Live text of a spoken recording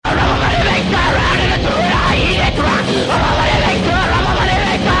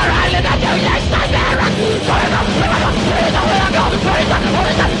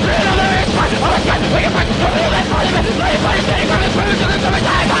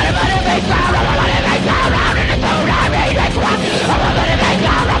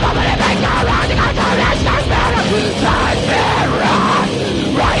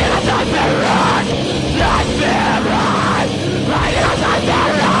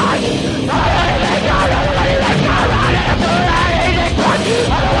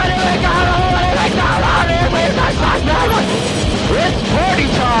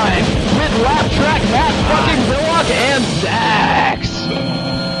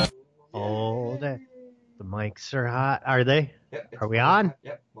mics are hot. Are they? Yep, Are we on?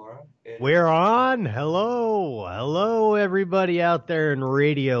 Yep, we're on. We're on. Hello, everybody out there in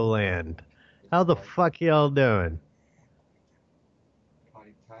Radio Land. How the fuck y'all doing?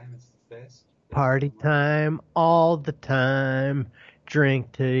 Party time is the best. Party time all the time.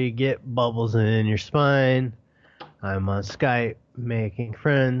 Drink till you get bubbles in your spine. I'm on Skype making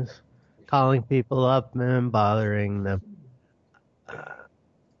friends, calling people up and bothering them.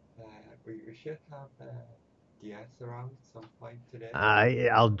 We should have DS around at some point today.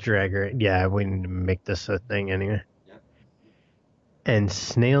 I'll drag her. Yeah, we need to make this a thing anyway. Yep. And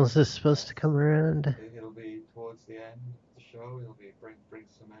Snails is supposed to come around. It'll be towards the end of the show. It'll be bring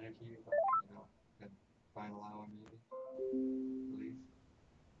some energy, but in final hour maybe. I believe.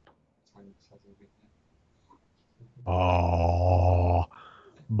 Time says it'll be there. Oh,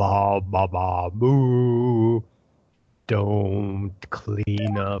 ba boo. Don't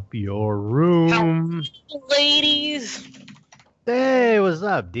clean up your room. Ladies. Hey, what's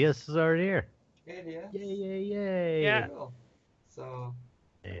up? DS is already here. Hey, DS. Yay. Yeah. Cool. So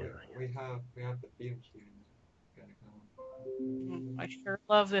we have the theme tune gonna come. I sure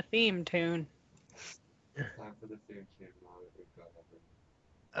love the theme tune. Time for the theme tune now that we've got everything.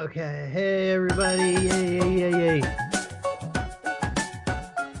 Okay, hey everybody, yay.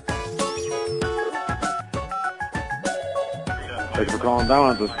 Thanks for calling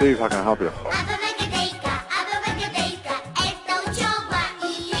Down. This is Steve. How can I help you?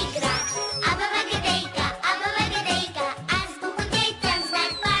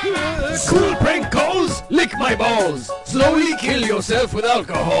 Cool prank calls? Lick my balls. Slowly kill yourself with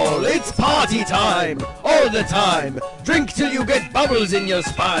alcohol. It's party time. All the time. Drink till you get bubbles in your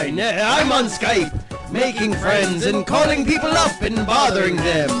spine. I'm on Skype. Making friends and calling people up and bothering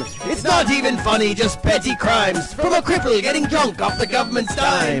them. It's not even funny, just petty crimes. From a cripple getting drunk off the government's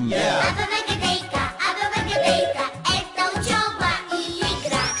dime. Yeah.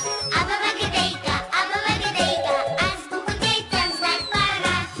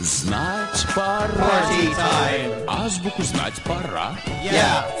 Знать пора. Party time. Азбуку знать пора.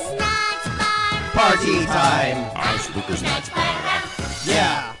 Yeah. Party time. Азбуку знать пора.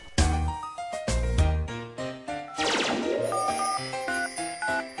 Yeah.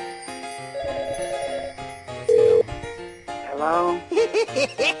 Hello?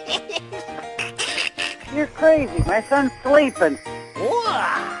 You're crazy. My son's sleeping.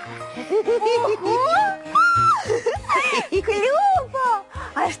 Клёпа!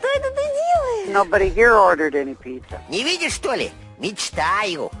 А что это ты делаешь? Nobody here ordered any pizza. Не видишь, что ли?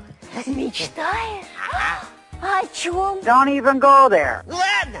 Мечтаю. Мечтаешь? О чем? Don't even go there.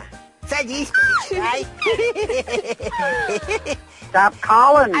 Ладно, садись, помечтай. Stop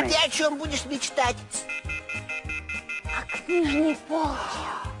calling А me. ты о чем будешь мечтать? О книжной полке.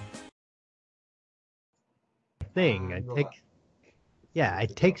 I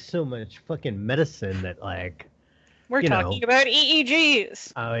take so much fucking medicine that like We're talking about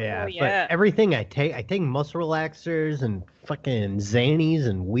EEGs. Oh yeah. Yeah. But everything I take muscle relaxers and fucking Xannies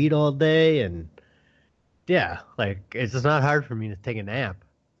and weed all day, and yeah, like it's just not hard for me to take a nap.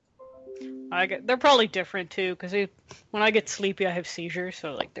 They're probably different too, because when I get sleepy, I have seizures.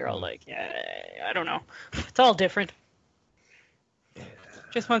 So like they're all like, yeah, I don't know. It's all different.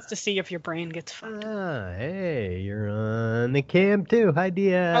 Just wants to see if your brain gets fucked. Hey, you're on the cam too. Hi,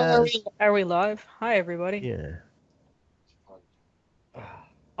 Diaz. Are we live? Hi, everybody. Yeah.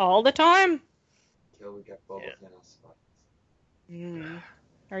 All the time? Until we get bubbles in our spots.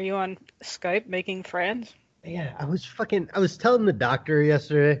 Are you on Skype making friends? Yeah, I was telling the doctor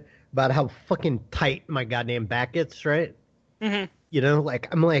yesterday about how fucking tight my goddamn back gets, right? Mm-hmm. You know, like,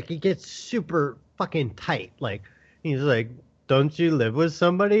 I'm like, it gets super fucking tight. Like, he's like, don't you live with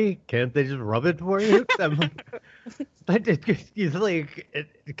somebody? Can't they just rub it for you? I'm like, but he's like,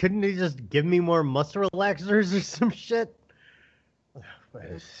 couldn't he just give me more muscle relaxers or some shit? Do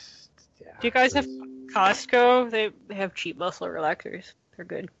you guys have Costco? They have cheap muscle relaxers. They're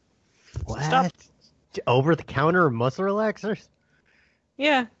good. What? Stop. Over-the-counter muscle relaxers?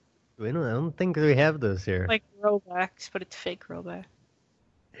 Yeah. I don't think we have those here. Like Rolex, but it's fake Rolex.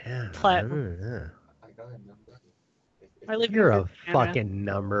 Yeah. Platinum. I got a number. You're a fucking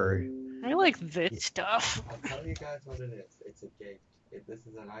number. I like this stuff. I'll tell you guys what it is. It's a gate. This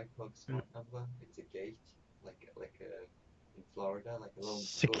is an iPod smart number. It's a gate, like in Florida, like a little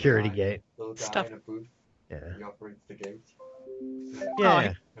security gate. Little guy Stuff. in a booth. Yeah. He operates the gate.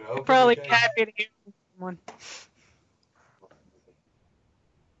 Yeah. I'm probably happy to hear one.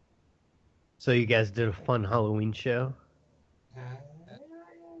 So you guys did a fun Halloween show?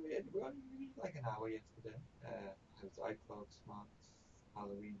 It was like an hour yesterday. It was iCloud Smart's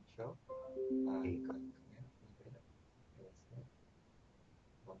Halloween show.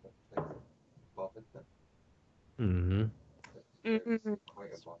 the place above it that Mm-hmm. Mm-mm. quite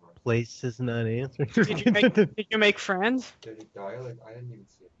above us. Place is not answering. Did you make friends? Did it dial? Like, I didn't even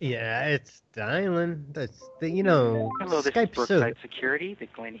see it. Yeah, it's dialing. That's the Hello, this is Skype so. Brookside Security, the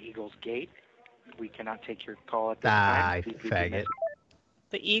Glen Eagles Gate. We cannot take your call at this Ah, time. Please leave your faggot. message.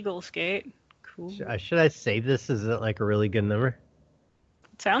 The Eagles Gate. Cool. Should I save this? Is it like a really good number?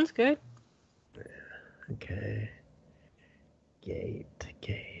 Sounds good. Okay. Gate.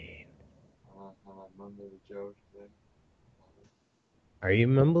 I'm on Monday with Joe today. Are you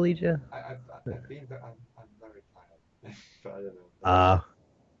mumbly, Joe? I'm very tired. But I don't know.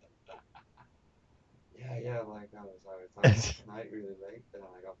 Yeah, like I was out last night really late, and then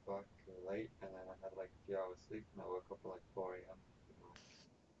I got back late, and then I had like a few hours sleep, and I woke up at like 4 a.m.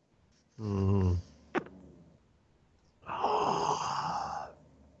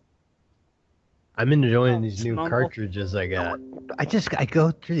 I'm enjoying these new mumble. cartridges I got. I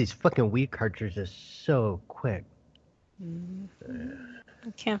go through these fucking weed cartridges so quick.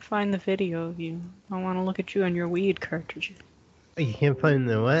 I can't find the video of you. I want to look at you on your weed cartridges. You can't find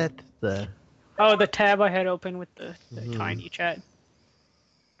the what? The Oh, the tab I had open with the tiny chat.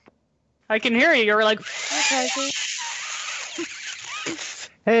 I can hear you. You're like,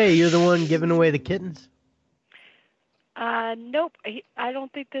 Hey, you're the one giving away the kittens? Nope. I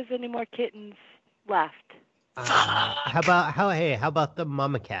don't think there's any more kittens left. How about the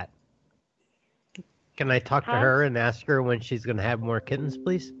mama cat? Can I talk to her and ask her when she's gonna have more kittens,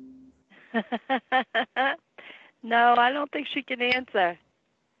 please? No, I don't think she can answer.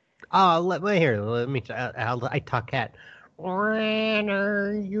 Oh, let me. I talk cat. When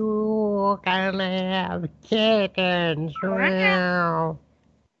are you gonna have kittens?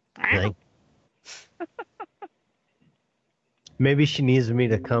 Like, maybe she needs me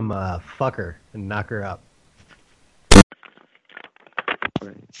to come fuck her and knock her up.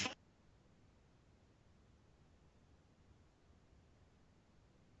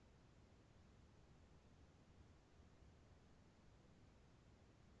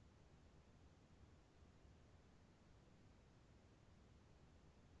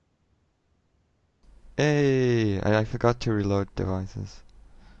 Hey, I forgot to reload devices.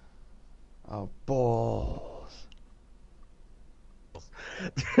 Oh, balls.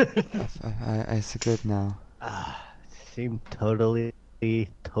 It's good now. Seemed totally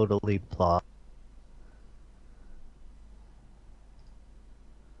plot.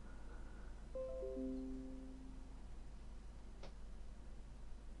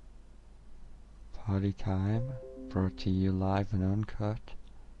 Party time, brought to you live and uncut.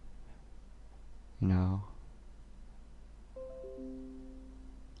 You know.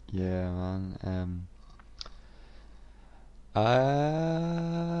 Yeah, man.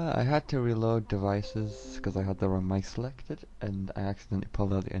 I had to reload devices because I had the wrong mic selected, and I accidentally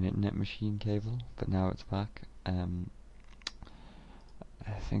pulled out the internet machine cable, but now it's back. I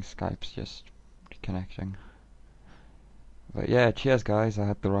think Skype's just connecting. But yeah, cheers guys, I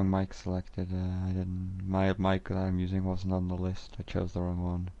had the wrong mic selected. My mic that I'm using wasn't on the list, I chose the wrong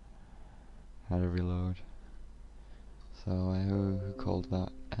one. Had to reload. So who called that?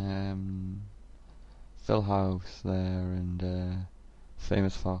 Phil House there, and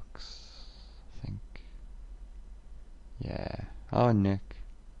Famous Fox, I think. Yeah. Oh, and Nick.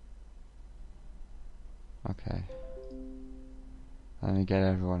 Okay. Let me get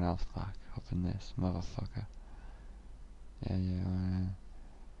everyone else back up in this motherfucker. Yeah.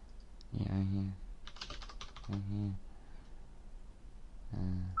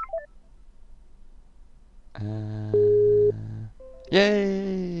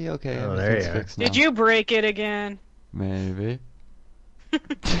 Yay! Okay, Oh, everything's there you are. fixed now. did you break it again? Maybe.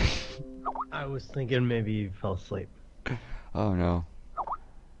 I was thinking maybe you fell asleep. Oh no.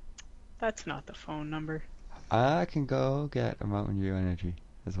 That's not the phone number. I can go get a Mountain Dew energy.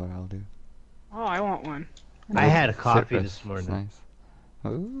 Is what I'll do. Oh, I want one. I had a coffee Citrus, this it's morning. Nice.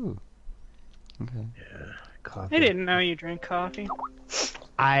 Ooh. Okay. Yeah, coffee. I didn't know you drank coffee.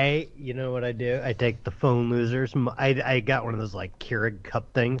 You know what I do? I take the phone losers. I got one of those like Keurig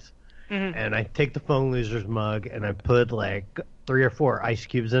cup things, and I take the phone losers mug and I put like 3 or 4 ice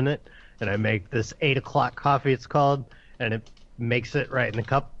cubes in it, and I make this 8 o'clock coffee. It's called, and it makes it right in the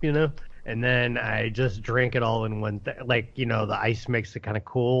cup, And then I just drink it all in one. The ice makes it kind of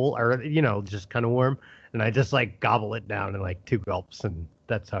cool, or just kind of warm, and I just like gobble it down in like 2 gulps, and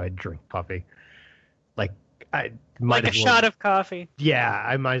that's how I drink coffee. Like I might Like a as well, shot of coffee. Yeah,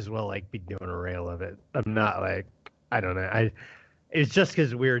 I might as well like be doing a rail of it. I'm not like, I don't know. It's just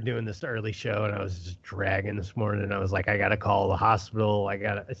because we were doing this early show and I was just dragging this morning, and I was like, I gotta call the hospital.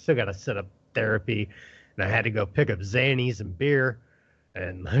 I still gotta set up therapy, and I had to go pick up Xannies and beer.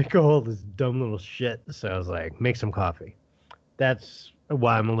 and like all this dumb little shit. So I was like, make some coffee. That's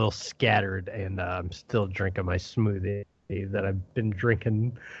why I'm a little scattered, and I'm still drinking my smoothie that I've been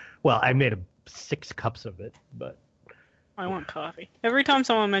drinking. Well, I made 6 cups of it, but I want coffee. Every time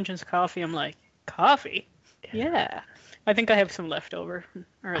someone mentions coffee, I'm like, coffee? Yeah. I think I have some leftover from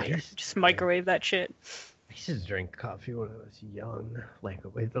earlier. Just microwave that shit. I used to drink coffee when I was young. Like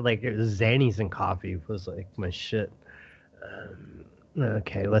it was Xannies and coffee was like my shit.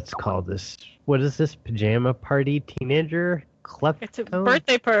 Okay, let's call this. What is this? Pajama party teenager Kleptone? It's a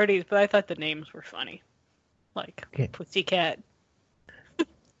birthday parties, but I thought the names were funny. Like Pussycat.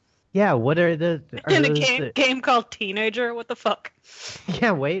 Yeah, what are the? In a game called Teenager? What the fuck?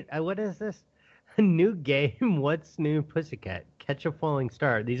 Yeah, wait. What is this? A new game? What's new? Pussycat. Catch a Falling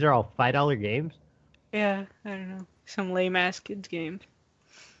Star. These are all $5 games. Yeah, I don't know. Some lame ass kids games.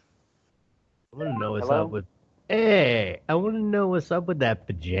 I want to know what's up with. Hey, I want to know what's up with that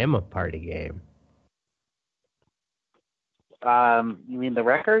pajama party game. You mean the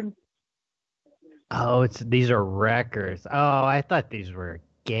record? Oh, these are records. Oh, I thought these were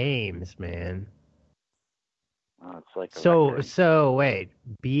games, man. Oh, it's like a record. So wait,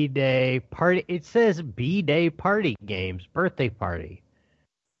 B-Day party. It says B-Day party games, birthday party.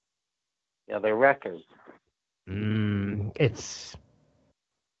 Yeah, they're records. It's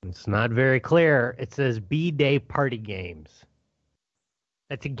not very clear. It says B-Day party games.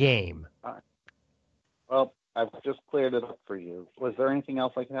 That's a game. Well, I've just cleared it up for you. Was there anything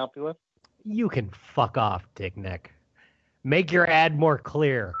else I can help you with? You can fuck off, Dick Neck. Make your ad more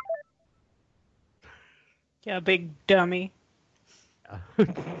clear. Yeah, big dummy.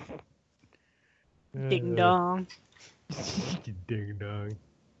 Ding dong. Ding dong.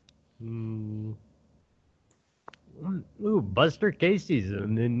 Ooh, Buster Casey's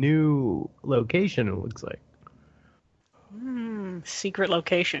in the new location, it looks like. Secret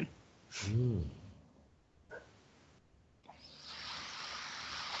location.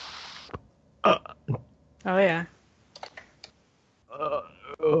 Oh, yeah.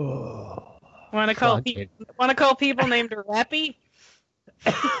 Want to call people named Rappy?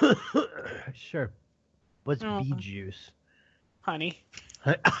 Sure. What's bee juice? Honey.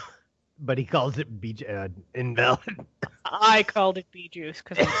 But he calls it bee invalid. I called it bee juice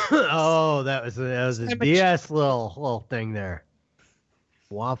because. Oh, that was a BS little thing there.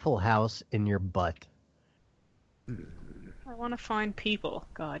 Waffle House in your butt. I want to find people.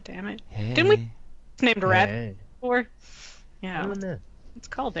 God damn it! Hey. Didn't we named Rappy before? Yeah. Let's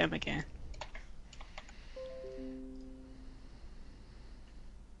call them again.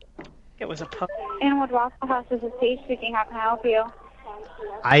 It was a pup. Inwood Waffle House, this is Paige speaking. How can I help you?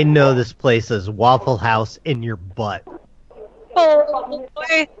 I know this place as Waffle House in your butt. Oh,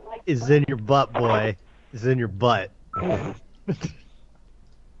 boy. Is in your butt, boy. Is in your butt.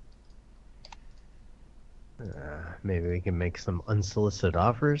 Maybe we can make some unsolicited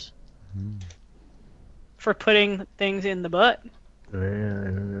offers. For putting things in the butt.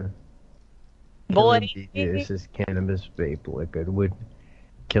 Boy, this is cannabis vape liquid would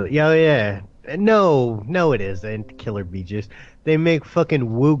kill. Yeah. No, it isn't. Killer bee juice. They make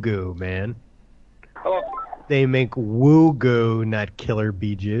fucking woo goo, man. Hello. They make woo goo, not killer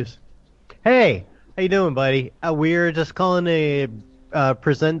bee juice. Hey, how you doing, buddy? We're just calling to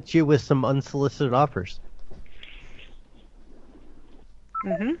present you with some unsolicited offers.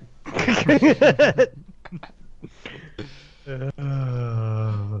 I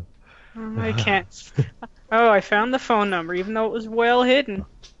can't. Oh, I found the phone number, even though it was well hidden.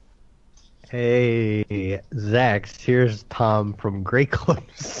 Hey, Zax, here's Tom from Grey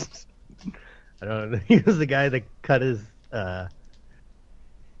Clips. I don't know. He was the guy that got his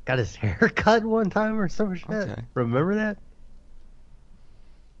hair cut one time or some shit. Okay. Remember that?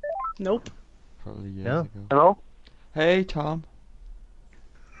 Nope. Probably years No? ago. Hello? Hey, Tom.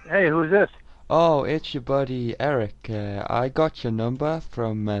 Hey, who's this? Oh, it's your buddy Eric. I got your number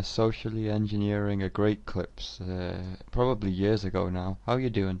from Socially Engineering a Great Clips, probably years ago now. How you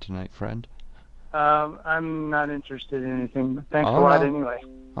doing tonight, friend? I'm not interested in anything, but thanks a lot anyway.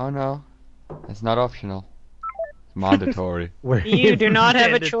 Oh no, it's not optional. It's mandatory. You do not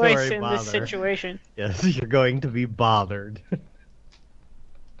have a choice in this situation. Yes, you're going to be bothered.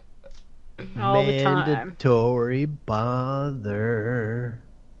 All the time. Mandatory bother.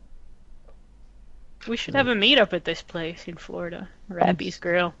 We should have a meetup at this place in Florida. Rappy's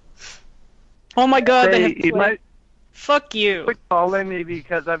Grill. Oh my god, they have Fuck you. Quit calling me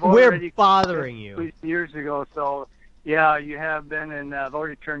because I've We're already bothering you. Years ago, so yeah, you have been, and I've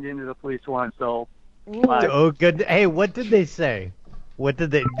already turned into the police once, so. Oh, good. Hey, what did they say?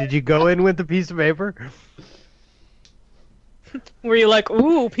 Did you go in with a piece of paper? Were you like,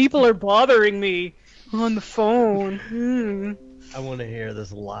 ooh, people are bothering me on the phone? I want to hear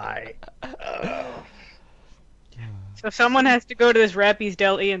this lie. So someone has to go to this Rappy's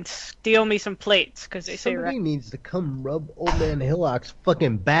Deli and steal me some plates, because they say Somebody needs to come rub Old Man Hillock's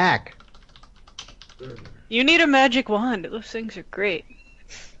fucking back. you need a magic wand. Those things are great.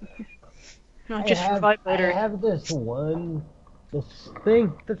 Not just for I vibrator. have this thing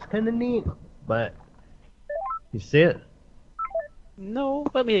that's kind of neat, but you see it? No,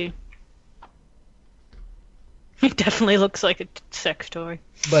 let me. It definitely looks like a sex toy.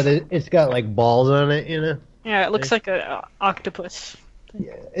 But it's got like balls on it, you know? Yeah, it looks like a octopus.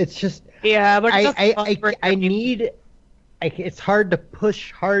 Yeah, it's just. Yeah, but I need. It's hard to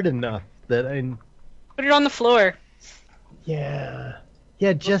push hard enough that I. Put it on the floor. Yeah.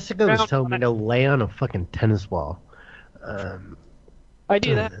 Yeah, Jessica was telling me to lay on a fucking tennis ball. I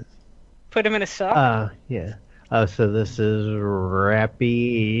do that. Put him in a sock. Yeah. So this is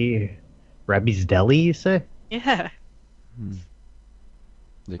Rappy's Deli, you say? Yeah.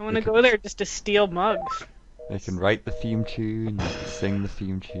 I want to go there just to steal mugs. They can write the theme tune, they can sing the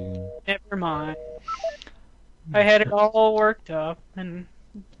theme tune. Never mind. I had it all worked up, and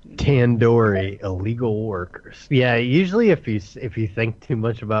Tandoori, illegal workers. Yeah, usually if you think too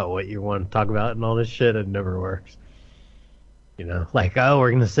much about what you want to talk about and all this shit, it never works. You know, like, oh,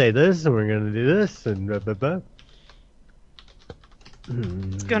 we're gonna say this and we're gonna do this and blah blah blah.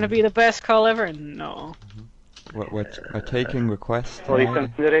 It's gonna be the best call ever. No. We're taking requests. Well, you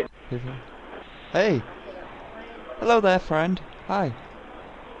consider it. Hey. Hello there, friend. Hi.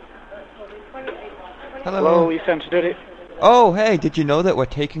 Hello, you consider it. Oh, hey, did you know that we're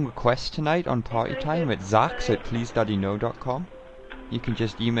taking requests tonight on Party Time at zax@pleasedaddyknow.com? You can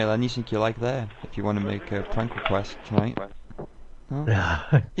just email anything you like there if you want to make a prank request tonight.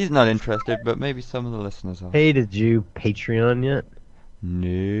 Oh. He's not interested, but maybe some of the listeners are. Hey, did you Patreon yet?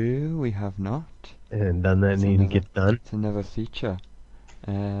 No, we have not. And done that need to get done? It's another feature.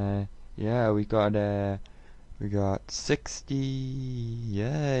 Yeah, we got 60.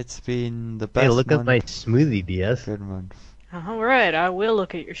 Yeah, it's been the best. Hey, look month. at my smoothie, DS. Good month. Alright, I will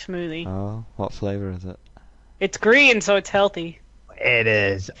look at your smoothie. Oh, what flavor is it? It's green, so it's healthy. It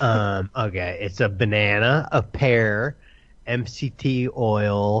is. Okay, it's a banana, a pear, MCT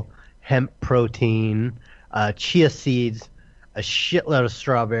oil, hemp protein, chia seeds, a shitload of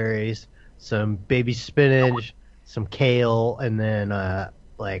strawberries, some baby spinach, some kale, and then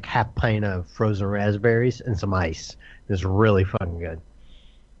like half pint of frozen raspberries and some ice. It's really fucking good.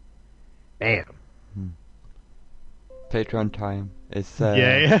 Bam. Patreon time. It's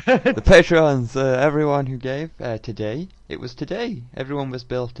yeah. The Patreons, everyone who gave today. It was today. Everyone was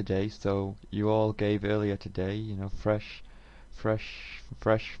billed today, so you all gave earlier today. You know, fresh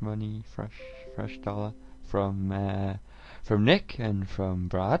money, fresh dollar from Nick and from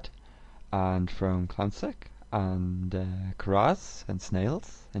Brad and from Clansick and Karaz and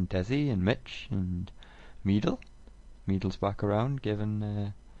Snails and Desi and Mitch and Meadle. Meadle's back around,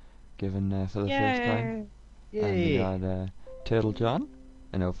 given for the first time. Yay. And we got Turtle John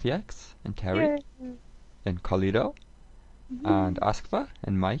and Ophiax and Terry and Colido and Askva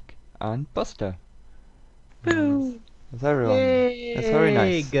and Mike and Buster. Boo! That's everyone. Yay. That's very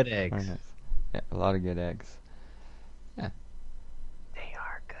nice. Good eggs. Very nice. Yeah, a lot of good eggs. Yeah. They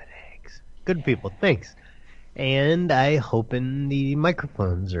are good eggs. Good people, thanks. And I hoping the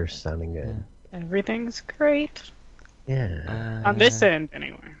microphones are sounding good. Everything's great. Yeah. On this end,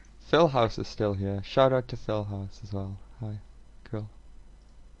 anyway. Phil House is still here. Shout out to Phil House as well. Hi. Cool.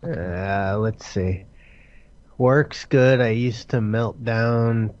 Let's see. Works good. I used to melt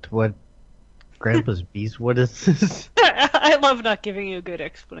down to what Grandpa's bees. What is this? I love not giving you a good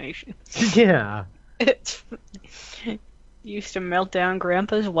explanation. Yeah. It's used to melt down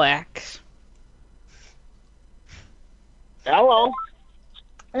Grandpa's wax. Hello.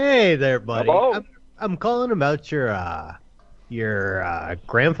 Hey there, buddy. Hello. I'm calling about your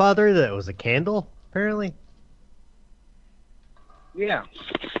grandfather that was a candle, apparently. Yeah.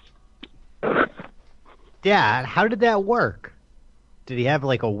 Yeah, how did that work? Did he have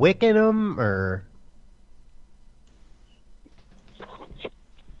like a wick in him, or?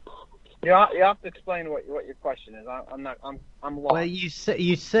 You have to explain what your question is. I'm lost. Well, you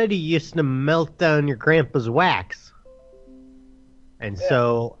said he used to melt down your grandpa's wax, and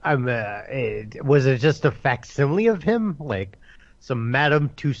so was it just a facsimile of him, like some Madame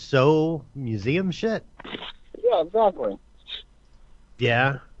Tussauds museum shit? Yeah, exactly.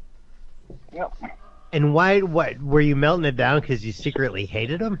 Yeah. Yep. And why? What were you melting it down because you secretly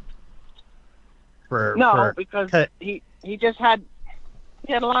hated him? Because he just had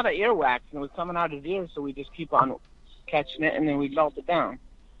a lot of earwax and it was coming out of his ears, so we just kept catching it, and then we melt it down.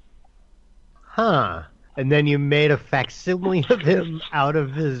 Huh. And then you made a facsimile of him out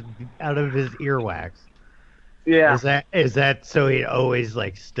of his earwax. Yeah. Is that so he always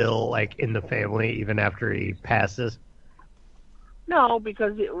like still like in the family even after he passes? No,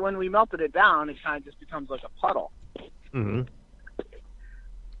 because when we melted it down, it kind of just becomes like a puddle. Mm-hmm.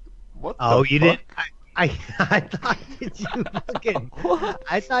 What? Oh, the you fuck? did. I thought you fucking.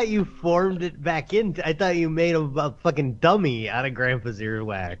 I thought you formed it back in. I thought you made a fucking dummy out of Grandpa's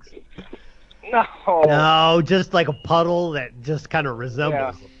earwax. No. No, just like a puddle that just kind of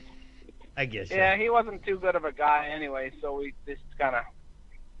resembles him. I guess. Yeah, he wasn't too good of a guy anyway, so we just kind of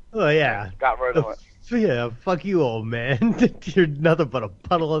Oh yeah. got rid of it. So yeah, fuck you, old man. You're nothing but a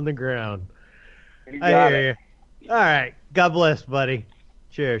puddle on the ground. You I got hear it. you. All right. God bless, buddy.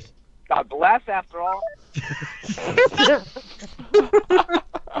 Cheers. God bless, after all.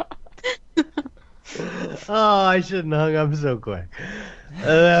 Oh, I shouldn't have hung up so quick.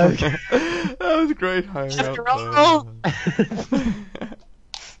 That was great. Hang up.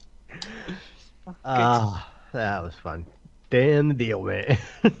 That was fun. Dan the Deal Man.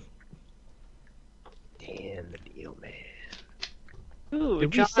 Dan the Deal Man. Ooh,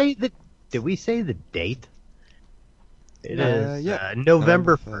 Did John. we say the date? It is yeah.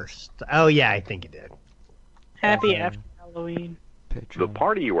 November 1st. Oh yeah, I think it did. Happy after Halloween. The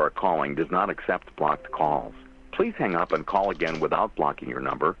party you are calling does not accept blocked calls. Please hang up and call again without blocking your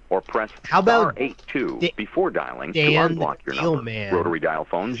number, or press about *82 before dialing Dan to unblock your Deal number. Man? Rotary dial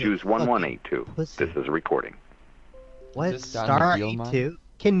phones use 1182. This is a recording. What Is this Dan star the Deal Man? 82?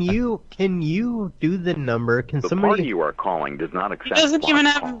 Can you do the number? Can The somebody? party you are calling does not He accept doesn't even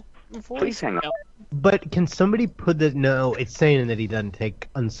blocked have calls. a Please voice. hang up. But can somebody put the no? It's saying that he doesn't take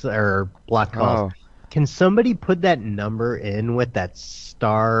or block calls. Oh. Can somebody put that number in with that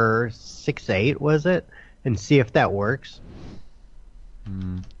 *68? Was it? And see if that works.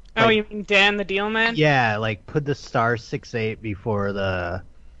 Oh, you mean Dan the Deal Man? Yeah, like put the *68 before the.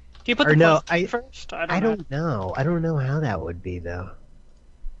 Do you put or the no, plus first? I don't know. I don't know how that would be though.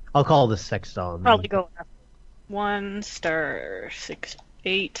 I'll call the sex doll. Probably go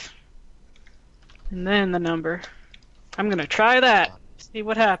 1*68, and then the number. I'm gonna try that. See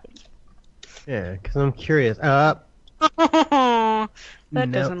what happens. Yeah, because I'm curious. That Nope.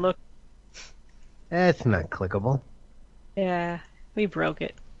 doesn't look. That's not clickable. Yeah, we broke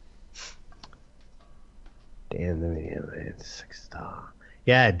it. Damn the video, it's sex doll.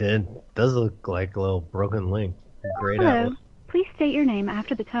 Yeah, it did. Does look like a little broken link. Great Hello. outlet. Please state your name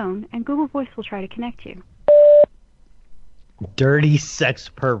after the tone, and Google Voice will try to connect you. Dirty sex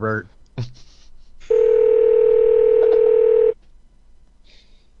pervert.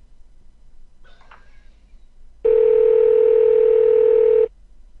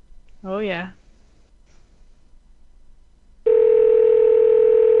 Oh yeah.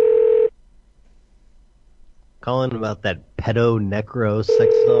 Calling about that pedo necro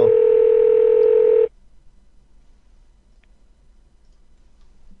sex doll.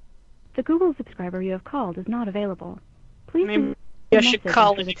 The Google subscriber you have called is not available. Please Maybe leave I a should message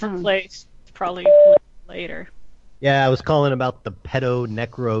call after a the different tone. place. Probably later. Yeah, I was calling about the pedo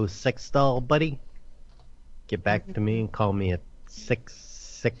necro sex doll, buddy. Get back to me and call me at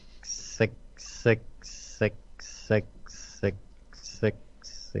 666666666.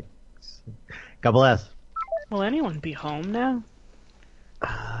 God bless. Will anyone be home now?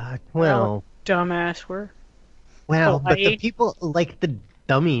 Well, Dumbass we're. well, but the Hawaii. people like the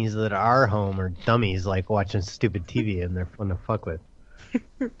dummies that are home are dummies like watching stupid TV and they're fun to fuck with.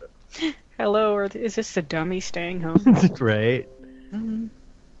 Hello, or is this the dummy staying home? Right? Mhm.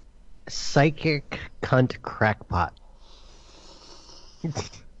 Psychic cunt crackpot.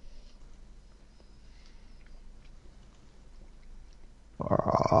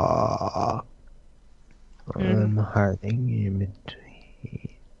 I'm Harding in between.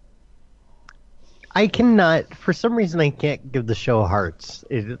 I cannot, for some reason, I can't give the show hearts.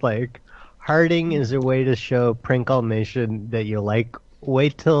 It's like, Harding is a way to show Prank Call Nation that you like.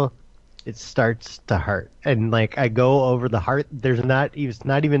 Wait till it starts to heart. And like, I go over the heart, it's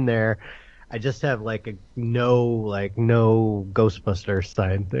not even there. I just have like a no Ghostbuster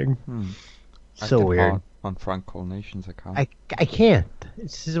sign thing. I So can weird. On Frank Call Nation's account. I can't.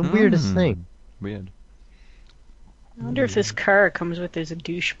 It's the weirdest thing. Weird. I wonder if this car comes with this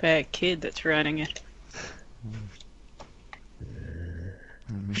douchebag kid that's running it.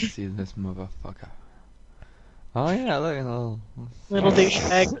 Let me see this motherfucker. Oh yeah, look at Little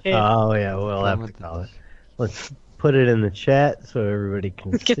douchebag kid. Oh yeah, we'll have to call it. Let's put it in the chat so everybody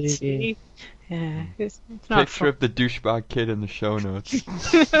can Can see. see. Yeah, it's not Picture of the douchebag kid in the show notes.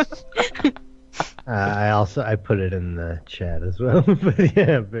 I put it in the chat as well. But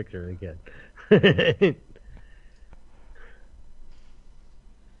yeah, Victor again.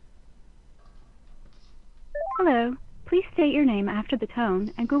 Hello. Please state your name after the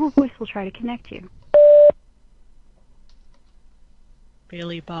tone, and Google Voice will try to connect you.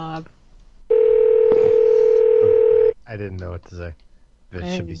 Billy Bob. I didn't know what to say. If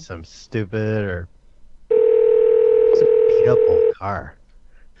it should be Hey. some stupid or some beat up old car.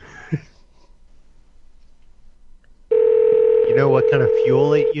 You know what kind of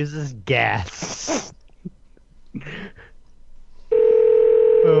fuel it uses? Gas.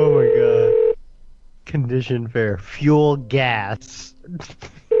 Oh my god. Condition fair. Fuel gas.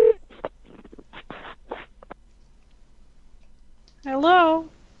 Hello.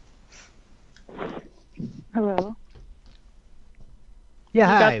 Hello.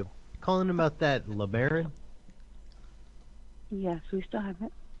 Yeah, You got- hi. Calling about that LeBaron. Yes, we still have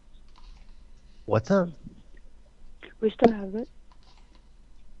it. What's up? We still have it.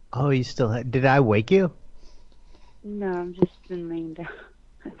 Oh, you still did I wake you? No, I'm just been laying down.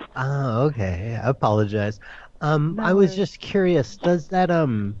 Oh, okay. I apologize. No I was worries. just curious. Does that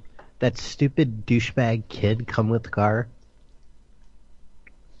stupid douchebag kid come with the car?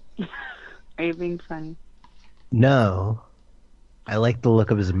 Are you being funny? No. I like the look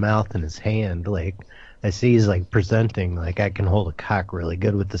of his mouth and his hand. Like, I see he's like presenting like I can hold a cock really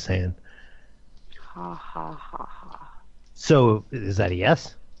good with this hand. Ha ha ha ha. So, is that a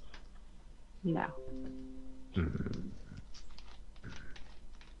yes? No.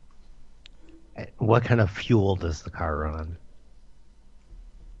 What kind of fuel does the car run on?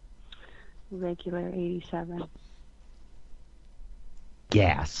 Regular 87.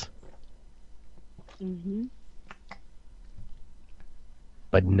 Gas. Mm-hmm.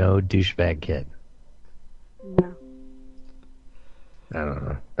 But no douchebag kid. No. I don't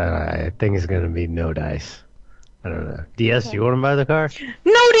know. I think it's going to be no dice. I don't know. DS, you want to buy the car?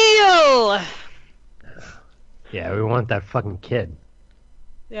 No deal! Yeah, we want that fucking kid.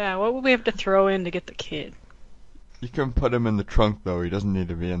 Yeah, what would we have to throw in to get the kid? You can put him in the trunk, though. He doesn't need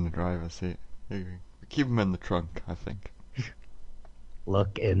to be in the driver's seat. Keep him in the trunk, I think.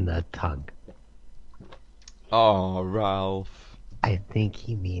 Look in the tongue. Oh, Ralph. I think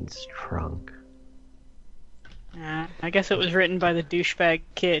he means trunk. I guess it was written by the douchebag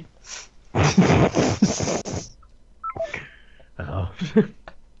kid. Oh.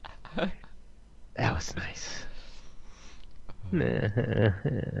 That was nice.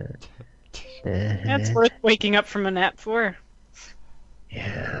 That's worth waking up from a nap for.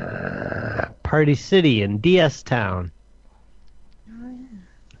 Yeah. Party City in DS Town.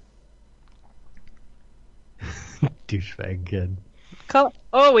 Douchebag kid.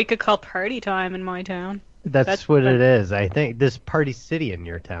 We could call party time in my town. That's what it is. I think this Party City in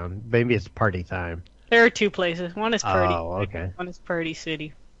your town. Maybe it's party time. There are two places. One is party. Oh, okay. One is party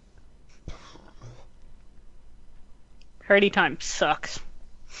city. Party time sucks.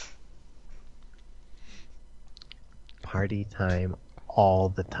 Party time all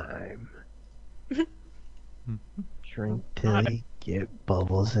the time. Drink till you get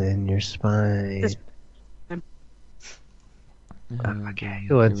bubbles in your spine. Okay.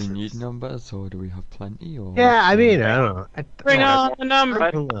 Do we need numbers, or do we have plenty? Or Yeah, I mean, I don't know. Bring on the number.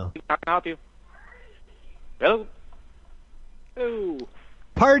 Hello. How can I help you? Hello? Hello?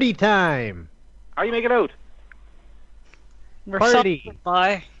 Party time! How you make it out? We're Party.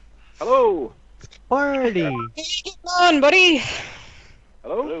 Bye. Hello? Party! Come on, buddy.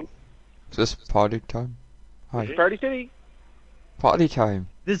 Hello? Is this party time? Hi. This is Party City. Party time.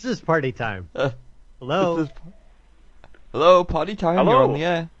 This is party time. Hello? This is Hello, party time. Hello? You're on the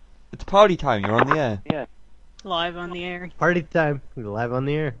air. It's party time. You're on the air. Yeah. Live on the air. Party time. We're live on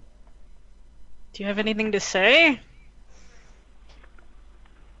the air. Do you have anything to say?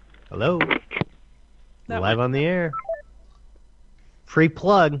 Hello? We're That live on the air. Free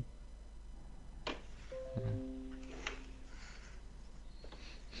plug.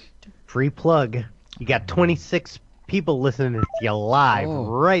 Free plug. You got 26 people listening to you live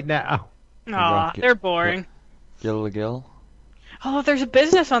right now. Aw, they're boring. Gill the Gill. Oh, there's a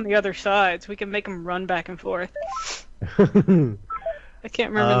business on the other side, so we can make them run back and forth. I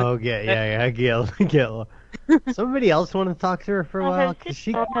can't remember. Oh, yeah, Gil. Somebody else want to talk to her for a while? 'Cause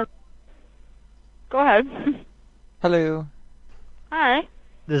she... Go ahead. Hello. Hi.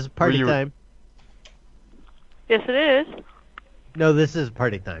 This is party you- time. Yes, it is. No, this is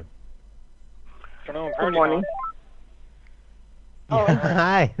party time. Good morning. Yeah,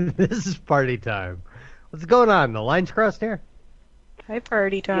 hi, this is party time. What's going on? The line's crossed here? Hi,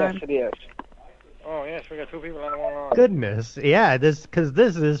 party time. Yes, it is. Oh, yes, we got two people on the one line. Goodness, yeah, because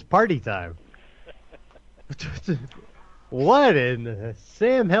this is party time. What in the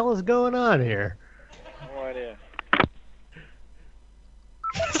Sam hell is going on here? No idea.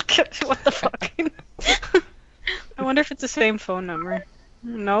 What the fuck? I wonder if it's the same phone number.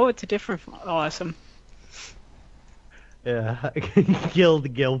 No, it's a different phone. Awesome. Yeah,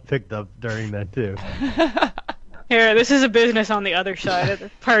 Gil picked up during that too. Here, this is a business on the other side of the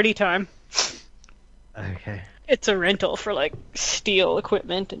party time. Okay. It's a rental for like steel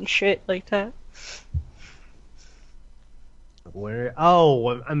equipment and shit like that. Where?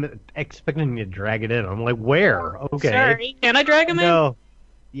 Oh, I'm expecting you to drag it in. I'm like, where? Okay. Sorry, can I drag him in? No.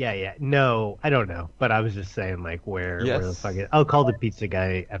 Yeah. No, I don't know. But I was just saying, like, where the fuck is... I'll call the pizza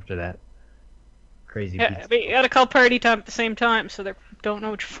guy after that. Crazy pizza. But you gotta call party time at the same time, so they don't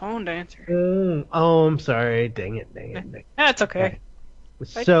know which phone to answer. Oh, I'm sorry. Dang it. That's okay.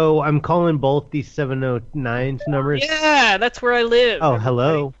 So I'm calling both these 709's numbers? Yeah, that's where I live. Oh,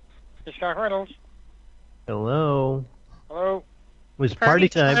 hello. It's Scott Reynolds. Hello. Hello. It was party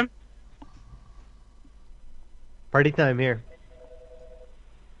time. Party time here.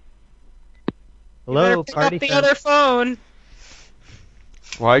 Hello, party the time. other phone.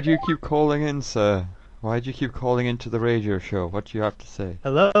 Why do you keep calling in, sir? Why do you keep calling into the radio show? What do you have to say?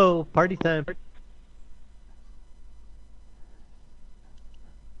 Hello, party time.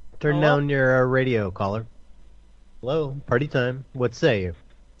 Turn down your radio, caller. Hello, party time. What say you?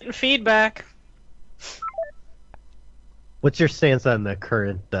 Feedback. What's your stance on the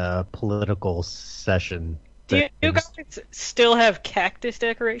current political session? Do you guys still have cactus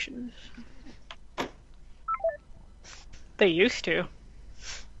decorations? They used to.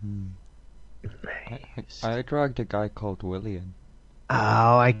 I dragged a guy called William.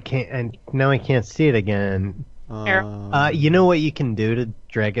 Oh, I can't. And now I can't see it again. You know what you can do to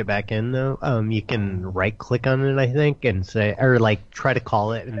drag it back in though? You can right click on it, I think, and say, or like try to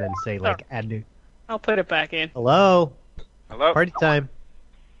call it and then say like add new. I'll put it back in. Hello. Hello. Party time.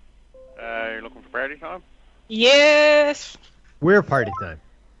 You're looking for party time? Yes. We're party time.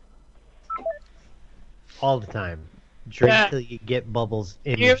 All the time. Drink till you get bubbles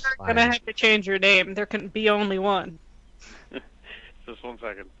in your You're spine. gonna have to change your name. There can be only one. Just 1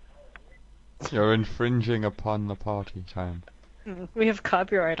 second. You're infringing upon the party time. We have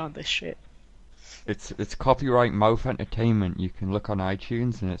copyright on this shit. It's copyright mouth entertainment. You can look on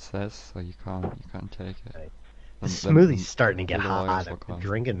iTunes and it says, so you can't take it. The smoothie's starting to get hot. I've been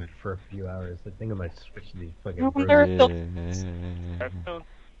drinking it for a few hours. I think I might switch to these fucking brews.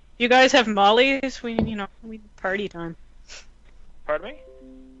 You guys have mollies? We party time. Pardon me?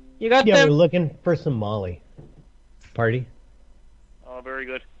 You got Yeah, them? we're looking for some Molly. Party? Oh, very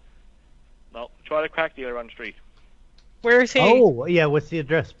good. No, try the crack dealer on the street. Where is he? Oh, yeah, what's the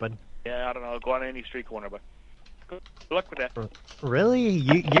address, bud? Yeah, I don't know. Go on any street corner, but good luck with that. Really?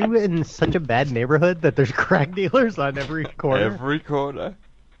 You in such a bad neighborhood that there's crack dealers on every corner? Every corner.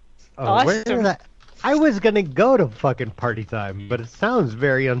 Oh, where is that? I was gonna go to fucking party time, but it sounds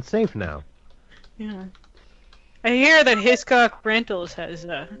very unsafe now. Yeah. I hear that Hiscock Rentals has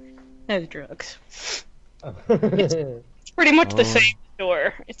drugs. It's pretty much the same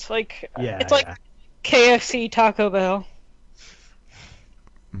store. It's like KFC, Taco Bell,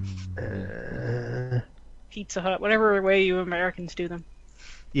 Pizza Hut, whatever way you Americans do them.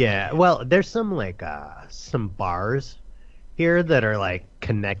 Yeah, well, there's some like some bars here that are like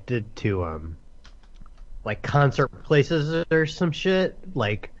connected to like concert places or some shit.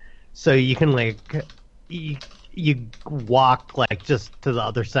 Like, so you can like you walk like just to the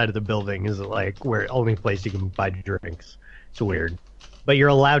other side of the building is like where only place you can buy drinks. It's weird, but you're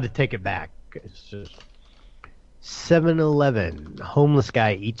allowed to take it back. It's just 7-Eleven. Homeless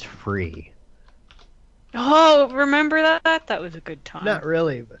guy eats free. Oh, remember that? That was a good time. Not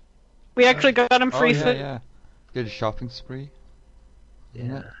really, but we actually got him free food. Yeah. Did a shopping spree.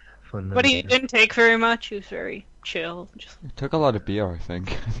 Yeah. Fun. But he didn't take very much. He was very chill. He took a lot of beer, I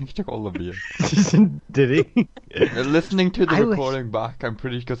think. I think he took all the beer. Did he? Listening to the recording back, I'm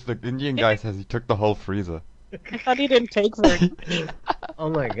pretty sure the Indian guy says he took the whole freezer. I thought he didn't take very much. Oh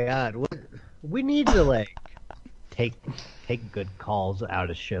my god. We need to like take good calls out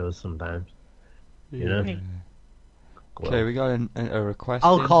of shows sometimes. You know? Okay, we got a request.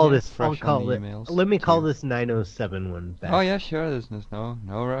 I'll call here, this. I'll call it. Let me call this 907 one back. Oh yeah, sure. There's no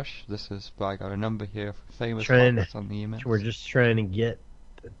rush. This is. I got a number here for famous podcasts on the email. We're just trying to get.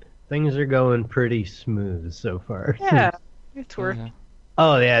 Things are going pretty smooth so far. Yeah, it's working. Yeah.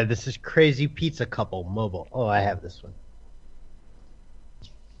 Oh yeah, this is Crazy Pizza Couple mobile. Oh, I have this one.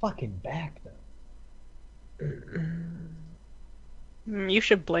 It's fucking back though. You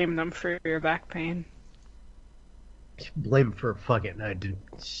should blame them for your back pain. blame for fucking. I did.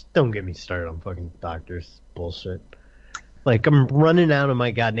 Don't get me started on fucking doctors bullshit. Like I'm running out of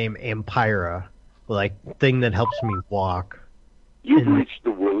my goddamn Ampira, like thing that helps me walk. You've reached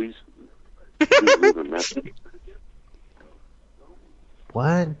the Willies. Leave a message.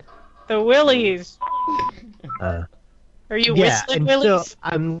 What? The Willies. Uh, Are you yeah, whistling and Willies? so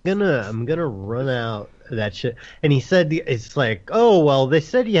I'm gonna run out of that shit. And he said it's like, oh well, they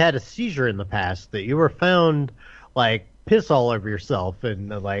said you had a seizure in the past, that you were found like piss all over yourself and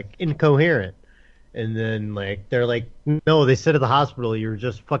like incoherent. And then like they're like, no, they said at the hospital you were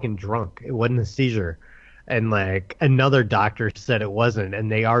just fucking drunk. It wasn't a seizure. And like another doctor said it wasn't,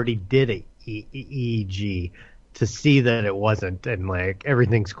 and they already did a EEG to see that it wasn't, and like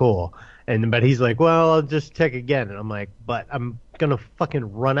everything's cool. And but he's like, well, I'll just check again. And I'm like, but I'm gonna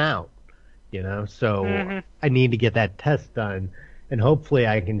fucking run out, you know. So I need to get that test done, and hopefully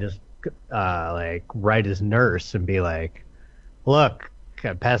I can just like write his nurse and be like, look,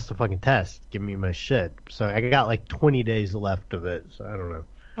 I passed the fucking test. Give me my shit. So I got like 20 days left of it. So I don't know.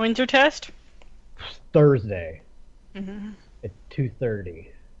 When's your test? Thursday Mm-hmm. at 2:30.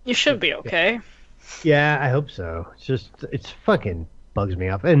 You should be okay. Yeah, I hope so. It's fucking bugs me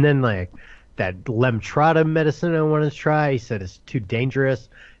off. And then like that Lemtrada medicine I want to try, he said it's too dangerous.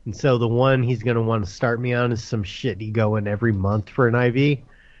 And so the one he's gonna want to start me on is some shit you go in every month for an IV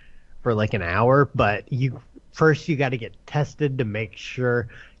for like an hour. But you got to get tested to make sure,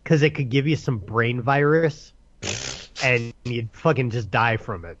 because it could give you some brain virus and you'd fucking just die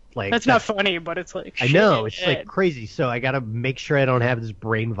from it. Like That's not funny, but it's like I know, shit. it's like crazy. So I gotta make sure I don't have this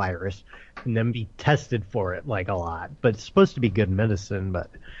brain virus and then be tested for it like a lot. But it's supposed to be good medicine, but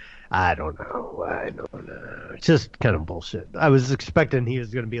I don't know. It's just kind of bullshit. I was expecting he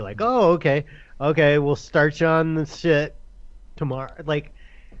was gonna be like, oh, okay, we'll start you on the shit tomorrow. Like,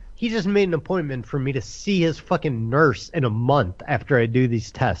 he just made an appointment for me to see his fucking nurse in a month after I do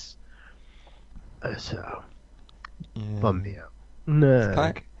these tests. So, bum me out. No.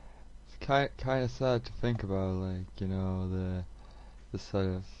 It's kind of sad to think about, like, you know, the sort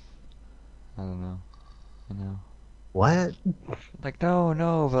of, I don't know, you know. What? Like,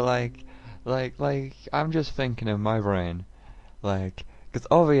 no, but like, I'm just thinking in my brain, like, because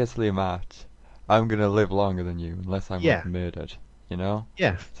obviously, Matt, I'm gonna live longer than you unless I'm like, murdered, you know?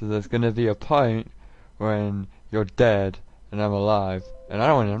 Yeah. So there's gonna be a point when you're dead and I'm alive, and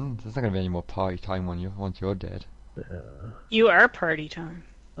there's not gonna be any more party time once you're dead. You are party time.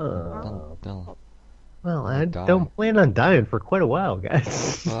 Oh. No. Well, I don't plan on dying for quite a while,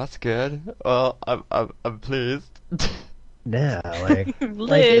 guys. Well, that's good. Well, I'm pleased. No, like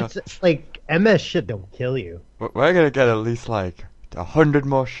it's like MS shit don't kill you. We're gonna get at least like 100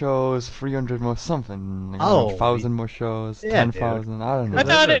 more shows, 300 more something, like, 1,000 more shows, 10,000. I don't know. I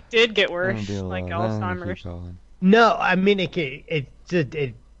thought it did get worse, like Alzheimer's. Alzheimer's. No, I mean it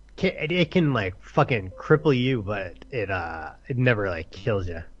can like fucking cripple you, but it never like kills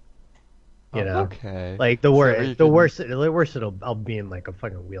you. You know? Okay. Like the worst I'll be in like a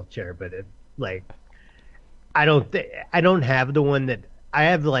fucking wheelchair, but it like I don't have the one that I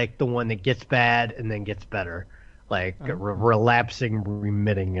have, like the one that gets bad and then gets better, like relapsing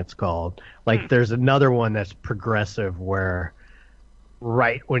remitting it's called. Like there's another one that's progressive where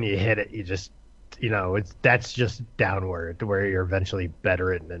right when you hit it you just, you know, that's just downward to where you're eventually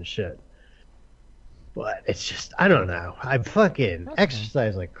bedridden and shit. But it's just, I don't know. I fucking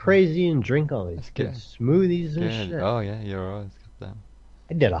exercise like crazy and drink all these good smoothies and shit. Oh yeah, you're always good then.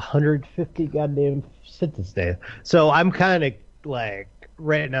 I did 150 goddamn sit-ins day. So I'm kind of like,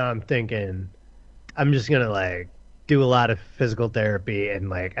 right now I'm thinking I'm just going to like do a lot of physical therapy and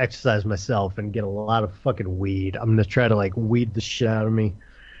like exercise myself and get a lot of fucking weed. I'm going to try to like weed the shit out of me.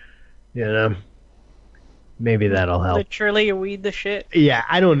 You know? Maybe that'll help. Literally you weed the shit. Yeah,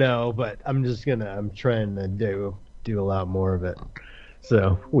 I don't know, but I'm trying to do a lot more of it.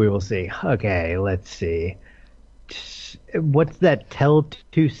 So we will see. Okay, let's see. What's that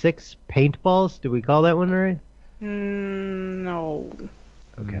Tel-26 paintballs? Do we call that one right? No.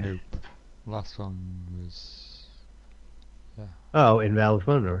 Okay. Nope. Last one was... Yeah. Oh, Invalid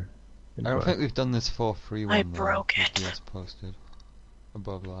Phone Number. I don't think we've done this 4-3 one. I broke it. GPS posted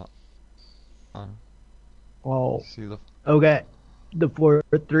above that. Well, see the... Okay. The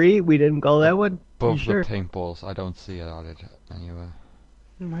 4-3, we didn't call that one? Above the sure? paintballs, I don't see it added anywhere.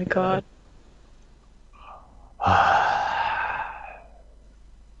 Oh my god.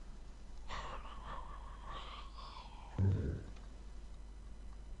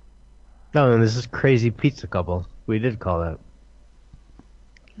 No, this is Crazy Pizza Couple. We did call that.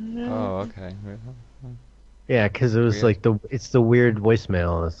 Oh, okay. Yeah, because it was like it's the weird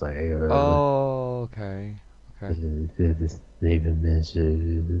voicemail. It's like. Oh, okay. Okay. Leave a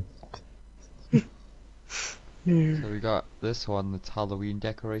message. So we got this one, that's Halloween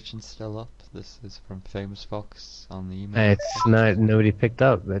decorations still up. This is from Famous Fox on the email. It's not, nobody picked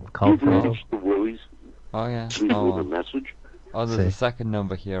up that call for The Willies. Oh yeah. Please leave a message. Oh, there's a second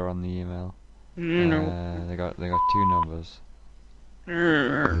number here on the email. No. They got 2 numbers.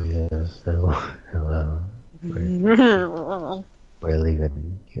 Yes, hello. We're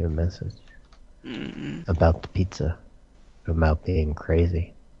leaving you a message about the pizza, about being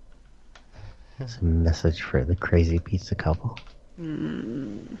crazy. It's a message for the crazy pizza couple.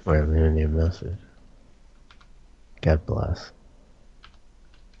 We're leaving you a message. God bless.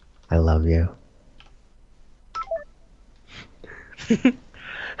 I love you.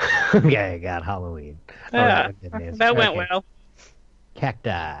 Okay, I got Halloween. Yeah, that went well.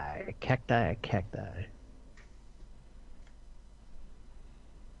 Cacti.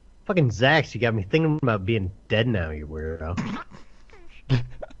 Fucking Zax, you got me thinking about being dead now, you weirdo.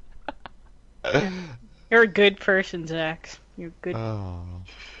 You're a good person, Zax. You're good.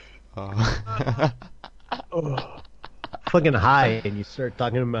 Fucking high, and you start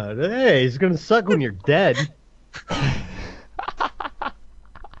talking about, hey, it's gonna suck when you're dead.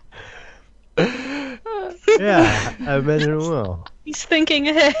 Yeah, I bet it will. He's thinking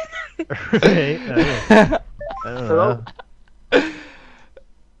ahead. Right? I don't know.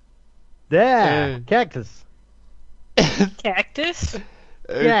 Yeah, cactus. Cactus?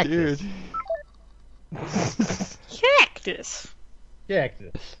 Cactus. Dude. Cactus.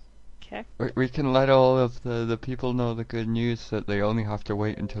 Cactus. We can let all of the people know the good news that they only have to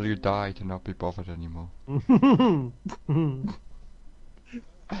wait until you die to not be bothered anymore.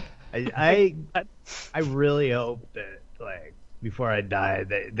 I really hope that, like, before I die,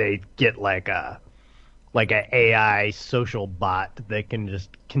 they get like a AI social bot that can just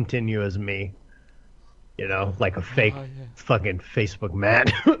continue as me. You know, like a fake fucking Facebook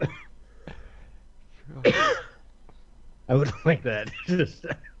Matt. I would like that.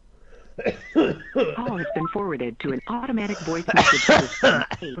 Call has been forwarded to an automatic voice message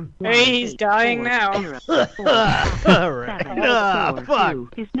system. Hey, he's dying now. Fuck.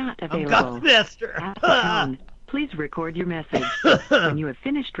 Is not available. At the tone, please record your message. When you have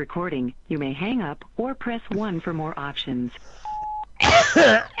finished recording, you may hang up or press 1 for more options.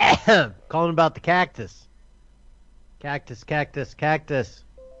 Calling about the cactus. Cactus. Cactus. Cactus.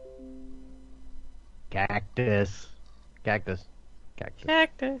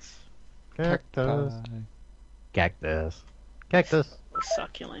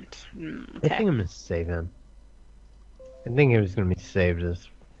 Succulent. I think I'm gonna save him. I think he was gonna be saved as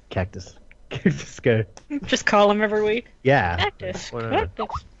cactus. Cactus guy. Just call him every week. Yeah. Cactus. Whatever.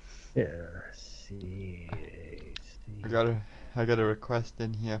 Cactus. Yeah. See. I got a request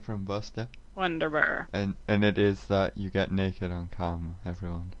in here from Buster. Wonderbar. And it is that you get naked on cam,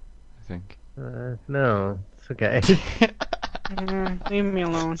 everyone. I think. No, it's okay. Leave me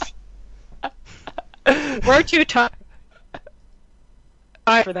alone. We're too tired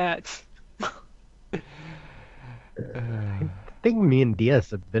for that. I think me and Diaz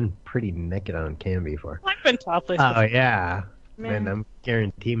have been pretty naked on cam before. I've been topless. Oh yeah, Man. I'm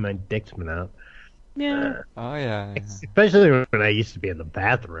guaranteed my dick's been out. Yeah. Oh yeah. Especially when I used to be in the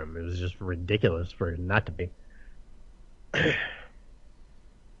bathroom, it was just ridiculous for it not to be.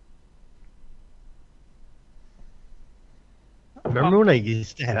 Remember when I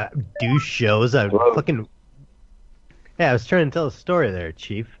used to do shows? I would fucking. Yeah, I was trying to tell a story there,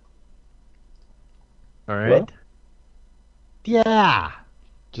 Chief. All right. Hello? Yeah.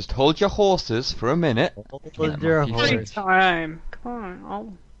 Just hold your horses for a minute. Hold your horses. Time. Come on.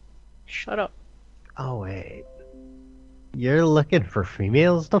 Oh, shut up. Oh wait. You're looking for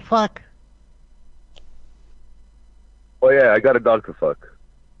females to fuck? Oh yeah, I got a dog to fuck.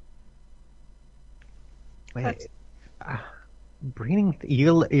 Wait. Breeding?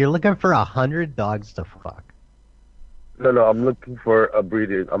 You're looking for 100 dogs to fuck? No, I'm looking for a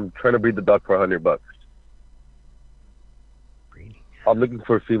breeder. I'm trying to breed the dog for $100. I'm looking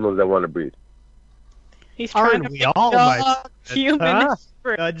for females that want to breed. He's trying to we make all, dog my human.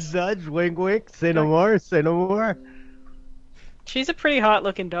 Nudge, wink, wink. Say no more. Say no more. She's a pretty hot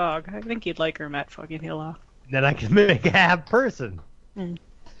looking dog. I think you'd like her, Matt fucking Hillock. Then I can make a half person. You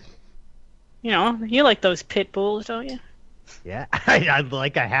know, you like those pit bulls, don't you? Yeah, I'd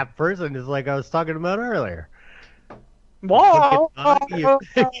like a half person, just like I was talking about earlier. Whoa!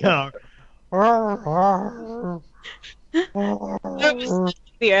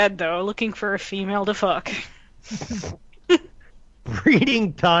 The ad though, looking for a female to fuck.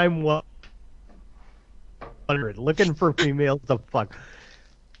 Breeding time 100. Looking for females to fuck.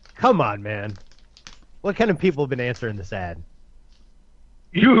 Come on, man. What kind of people have been answering this ad?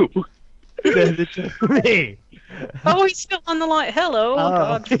 You. It's just me. Oh, he's still on the line. Hello,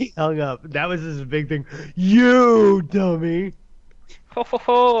 dog. He hung up. That was his big thing. You dummy. Ho ho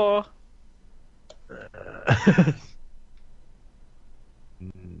ho.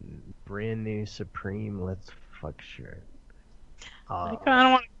 Brand new Supreme Let's Fuck shirt. I kind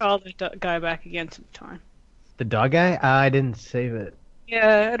of want to call the guy back again sometime. The dog guy? I didn't save it.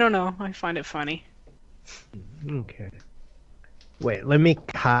 Yeah, I don't know. I find it funny. Okay. Wait, let me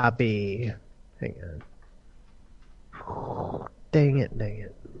copy. Hang on. Dang it.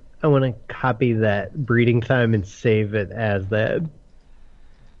 I want to copy that breeding time and save it as that.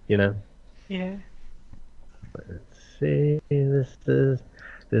 You know? Yeah. Let's see. This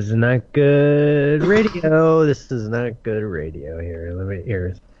is not good radio. This is not good radio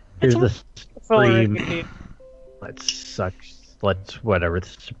here. Here's the Supreme. Let's whatever, the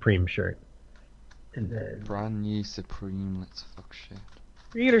Supreme shirt. And then brand new Supreme Let's Fuck shit.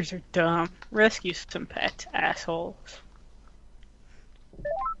 Readers are dumb. Rescue some pets, assholes.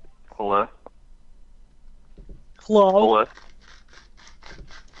 Hello? Hello?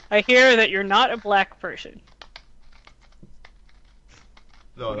 I hear that you're not a black person.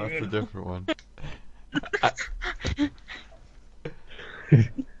 No, that's a different one.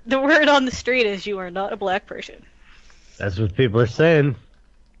 The word on the street is you are not a black person. That's what people are saying.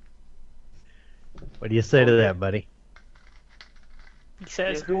 What do you say to that, buddy? He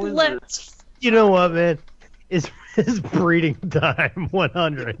says, Yeah, let's... You know what, man? It's breeding time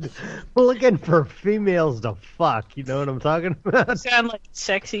 100. We're looking for females to fuck. You know what I'm talking about? You sound like a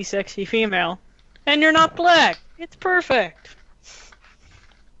sexy, sexy female. And you're not black. It's perfect.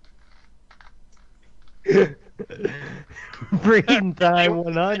 Breeding time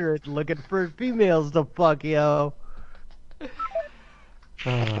 100. Looking for females to fuck, yo.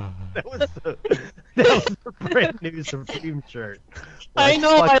 That was the brand new Supreme shirt. I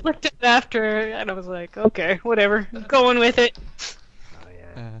know, I looked at it after, and I was like, okay, whatever. I'm going with it.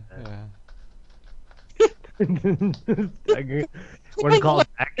 Want to call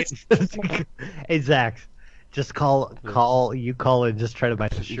Zach? Hey, Zach. Just call and just try to buy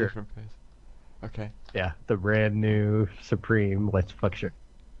the shirt. Okay. Yeah, the brand new Supreme Let's Fuck shirt.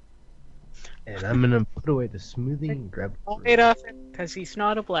 And I'm gonna put away the smoothie and grab. I'll wait off it because he's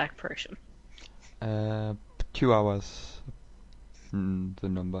not a black person. 2 hours. The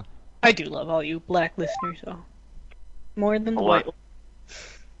number. I do love all you black listeners, though. More than the white.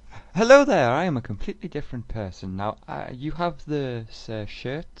 Hello there. I am a completely different person now. You have the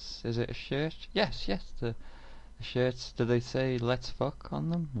shirts. Is it a shirt? Yes. The shirts. Do they say "Let's fuck" on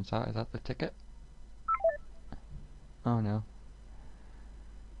them? Is that the ticket? Oh no.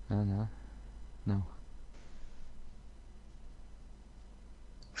 No.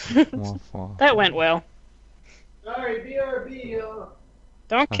 That went well. Sorry, BRB.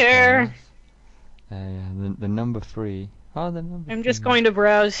 Don't care. The number 3. Oh, the number. I'm just going to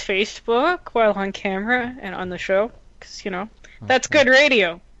browse Facebook while on camera and on the show, because that's good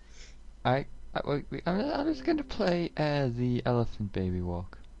radio. I was going to play the Elephant Baby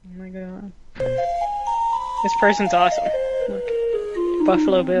Walk. Oh my god. This person's awesome. Look.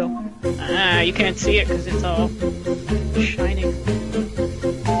 Buffalo Bill. You can't see it because it's all shining.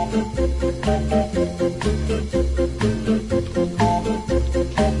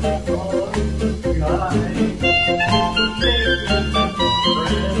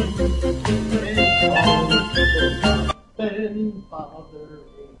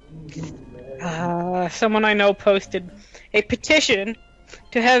 Someone I know posted a petition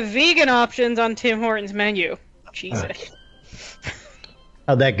to have vegan options on Tim Hortons menu. Jesus.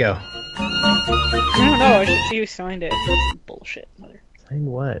 How'd that go? I don't know. I should see who signed it. Bullshit, mother. Signed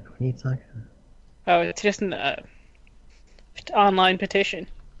what? What are you talking about? Oh, it's just an online petition.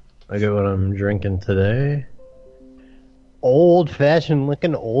 Look at what I'm drinking today. Old-fashioned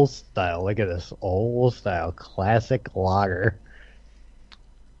looking old style. Look at this. Old style. Classic lager.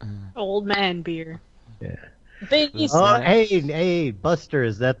 Old man beer. Yeah. Beast. Oh, hey, Buster,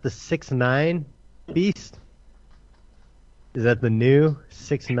 is that the 6'9" beast? Is that the new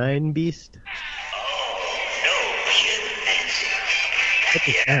 6'9" beast? What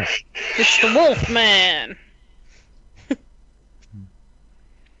is that? It's the Wolf Man.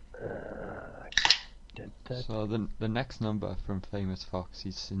 So the next number from Famous Fox,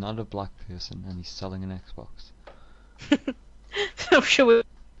 he's not a black person and he's selling an Xbox. So should we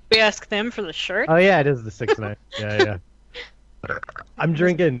ask them for the shirt? Oh yeah, it is the 6'9". Yeah. I'm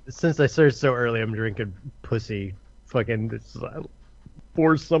drinking, since I started so early, I'm drinking pussy fucking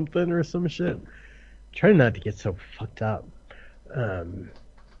or something or some shit. Trying not to get so fucked up.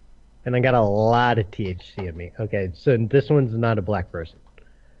 And I got a lot of THC in me. Okay, so this one's not a black person.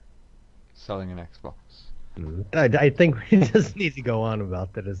 Selling an Xbox. I think we just need to go on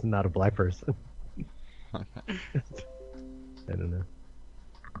about that it's not a black person. Okay. I don't know.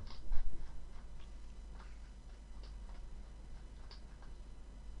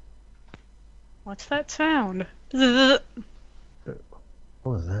 What's that sound? What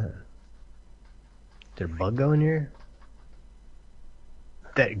was that? Is there a bug going here?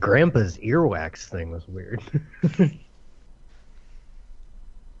 That grandpa's earwax thing was weird.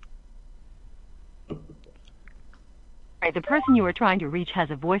 Right, the person you are trying to reach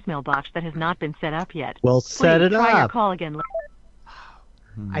has a voicemail box that has not been set up yet. Well, set Please it try your up. call again later.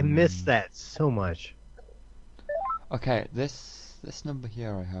 I miss that so much. Okay, this number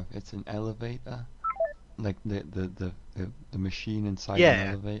here I have, it's an elevator. Like the machine inside an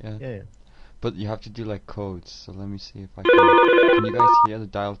elevator. Yeah. But you have to do like codes, so let me see if I can. Can you guys hear the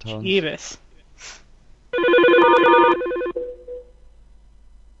dial tone? Jeebus.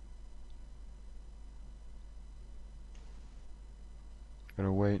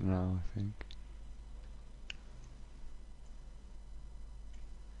 Gotta wait now, I think.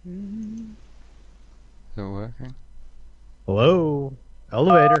 Is it working? Hello?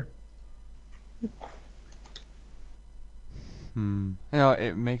 Elevator. You know,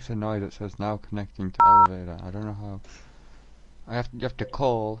 it makes a noise that says now connecting to elevator. I don't know how. You have to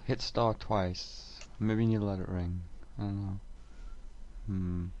call, hit star twice. Maybe you need to let it ring. I don't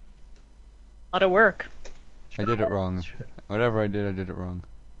know. A lot of work. I did it wrong. Whatever I did it wrong.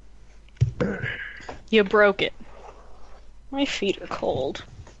 You broke it. My feet are cold.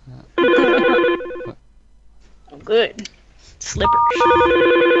 What? Oh, good. Slippers.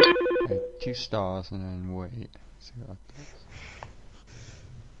 Okay, 2 stars and then wait. See what happens.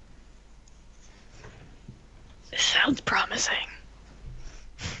 This sounds promising.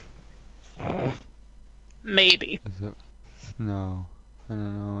 Maybe. Is it? No. I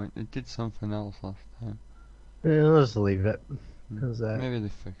don't know. It did something else last time. Yeah, let's leave it. How's that? Maybe they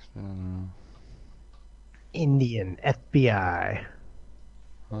fixed it. I don't know. Indian FBI.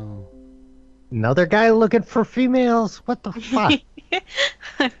 Oh. Another guy looking for females? What the fuck?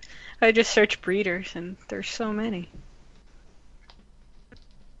 I just searched breeders and there's so many.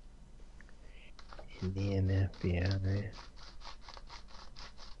 Indian FBI.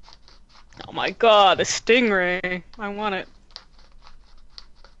 Oh my god, a stingray. I want it.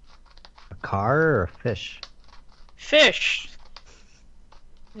 A car or a fish? Fish.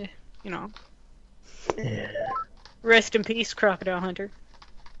 Yeah, you know. Yeah. Rest in peace, Crocodile Hunter.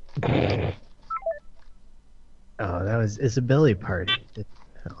 Oh, that was Isabelli party.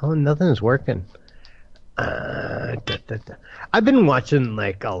 Oh, nothing's working. I've been watching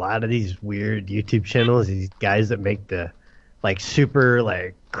like a lot of these weird YouTube channels. These guys that make the like super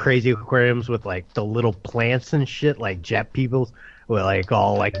like crazy aquariums with like the little plants and shit, like jet peoples, with like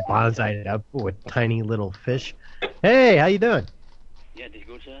all like bonsai'd up with tiny little fish. Hey, how you doing? Yeah, this is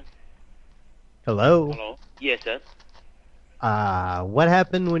good, sir. Hello. Hello. Yes, sir. What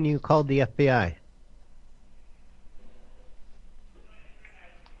happened when you called the FBI?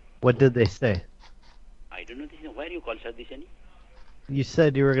 What did they say? I don't know this. Why you call, sir, this any? You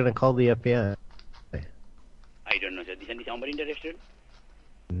said you were gonna call the FBI. I don't know, sir. This any somebody in the restaurant?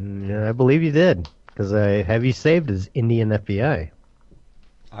 Yeah, I believe you did, because I have you saved as Indian FBI.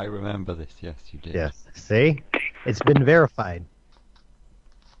 I remember this. Yes, you did. Yes. See? It's been verified.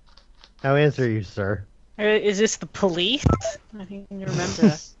 How answer you, sir? Is this the police? I think you remember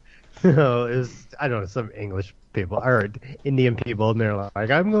that. No, it was, I don't know, some English people, or Indian people, and they're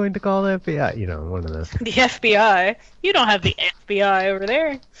like, I'm going to call the FBI. You know, one of those. The FBI? You don't have the FBI over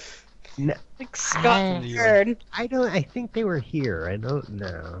there. No. Like Scotland Yard. I think they were here. I don't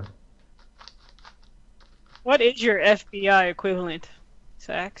know. What is your FBI equivalent,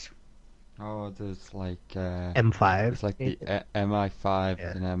 Sax? Oh, there's like M5. It's like the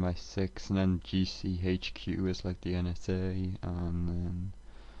MI5 and MI6, and then GCHQ is like the NSA, and then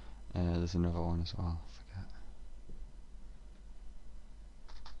there's another one as well.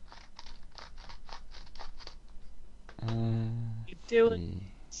 I forget. You do it.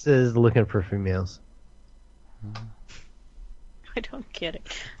 This is looking for females. I don't get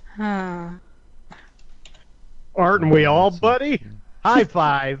it. Aren't we all, buddy? High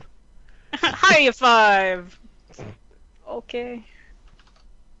five. High five. Okay.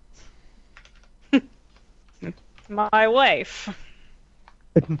 My wife.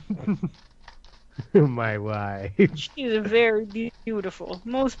 My wife. She's very beautiful.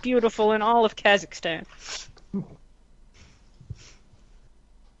 Most beautiful in all of Kazakhstan.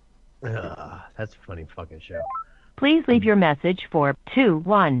 That's a funny fucking show. Please leave your message for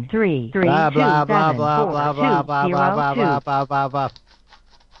 213-327-4202. Blah, blah, blah, blah, blah, blah, blah, blah, blah, blah, blah, blah, blah.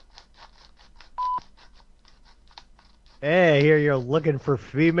 Hey, here you're looking for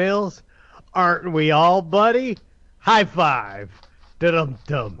females? Aren't we all, buddy? High five.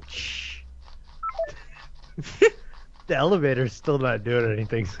 Da-dum-dum. The elevator's still not doing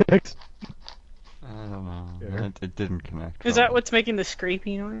anything. I don't know. Sure. It didn't connect. Is that what's making the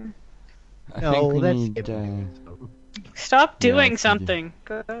scrapey noise? I think we that's need. Stop doing Yeah, something.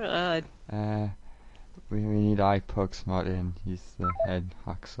 God. We need iPugs Martin. He's the head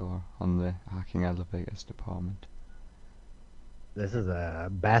hacksaw on the hacking elevators department. This is a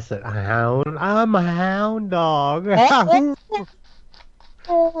basset hound. I'm a hound dog.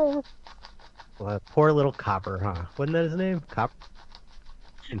 Well, poor little Copper, huh? Wasn't that his name? Copper?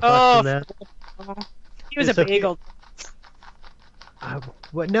 Oh, That? he was a bagel.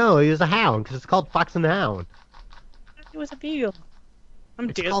 What? No, he was a hound because it's called Fox and the Hound. He was a beagle.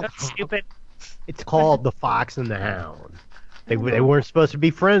 I'm stupid. It's called the Fox and the Hound. They weren't supposed to be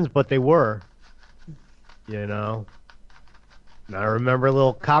friends, but they were. You know. And I remember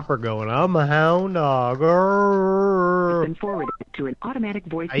little Copper going, "I'm a hound dog." It's been forwarded to an automatic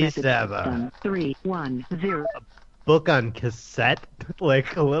voice I used to message have system. 310. Book on cassette,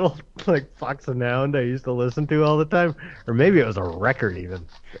 like a little like Fox and Hound I used to listen to all the time, or maybe it was a record even.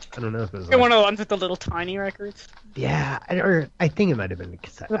 I don't know if it was. One of the ones with the little tiny records. Yeah, I think it might have been a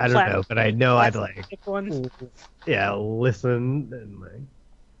cassette. The I don't know, but I know I'd like ones. listen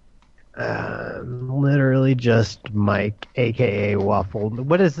and literally just Mike, aka Waffle.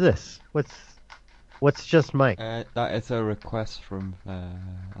 What is this? What's just Mike? That is a request from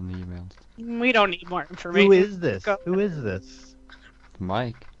on the emails. We don't need more information. Who is this? Go. Who is this?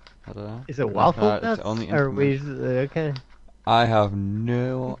 Mike. I don't know. Is it Waffle? It's only Are we information. okay? I have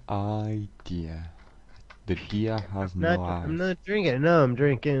no idea. The deer has no eyes. I'm not drinking. No, I'm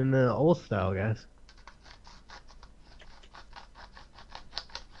drinking old style, guys.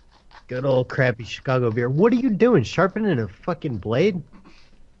 Good old crappy Chicago beer. What are you doing? Sharpening a fucking blade?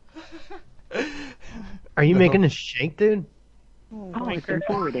 Are you making a shank, dude? Call has been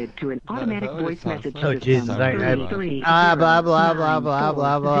forwarded to an automatic voice message Oh, Jesus. Blah, blah, blah, blah, blah,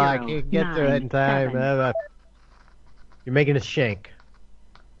 blah, blah. I can't get through it in time. You're making a shank.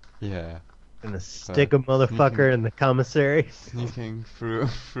 Yeah. Gonna stick a motherfucker in the commissary. Sneaking through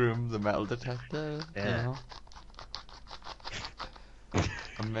the metal detector. Yeah. You know?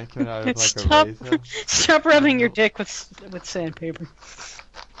 I'm making it out of like a razor. Stop rubbing your dick with sandpaper.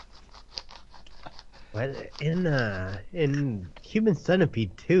 What in Human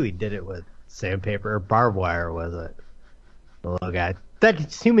Centipede 2, he did it with sandpaper or barbed wire, was it? The little guy.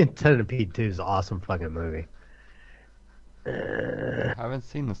 That Human Centipede 2 is an awesome fucking movie. I haven't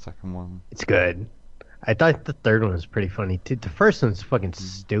seen the second one. It's good. I thought the third one was pretty funny too. The first one's fucking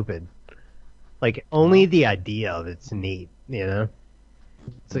stupid. Like only the idea of it's neat, you know.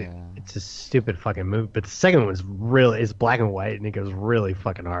 It's a stupid fucking movie, but the second one's it's black and white and it goes really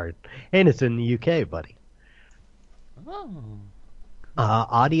fucking hard, and it's in the UK, buddy. Oh.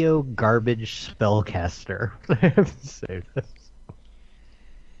 Audio garbage spellcaster. Save this.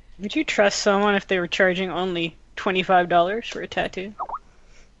 Would you trust someone if they were charging only $25 for a tattoo?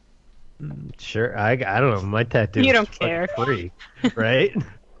 Sure, I don't know. My tattoo. You is don't care. Free, right?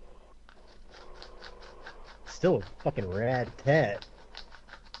 Still a fucking rad tat.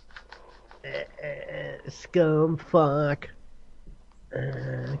 Scum fuck.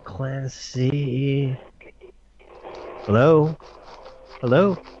 Class C. Hello?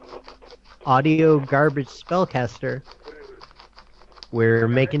 Hello? Audio garbage spellcaster. We're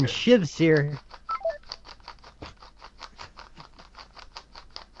making shivs here.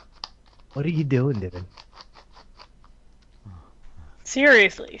 What are you doing, dude?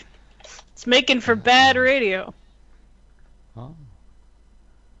 Seriously. It's making for bad radio. Oh.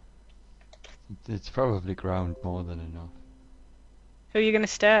 It's probably ground more than enough. Who are you gonna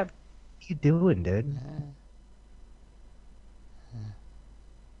stab? What are you doing, dude?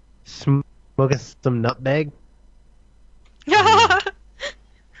 Smoking some nutmeg? That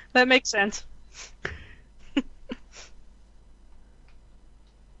makes sense.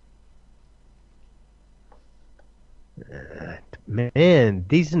 Man,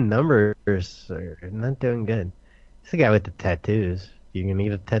 these numbers are not doing good. It's the guy with the tattoos. You gonna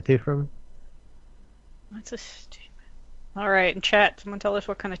get a tattoo from him? That's a stupid. Alright, in chat, someone tell us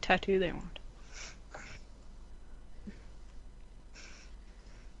what kind of tattoo they want.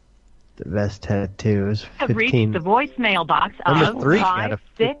 The best tattoo is 15. Have reached the voicemail box Number of 3 got a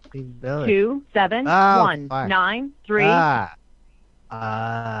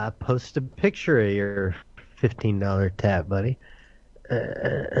 5627193. Post a picture of your $15 tab, buddy.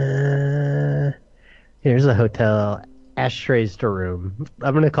 Here's a hotel. Ashtrays to room.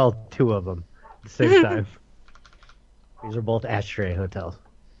 I'm gonna call 2 of them at the same time. These are both ashtray hotels.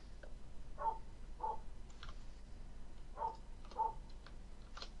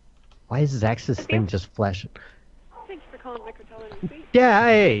 Why is Zax's thing just flashing? Thanks for calling Liquor Tolerance. Yeah,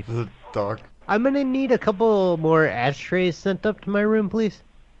 hey. The dog. I'm gonna need a couple more ashtrays sent up to my room, please.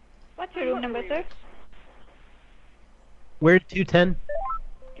 What's your room number, sir? Where 210?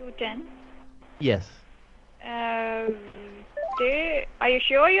 210. Yes. Are you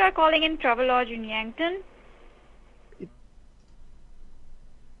sure you are calling in Travelodge in Yankton?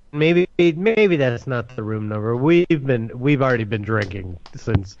 Maybe that's not the room number. We've already been drinking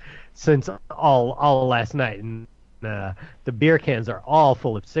since all last night, and the beer cans are all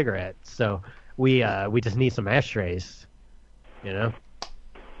full of cigarettes. So we just need some ashtrays, you know.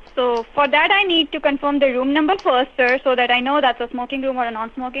 So for that, I need to confirm the room number first, sir, so that I know that's a smoking room or a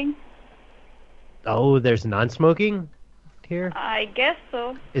non-smoking. Oh, there's non-smoking here? I guess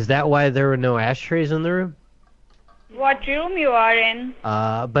so. Is that why there were no ashtrays in the room? What room you are in?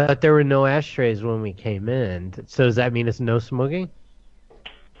 But there were no ashtrays when we came in. So does that mean it's no smoking?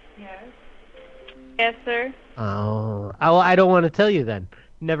 Yes. Yes, sir. Oh, I don't want to tell you then.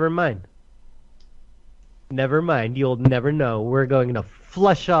 Never mind. Never mind. You'll never know. We're going to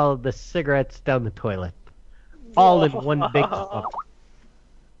flush all the cigarettes down the toilet. All in one big puff.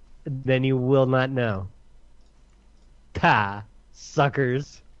 Then you will not know. Ta,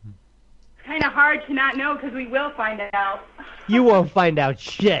 suckers. It's kind of hard to not know because we will find out. You won't find out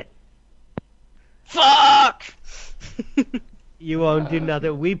shit. Fuck! You won't do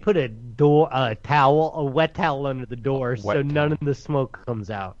nothing. We put a wet towel under the door so none of the smoke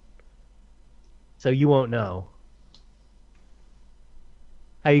comes out. So you won't know.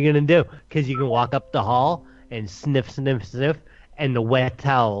 How you gonna do? Because you can walk up the hall and sniff, and the wet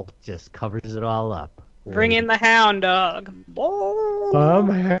towel just covers it all up. Bring in the hound dog. I'm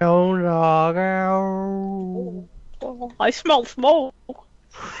hound dog. I smell smoke.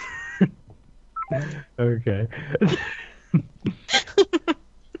 Okay.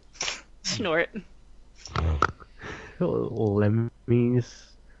 Snort. Lemmy's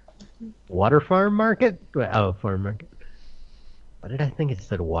Water Farm Market? Oh, Farm Market. Why did I think it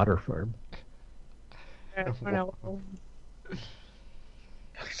said Water Farm? I don't know.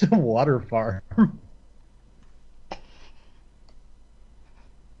 It's a water farm.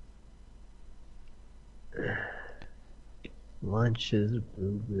 Lunch is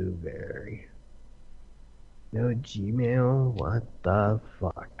blueberry. No Gmail? What the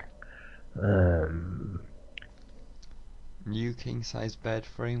fuck? New king size bed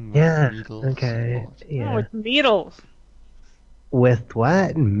frame with needles. Okay. Yeah. Oh, with needles. With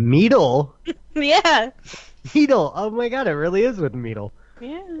what? Meadle? Yeah. Meadle. Oh my god, it really is with Meadle.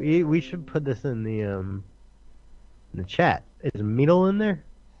 Yeah. We should put this in the chat. Is Meadle in there?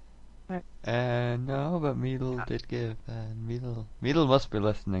 No, but Meadle did give. Meadle must be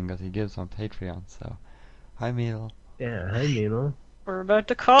listening because he gives on Patreon. So, hi Meadle. Yeah, hi Meadle. We're about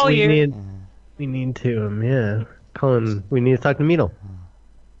to call you. We need to yeah. We need to talk to Meadle.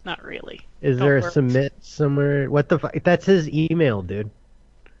 Not really. Is there a submit somewhere? What the fuck? That's his email, dude.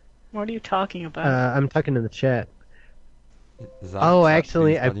 What are you talking about? I'm talking in the chat.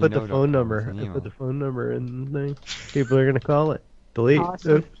 Actually, I put the phone number. I put the phone number in the thing. People are gonna call it. Delete.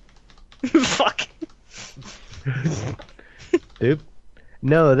 Awesome. Fuck. Oop.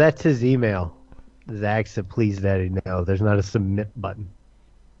 No, that's his email. Zach said, "Please, Daddy, no." There's not a submit button.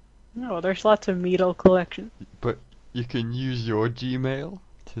 No, there's lots of Meadle collection. But you can use your Gmail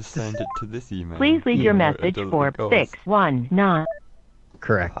to send it to this email. Please leave your message for 619.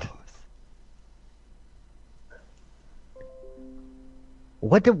 Correct.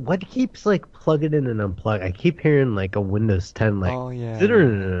 What keeps like plugging in and unplug? I keep hearing like a Windows 10 like. Oh yeah.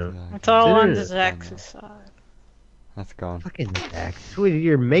 It's all on Zach's side. That's gone. Fucking Zach,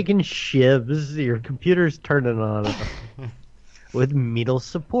 you're making shivs. Your computer's turning on with Meadle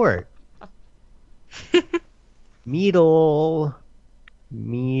support. Meadle,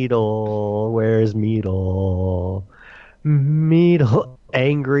 where's Meadle? Meadle,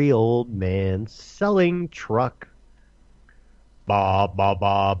 angry old man selling truck. Ba ba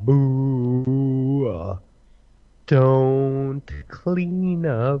ba boo. Don't clean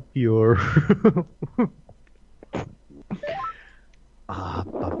up your ba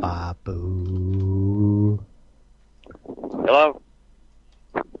ba boo. Hello?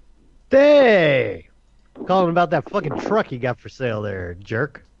 Hey! Calling about that fucking truck you got for sale there,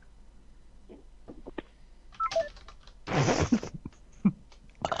 jerk.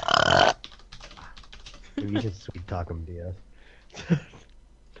 You can sweet talk him, DS.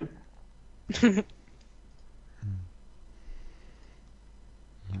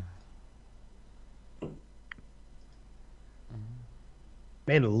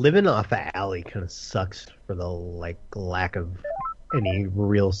 Man, living off of alley kind of sucks for the lack of any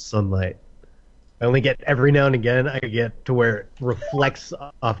real sunlight. I only get every now and again. I get to where it reflects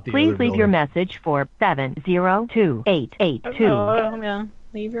off the. Please other leave your building. message for 702-882. Oh, yeah.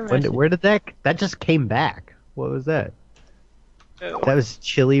 Leave your message. Where did that just came back? What was that? Oh. That was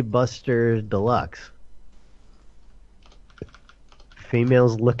Chili Buster Deluxe.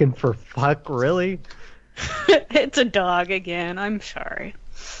 Females looking for fuck, really? It's a dog again. I'm sorry.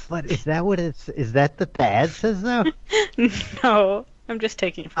 But is that what it's? Is that the ad says though? No, I'm just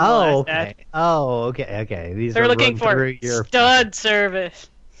taking it from the Oh, last okay. ad. Oh, okay. These They're are looking run for through your. stud service.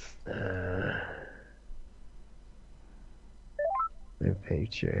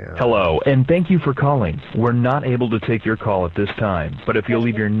 Patreon. Hello, and thank you for calling. We're not able to take your call at this time, but if you'll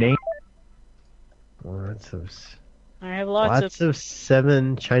leave your name... Lots of I have lots of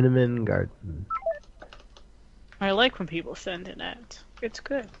 7 Chinaman Garden. I like when people send in ads. It's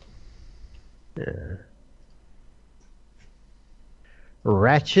good. Yeah.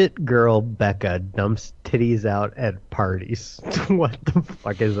 Ratchet girl Becca dumps titties out at parties. What the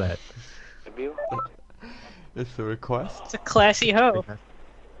fuck is that? It's a request. It's a classy hoe.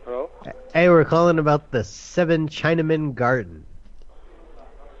 Hello? Hey, we're calling about the 7 Chinaman Garden.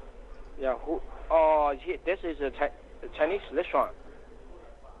 Yeah, who? This is a Chinese restaurant.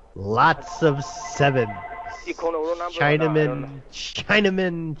 Lots of 7. You call the room number?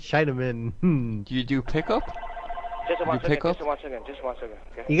 Chinaman. Do you do pickup? Just one You pick second. up? Just one second.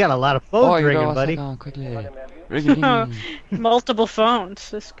 Okay. You got a lot of phones ringing, buddy. Quickly. Multiple phones.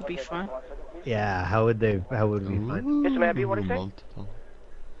 This could be fun. Yeah, how would we find? Yes, maybe what is it? Multiple.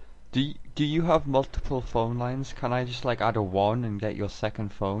 Do you have multiple phone lines? Can I just add a 1 and get your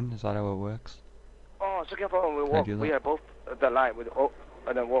second phone? Is that how it works? Oh, second phone will Can I work. do that? We are both the line with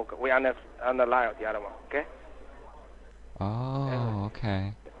and then work. We are on the line of the other one. Okay. Oh,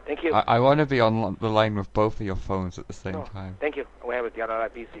 okay. Thank you. I want to be on the line with both of your phones at the same time. Thank you. We have the other line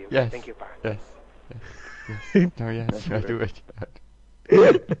busy. Okay? Yes. Thank you. Bye. Yes. No, yes. I do it.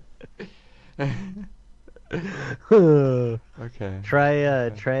 Okay. Try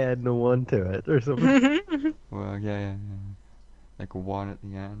adding a 1 to it or something. Well, yeah. Like a 1 at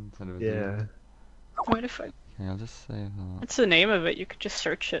the end instead of a 0. Yeah. What if I... Okay, I'll just save that. What's the name of it? You could just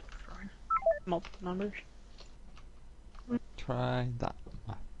search it for multiple numbers. Try that.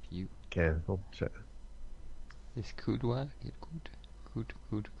 You. Okay, we'll try. This could work. It could.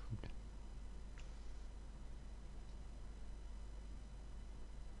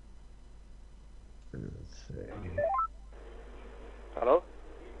 Let's see. Hello.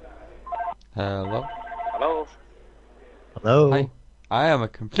 Hello. Hello. Hi. I am a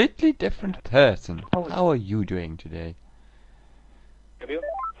completely different person. How are you doing today? Have you?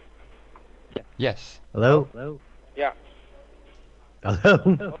 Yes. Hello. Yeah.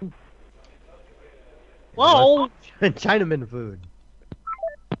 Hello. Whoa. Chinaman food.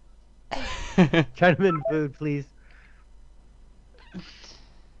 Chinaman food, please.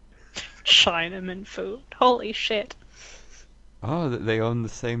 Chinaman food. Holy shit. Oh, they own the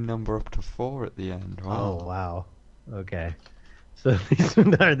same number up to 4 at the end. Wow. Oh wow. Okay. So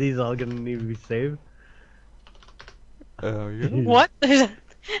are these all gonna need to be saved? Oh yeah. What?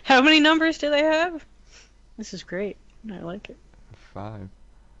 How many numbers do they have? This is great. I like it. 5.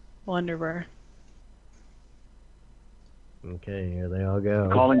 Wonderbar. Okay, here they all go.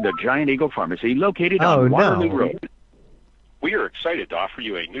 Calling the Giant Eagle Pharmacy located Oh, on no. Waterloo Road. We are excited to offer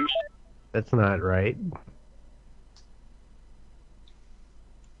you a new... That's not right.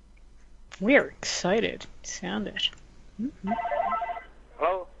 We are excited. Sound it. Mm-hmm.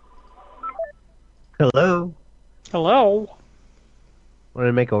 Hello. Hello. Hello. Want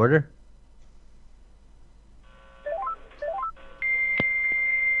to make an order?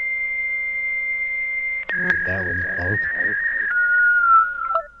 That one's bunk.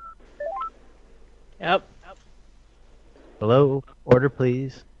 Yep. Hello. Order,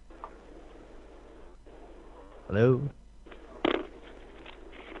 please. Hello.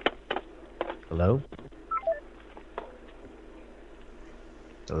 Hello.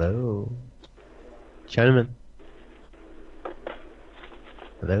 Hello. Chinaman.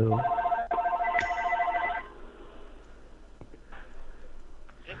 Hello.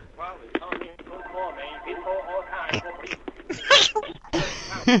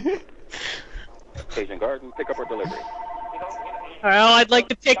 Asian Garden, pick up or delivery. Well, I'd like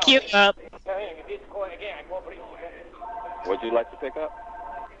to pick you up. Would you like to pick up?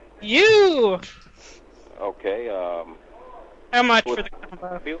 You! Okay. How much for the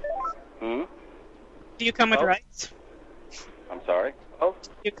combo? Hmm? Do you come with rice? I'm sorry. Oh, Do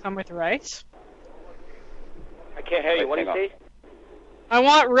you come with rice? I can't hear you. What do you say? I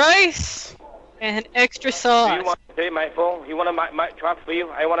want rice and extra Do sauce. you want to pay my phone? You want my transfer you?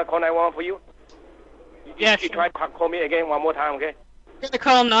 I want to call 911 for you. Yeah, You try to call me again one more time, okay? I'm gonna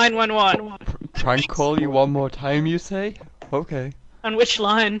call 911. Try and call you one more time, you say? Okay. On which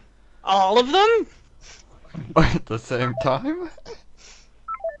line? All of them? At the same time?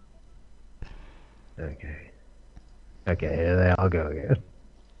 Okay. Okay, here they all go again.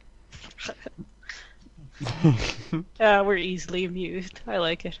 We're easily amused. I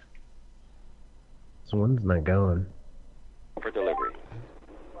like it. This one's not going. For delivery.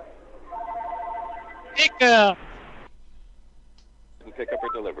 Pick up. Pick up or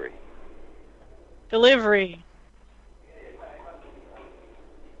delivery? Delivery.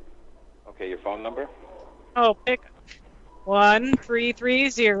 Okay, your phone number? Oh, pick up.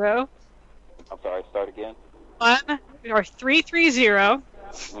 1330. I'm sorry, start again. 330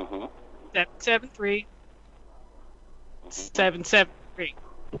 Mm-hmm. 773 773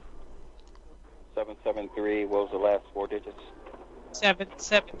 773, what was the last 4 digits?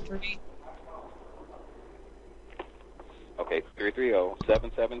 773. Okay,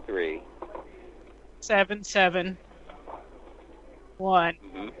 330-773. 771.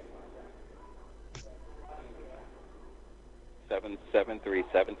 Mm-hmm.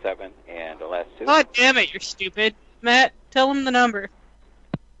 77377 and the last 2. God damn it, you're stupid. Matt, tell him the number.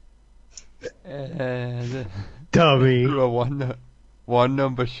 Dummy. You were one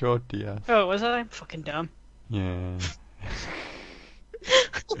number short, DS. Oh, was I? I'm fucking dumb. Yeah.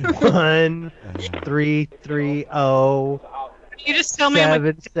 1330. You just tell me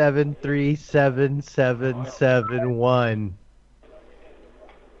 7737771.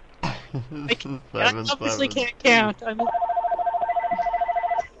 I obviously can't count.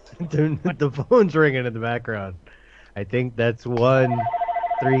 The phone's ringing in the background. I think that's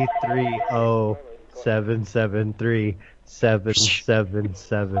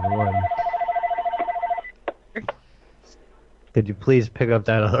 1-330-773-7771. Could you please pick up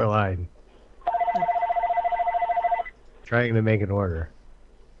that other line? Trying to make an order.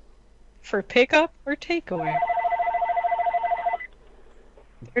 For pickup or takeaway?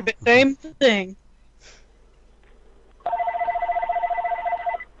 They're the same thing.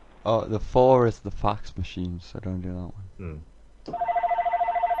 Oh, the 4 is the fax machine, so don't do that one.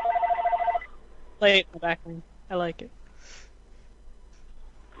 Play it in the background. I like it.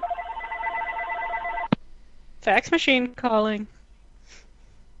 Fax machine calling.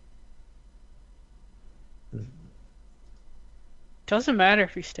 Doesn't matter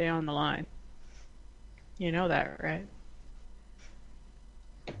if you stay on the line. You know that, right?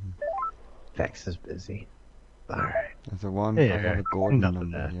 Fax is busy. Alright. There's a one, Yeah, I got a Gordon enough of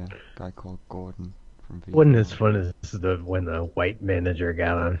number, that. yeah. Guy called Gordon from Vietnam. Wasn't as fun as when the white manager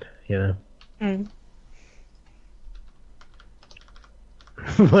got on, you know? Mm.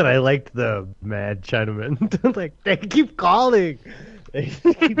 But I liked the mad Chinaman. Like, they keep calling. They're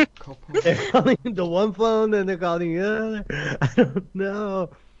calling the one phone, and they're calling the other. I don't know.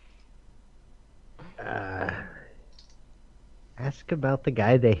 Ask about the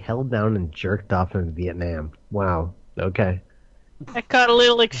guy they held down and jerked off in Vietnam. Wow. Okay. That got a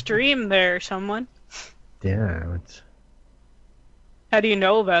little extreme there, someone. Yeah. How do you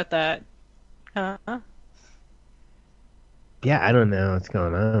know about that? Yeah, I don't know what's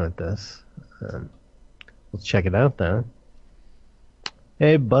going on with this. Let's check it out, though.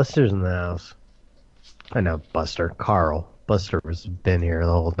 Hey, Buster's in the house. I know, Buster. Carl. Buster has been here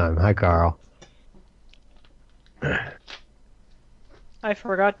the whole time. Hi, Carl. I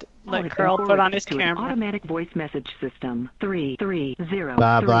forgot to let It's Carl been put on his forwarded to an camera. automatic voice message system. 330.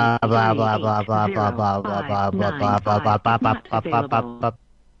 Blah, blah, blah, blah, blah, blah, blah, blah, blah, blah, blah, blah, blah, blah, blah, blah, blah, blah.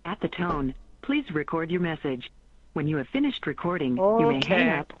 At the tone, please record your message. When you have finished recording, you may hang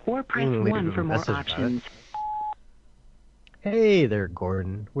up or press 1 for more options. Hey there,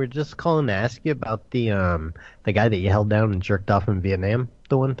 Gordon. We're just calling to ask you about the guy that you held down and jerked off in Vietnam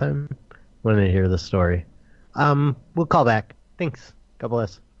the one time. Wanted to hear the story. We'll call back. Thanks. God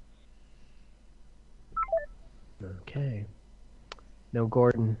bless. Okay. No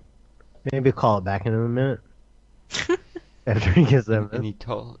Gordon. Maybe call it back in a minute. After he gets them. And he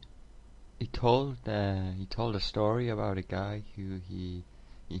told a story about a guy who he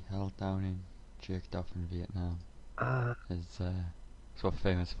held down and jerked off in Vietnam. It's what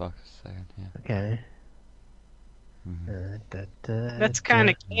famous Fox is saying, yeah. Okay. That's kind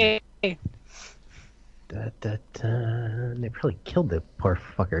of gay. They probably killed the poor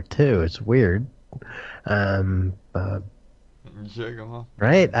fucker too. It's weird. Jerk him off.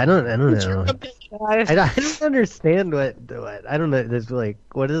 Right? I don't know. I don't understand what I don't know. There's like,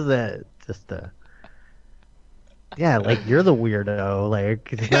 what is that? Just yeah, like you're the weirdo. Like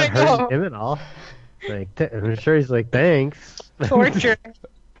it's not hurting him at all. Like I'm sure he's like, thanks. Torture.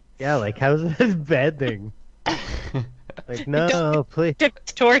 Yeah, like how's this a bad thing? Like no, please.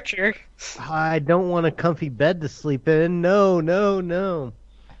 It's torture. I don't want a comfy bed to sleep in. No.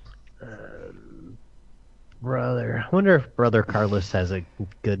 Brother, I wonder if Brother Carlos has a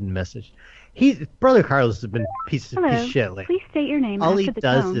good message. Brother Carlos has been piece of shit lately. Please state your name All after he the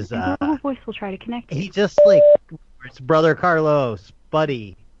does tone, is and Google Voice will try to connect you. he just like it's Brother Carlos,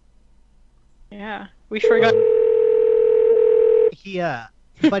 buddy. Yeah, we forgot.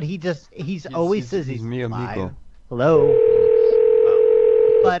 But he's always says he's mi live. amigo. Hello.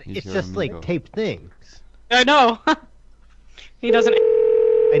 But He's it's your just amigo. like taped things. I know. He doesn't.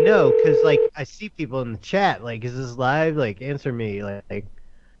 I know, cause like I see people in the chat, like, is this live? Like, answer me, like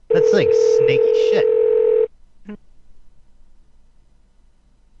that's like snaky shit.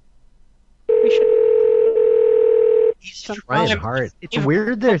 He's trying hard. It's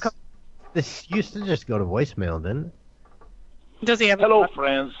weird. This used to just go to voicemail, didn't it? Does he have? Hello,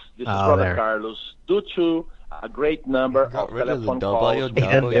 friends. This is Oh, Brother there. Carlos. Due to a great number of telephone calls. He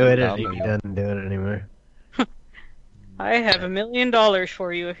doesn't do it. He doesn't do it anymore. I have $1 million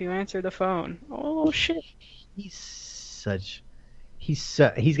for you if you answer the phone. Oh shit. He's got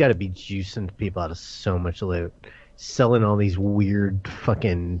to be juicing people out of so much loot, selling all these weird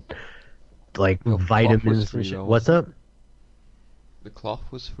fucking like vitamins free, and shit. though. What's up? The cloth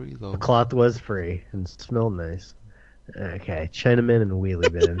was free though. The cloth was free and smelled nice. Okay, Chinaman and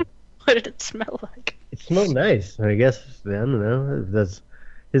Wheelie Bin. What did it smell like? It smelled nice. I guess I don't know if that's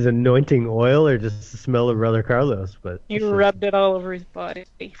his anointing oil or just the smell of Brother Carlos. But You rubbed it all over his body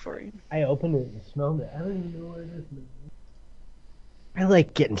for him. I opened it and smelled it. I don't even know where it is. I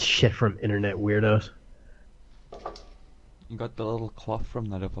like getting shit from internet weirdos. You got the little cloth from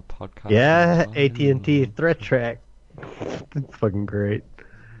that other podcast. Yeah, as well. AT&T Threat Track. It's fucking great.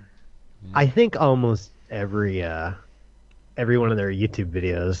 I think almost every one of their YouTube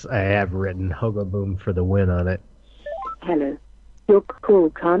videos I have written Hogo Boom for the win on it. Hello. Your call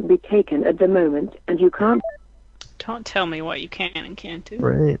can't be taken at the moment, and you can't... Don't tell me what you can and can't do.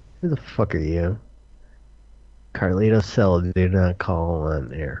 Right? Who the fuck are you? Carlito Cell, do not call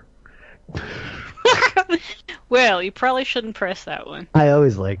on air. Well, you probably shouldn't press that one. I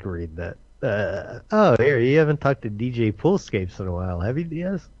always like to read that. Oh, here, you haven't talked to DJ Poolscapes in a while, have you,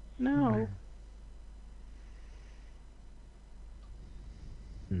 Diaz? No.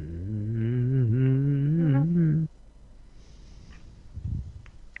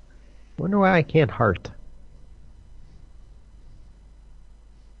 Wonder why I can't heart.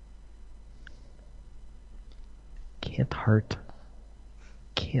 Can't heart.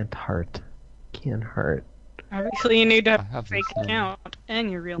 Can't heart. Can't heart. Obviously, you need to have a fake account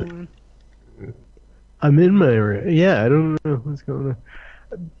and your real one. I'm in my... Yeah, I don't know what's going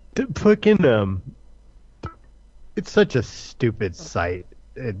on. Fucking, it's such a stupid site,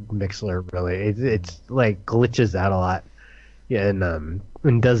 Mixler, really. It's like, glitches out a lot. Yeah,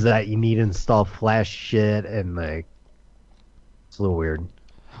 and does that, you need to install Flash shit, and, like, it's a little weird.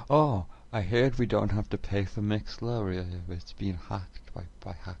 Oh, I heard we don't have to pay for Mixler. It's being hacked by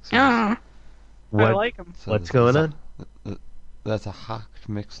hackers. Yeah. What, I like 'em. What's going on? There's a hacked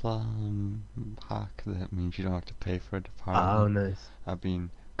Mixler hack that means you don't have to pay for it. Oh, Apparently. nice. I've been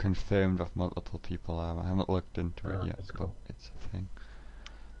confirmed with multiple people. I haven't looked into it yet, that's cool. but it's a thing.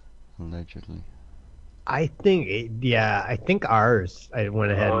 Allegedly. I think, I think ours, I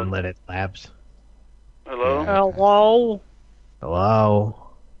went ahead and let it lapse. Hello? Hello? Hello?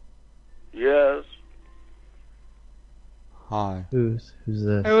 Yes. Hi. Who's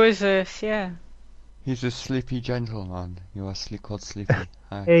this? Who is this? Yeah. He's a sleepy gentleman. You are called Sleepy.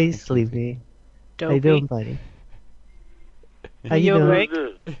 Hi. Hey, Sleepy. How you Dopey. doing, buddy? How you You doing?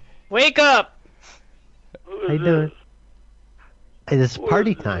 awake? Wake up! How you doing? Hey, this is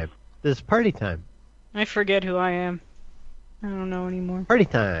party time. This is party time. I forget who I am. I don't know anymore. Party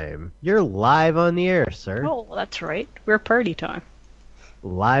time. You're live on the air, sir. Oh, that's right. We're party time.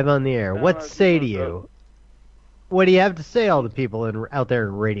 Live on the air. What say to you? What do you have to say, all the people out there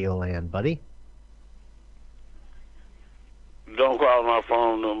in Radio Land, buddy? Don't call my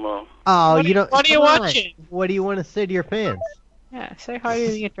phone no more. Oh, What you don't. what are you come on. watching? What do you want to say to your fans? Yeah, say hi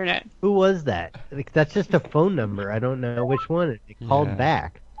to the internet. Who was that? Like, that's just a phone number. I don't know which one. It called Yeah.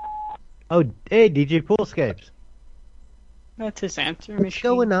 back. Oh, hey, DJ Poolscapes. That's his answer What's machine.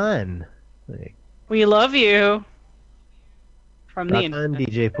 going on? Like, We love you. From the rock on, internet.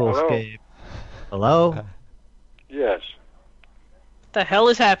 DJ Poolscape. Hello? Yes. What the hell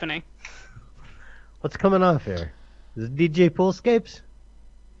is happening? What's coming off here? Is it DJ Poolscapes?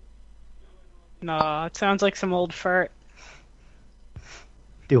 No, it sounds like some old fart.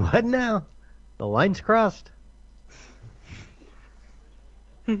 Do what now? The line's crossed?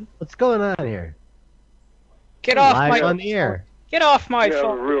 What's going on here? Get off Live my on the air. Get off my You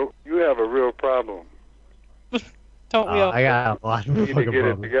phone. have a real problem. Don't we all? I got a lot of You need to fucking get it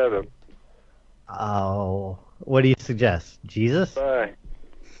problems. together. Oh, what do you suggest? Jesus? Bye.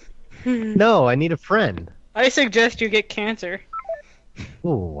 No, I need a friend. I suggest you get cancer.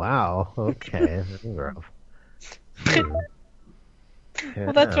 Oh, wow. Okay. That's rough.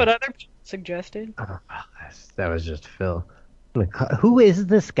 Well, that's what other people suggested. That was just Phil. Who is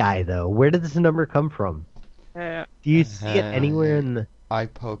this guy, though? Where did this number come from? Do you see it anywhere in the... I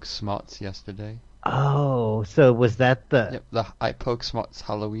Poke Smarts yesterday. Oh, so was that the... Yep, the I Poke Smarts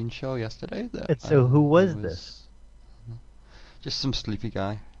Halloween show yesterday. So who was this? Just some sleepy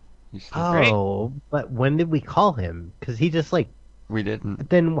guy. Oh, but when did we call him? Because he just We didn't.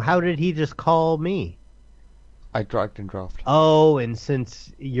 Then how did he just call me? I dragged and dropped. Oh, and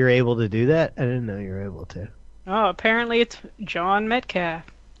since you're able to do that, I didn't know you were able to. Oh, apparently it's John Metcalf.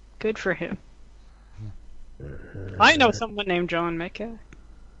 Good for him. I know someone named John Metcalf,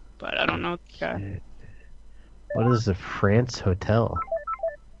 but I don't know the guy. What is the France Hotel?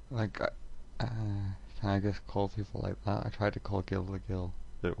 Like, can I just call people like that? I tried to call Gil the Gil.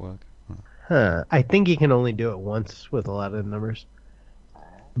 Did it work? Huh. I think you can only do it once with a lot of numbers.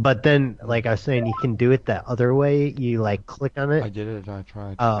 But then, like I was saying, you can do it that other way. You, click on it. I did it. I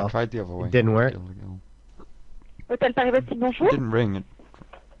tried. Oh, I tried the other way. It didn't work? Hôtel Paris-Bastille, bonjour. It didn't ring.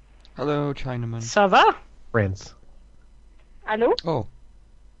 Hello, Chinaman. Ça va? France. Allô? Oh.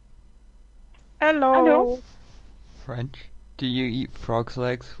 Hello. Hello. French. Do you eat frog's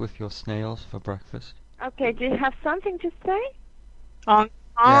legs with your snails for breakfast? Okay, do you have something to say?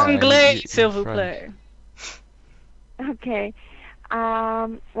 Anglais, in s'il vous French. plaît. Okay.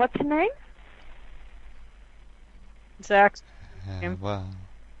 What's your name? Zach.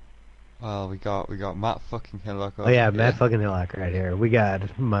 Well, we got Matt fucking Hillock. Oh, yeah, Matt fucking Hillock right here. We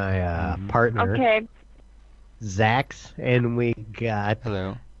got my partner, Okay. Zax, and we got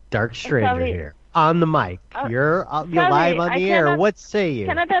Dark Stranger Sorry. here. On the mic. You're live on the air. What say you?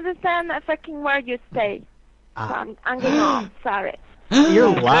 Cannot understand a fucking word you say. So I'm getting off. Sorry. You're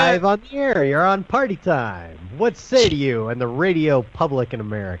live on the air. You're on party time. What say to you and the radio public in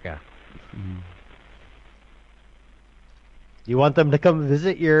America? You want them to come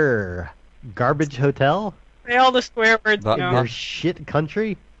visit your garbage hotel? Say all the swear words you know. Your shit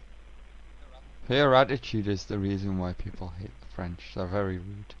country? Their attitude is the reason why people hate the French. They're very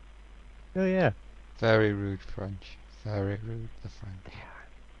rude. Oh, yeah. Very rude French. Very rude, the French.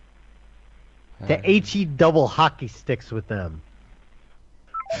 The HE double hockey sticks with them.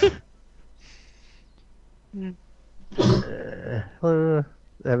 I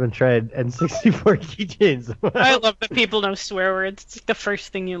haven't tried N64 keychains. I love that people know swear words. It's the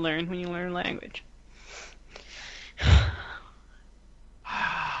first thing you learn when you learn language.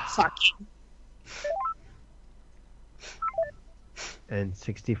 Fucking.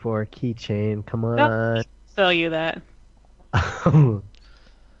 N64 keychain, come on. Sell you that. I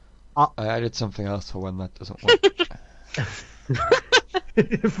added something else for when that doesn't work.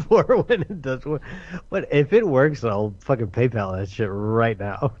 For when it does work. But if it works, I'll fucking PayPal that shit right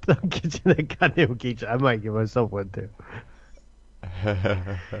now. I'll get you that goddamn keychain. I might give myself one too.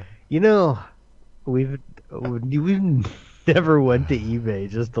 You know, we've never went to eBay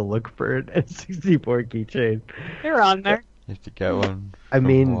just to look for an N64 keychain. They're on there. You have to get one. I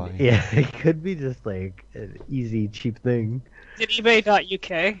mean, yeah, it could be just like an easy, cheap thing. Is it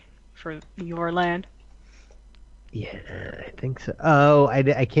ebay.uk for your land? Yeah, I think so. Oh,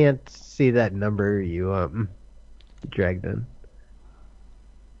 I can't see that number you dragged in.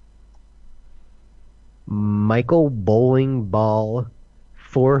 Michael Bowling Ball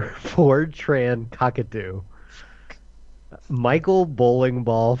Fortran Cockatoo. Michael Bowling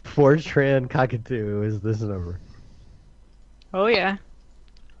Ball Fortran Cockatoo is this number. Oh yeah.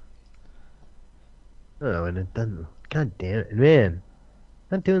 Oh, and it doesn't. God damn it, man!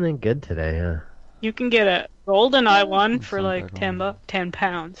 Not doing that good today, huh? You can get a golden eye one for like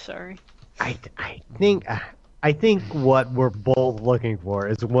 £10. Sorry. I think what we're both looking for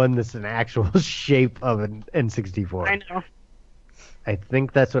is one that's an actual shape of an N64. I know. I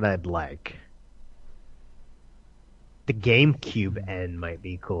think that's what I'd like. The GameCube N might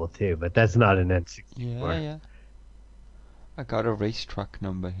be cool too, but that's not an N64. Yeah. I got a race truck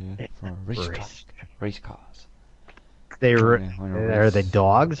number here for a race truck. Race cars. Are they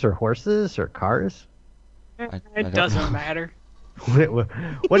dogs or horses or cars? It doesn't matter.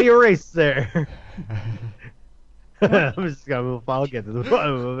 What do you race there? I'm just gonna move. I'll get to the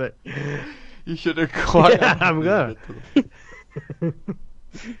bottom of it. You should have caught. Yeah, I'm going.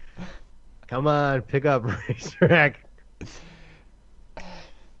 Come on, pick up racetrack.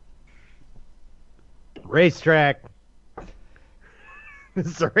 Racetrack. This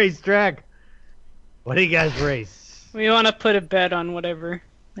is a racetrack. What do you guys race? We want to put a bet on whatever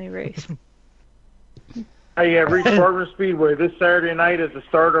they race. Hey, reach Bourbon Speedway. This Saturday night is the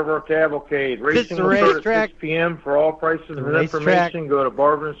start of our cavalcade. Racing will start at 6 p.m. For all prices and information, go to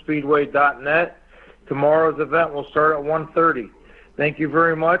bourbonspeedway.net. Tomorrow's event will start at 1:30. Thank you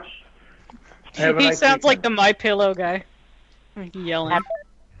very much. He sounds like the My Pillow guy. Like yelling.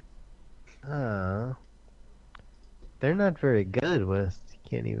 They're not very good with. You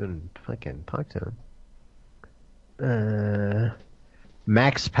can't even fucking talk to them.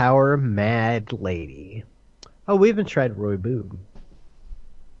 Max Power Mad Lady. Oh, we haven't tried Roy Boob.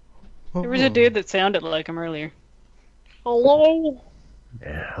 There was a dude that sounded like him earlier. Hello?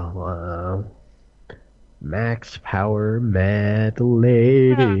 Yeah, hello. Max Power Mad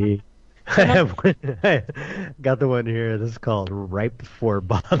Lady. I have one, I got the one here. This is called Ripe for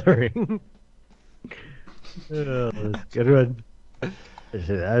Bothering. Oh, that's a good one.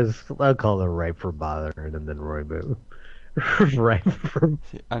 I'll call it Ripe for Bothering and then Roy Boo. Ripe for...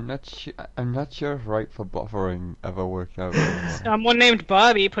 I'm not sure if Ripe for Bothering ever worked out. Someone named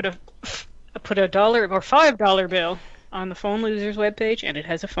Bobby put a $1 or $5 bill on the Phone Losers webpage, and it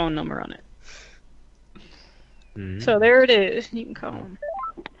has a phone number on it. So there it is. You can call him.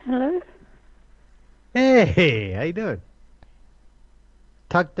 Hello? Hey, how you doing?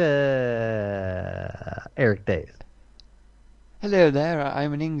 Talk to Eric Days. Hello there,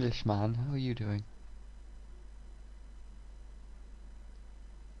 I'm an Englishman. How are you doing?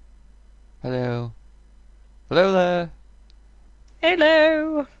 Hello? Hello there?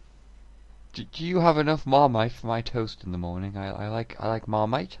 Hello! Do you have enough Marmite for my toast in the morning? I like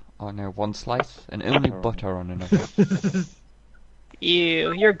Marmite on one slice and only butter on another.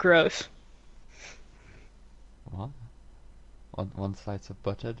 Ew, you're gross. What? One slice of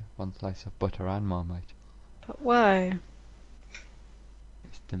buttered, one slice of butter and Marmite. But why?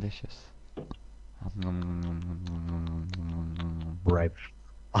 It's delicious. Ripe.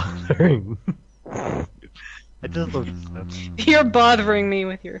 Bothering. It just looks. You're bothering me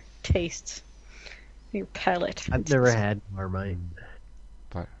with your tastes, your palate. I've never had Marmite.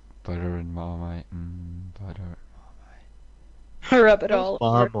 Butter and Marmite, butter and Marmite. Rub it all.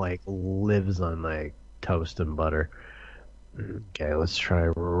 Mom lives on toast and butter. Okay, let's try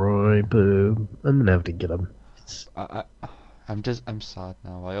Roy Boob. I'm gonna have to get him. I'm sad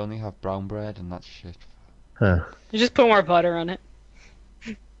now. I only have brown bread and that's shit. Huh. You just put more butter on it.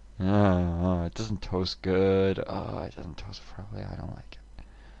 Oh, it doesn't toast good. Oh, it doesn't toast properly. I don't like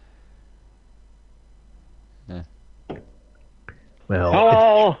it. Yeah. Well.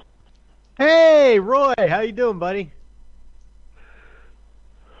 Hello. Hey, Roy, how you doing, buddy?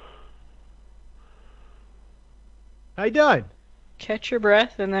 How you doing? Catch your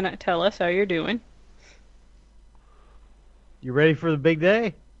breath and then tell us how you're doing. You ready for the big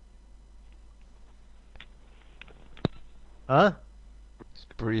day? Huh? His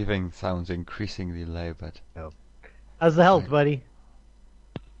breathing sounds increasingly laboured. Oh. How's the health, buddy?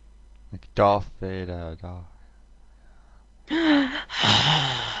 Like Darth Vader.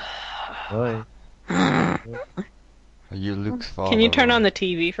 Boy. Are you Luke's father? Can you turn on the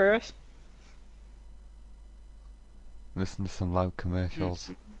TV for us? Listen to some loud commercials.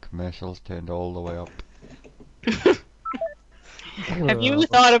 Commercials turned all the way up. Have you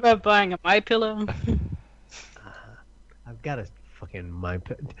thought about buying a MyPillow? I've got a fucking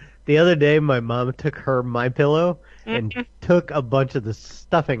MyPillow. The other day, my mom took her MyPillow and took a bunch of the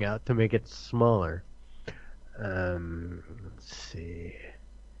stuffing out to make it smaller. Let's see.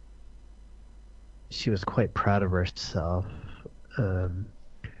 She was quite proud of herself.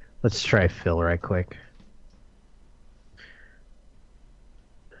 Let's try Phil right quick.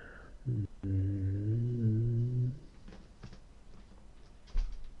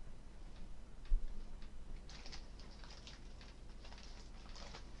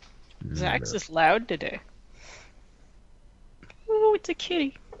 Zach's is loud today. Oh, it's a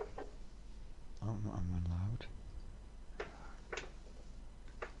kitty. I'm loud.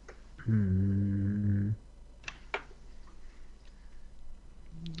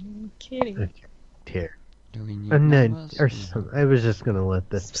 Kitty. Okay. Here. I was just gonna let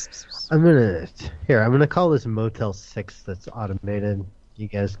this. I'm gonna call this Motel 6 that's automated. You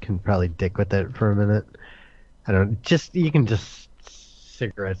guys can probably dick with it for a minute. I don't just you can just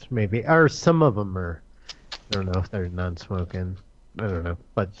cigarettes maybe, or some of them are. I don't know if they're non-smoking. I don't know,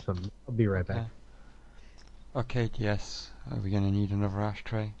 but some. I'll be right back. Okay, yes. Are we gonna need another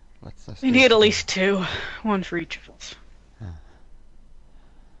ashtray? Let's We need at least 2, 1 for each of us.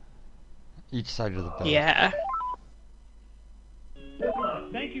 Each side of the bed. Yeah.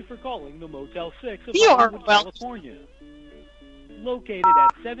 Thank you for calling the Motel 6 of You are Hollywood, welcome. California. Located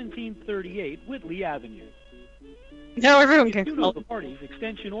at 1738 Whitley Avenue. No, everyone can If you know the party's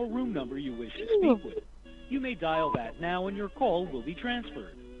extension or room number you wish to speak with, you may dial that now and your call will be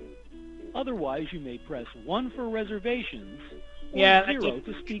transferred. Otherwise, you may press 1 for reservations or 0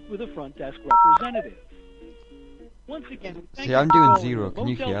 to speak with a front desk representative. Once again, thank See, you I'm for doing calling 0. the Can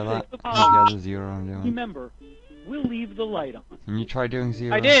you Motel hear 6 that? of Can you hear Hollywood. the 0 I'm doing? Remember, we'll leave the light on. Can you try doing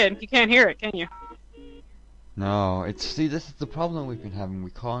 0? I did. You can't hear it, can you? No, see, this is the problem we've been having.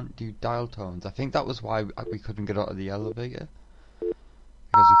 We can't do dial tones. I think that was why we couldn't get out of the elevator.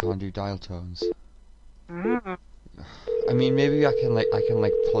 Because we can't do dial tones. Mm. I mean, maybe I can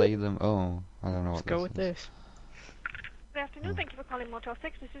play them. Oh, I don't know what. Let's go with this. Good afternoon. Thank you for calling Motel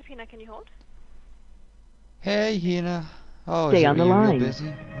 6. This is Hina. Can you hold? Hey, Hina. Oh, Stay is on it, the are you real line.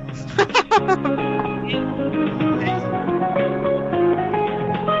 busy?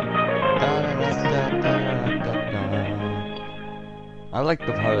 I like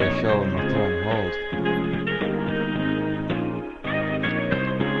the part of the show when we're put on hold.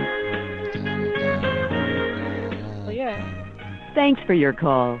 Oh, yeah. Thanks for your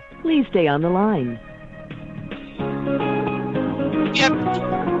call. Please stay on the line.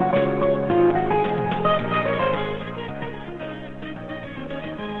 Yep.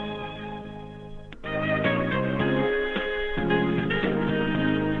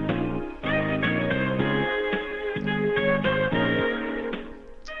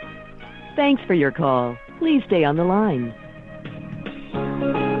 Thanks for your call. Please stay on the line.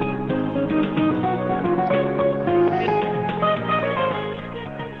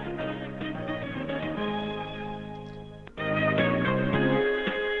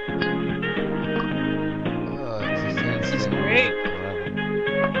 This is great.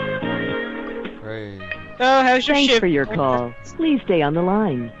 Great. Oh, how's your Thanks shift? for your call. Please stay on the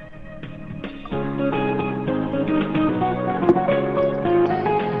line.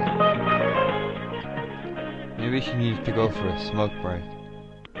 Maybe she needs to go for a smoke break.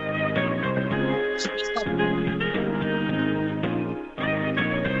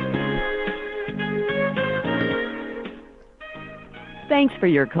 Thanks for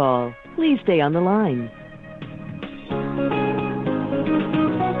your call. Please stay on the line.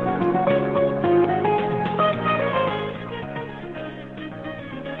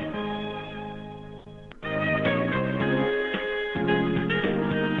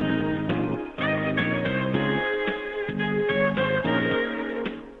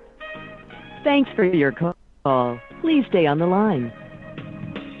 Thanks for your call. Please stay on the line.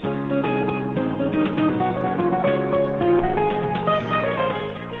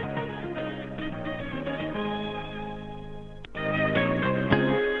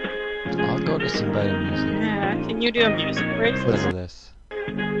 I'll go to some better music. Yeah, can you do a music break? Look at this.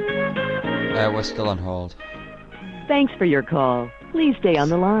 We're still on hold. Thanks for your call. Please stay on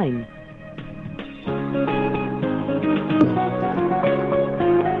the line.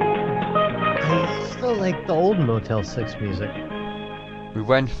 I still like the old Motel 6 music. We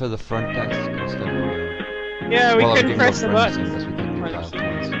went for the front desk instead of Yeah, we well, couldn't didn't press go the for anything button. because we couldn't do dial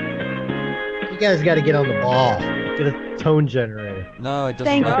tones. You guys got to get on the ball. Get a tone generator. No, it doesn't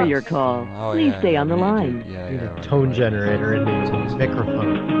Thanks matter. for your call. Oh, Please yeah, stay on the we need to line. do- Yeah, Need yeah, a right, tone right. generator in the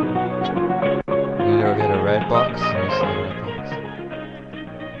microphone. You know, get a red box. And you see the red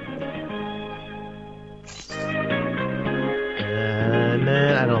box.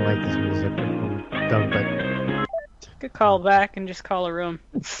 Nah, I don't like this music. Dump it. Could call back and just call a room.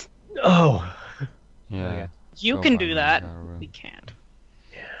 Oh. Yeah. You Go can find do that. another room. We can't.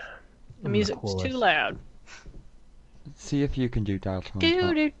 The I'm the music's coolest. too loud. See if you can do dial tones. Do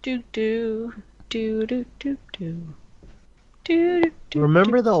Matt. do do do do do do do do do.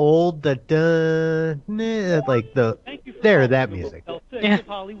 Remember the old like the there that music. Motel 6 Yeah. of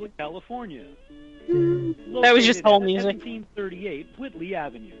Hollywood, California. That was just Located whole at music. 1738 Whitley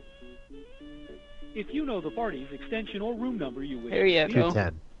Avenue. If you know the party's extension or room number you wish There you to speak go. with,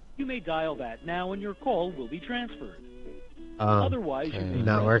 210. you may dial that now and your call will be transferred. Um, Otherwise, you Okay, may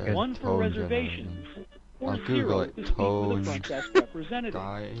not press working. 1 for Tone reservations or I'll 0 Google it. to speak with Tone a front desk representative.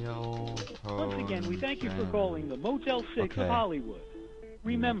 Dial Once again, we thank you for tone calling the Motel 6 Okay. of Hollywood.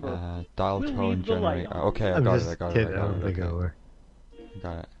 Remember, dial we'll tone leave the light generator. on. Okay, I I'm got just it. I got kidding. it. I don't think Okay. it'll work.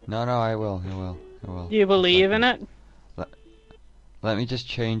 Got it. No, I will. Well, Do you believe in it? Let me just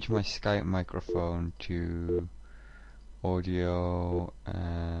change my Skype microphone to audio.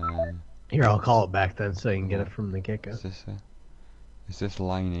 Here, I'll call it back then so you can get it from the get-go. Is this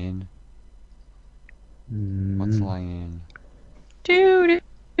line in? What's line in? Did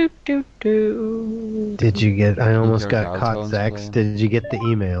you get? I almost got caught, Sex. Did you get the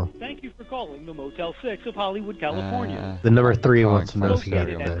email? Thank you for calling the Motel 6 of Hollywood, California. The number 3 wants to know if you got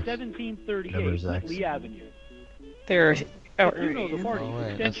Located it. at 1738 Whitley Avenue. There's. If you know the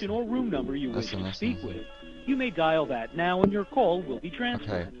party's extension or room number you wish to speak with, you may dial that now and your call will be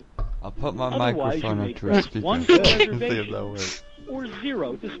transferred. Okay. I'll put my Otherwise, microphone you may onto a press speaker. 1 for See if that reservations works. or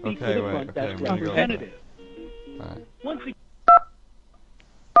 0 to speak Okay, with a wait, front desk okay, representative. Alright. Once again,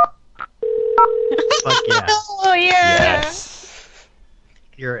 Fuck yeah. Oh yeah. Yes.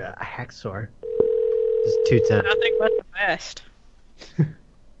 You're a hacksaw. Just 210. Nothing but the best.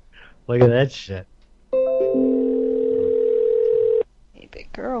 Look at that shit. Hey,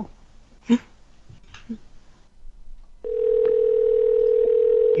 big girl.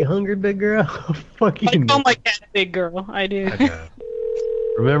 You hungry, big girl? Fuck you. I call my cat big girl. I do. Okay.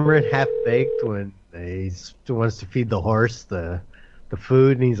 Remember in Half Baked when he wants to feed the horse the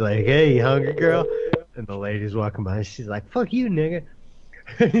food and he's like, "Hey, you hungry, girl?" And the lady's walking by and she's like, "Fuck you, nigga."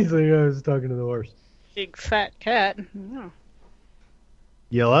 And he's like, "I was talking to the horse." Big fat cat. Yeah.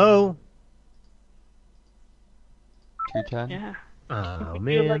 Yellow. 210? Yeah. Oh, I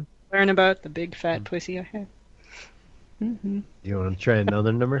man. like to learn about the big fat pussy I have. You want to try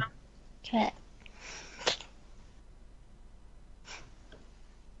another number? Cat.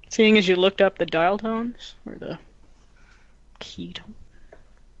 Seeing as you looked up the dial tones or the key tone.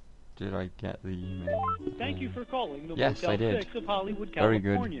 Did I get the email? thank you for calling the Yes, Motel I did. 6 of Hollywood, Very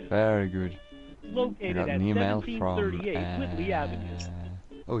California. good. Very good. I Located got at an email from. 1738 Whitley Avenue.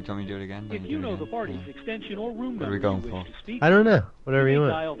 Oh, do you want me to do it again? If you know the party's extension or room What are number we going you for? wish to speak I don't with, know. Whatever you may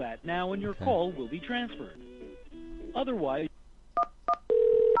want. dial that now and your call will be transferred. Otherwise,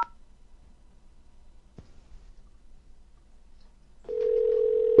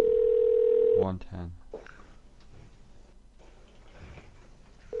 110.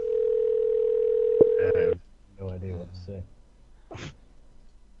 I have no idea what to say.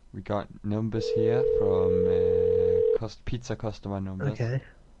 We got numbers here from pizza customer numbers. Okay.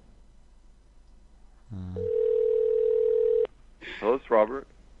 Hello, it's Robert.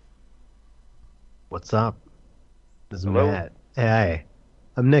 What's up? This is Hello? Matt. Hey,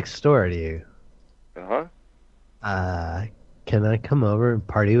 I'm next door to you. Uh-huh. Can I come over and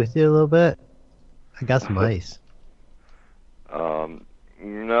party with you a little bit? I got some ice.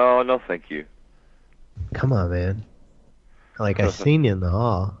 No, thank you. Come on, man. Like, I seen you in the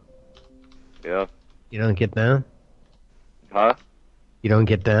hall. Yeah. You don't get down? Huh? You don't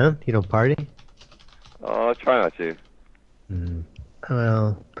get down? You don't party? I'll try not to.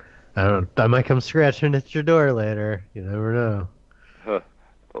 Well, I don't. I might come scratching at your door later. You never know. Huh.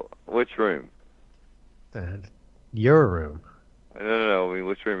 Which room? Your room. No. I mean,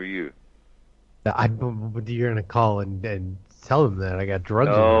 which room are you? You're gonna call and tell them that I got drugs.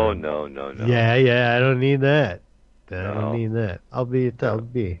 in the room. No. Yeah. I don't need that. I No. don't need that. I'll be.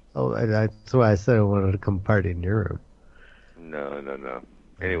 Oh, that's why I said I wanted to come party in your room. No.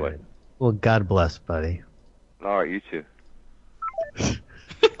 Anyway. Well, God bless, buddy. All right, you too.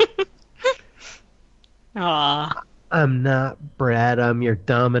 Aww. I'm not Brad. I'm your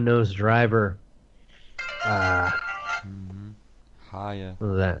Domino's driver. Hiya. What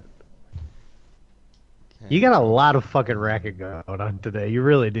was that? You got a lot of fucking racket going on today. You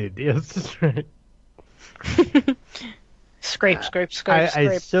really do, Diaz. Scrape.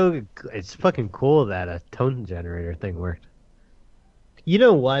 It's fucking cool that a tone generator thing worked. You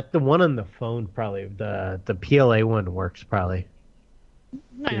know what? The one on the phone probably, the PLA one works probably.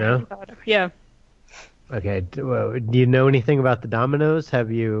 You know? Yeah. Okay. Do you know anything about the Domino's?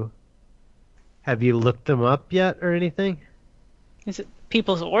 Have you looked them up yet or anything? Is it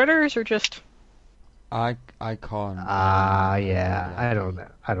people's orders or just? I can't. Yeah. I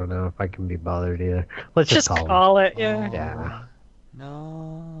don't know if I can be bothered either. Let's just call it. Yeah. Yeah.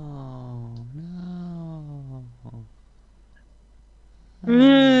 No.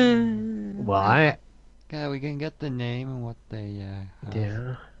 Well, Yeah, we can get the name and what they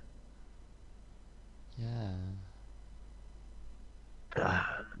have. Yeah.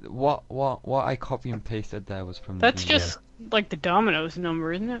 What I copy and pasted there was from That's the just like the Domino's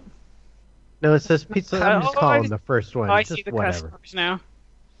number, isn't it? No, it says pizza. I'm just calling the first one. I just see the whatever. customers now.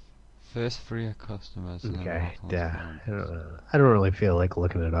 First 3 customers. and then Okay. what Yeah. else? I don't know. I don't really feel like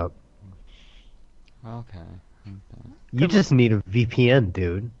looking it up. Okay. You just need a VPN,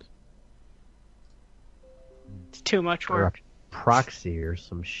 dude. It's too much or a work. proxy or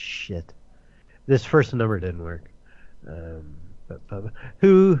some shit. This first number didn't work.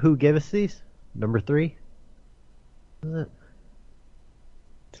 Who gave us these? Number 3? What was it?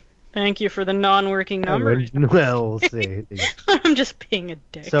 Thank you for the non-working number. Well, we'll see. I'm just being a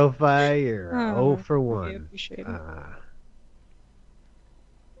dick. So far, you're Oh, 0 for I 1. appreciate it.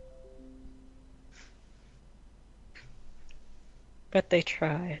 Bet they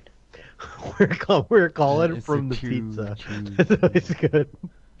tried. We're calling it's from the the two- pizza. two- It's good.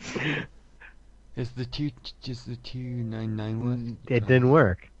 Is the 299 It didn't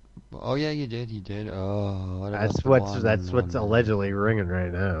work. Oh yeah, you did. Oh, what about That's the what's one? allegedly ringing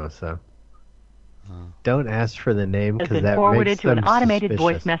right now. So Oh. don't ask for the name Has because been that forwarded makes to an them automated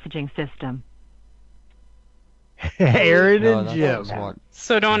voice suspicious. messaging system. Aaron No, and that's Jim. just what.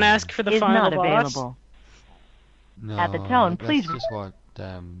 So don't ask for the Is final not boss. available. No, At the tone, that's please- just what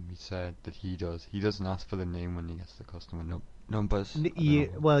he said that he does. He doesn't ask for the name when he gets the customer numbers. You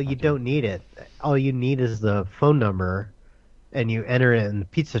don't need it. All you need is the phone number, and you enter it in the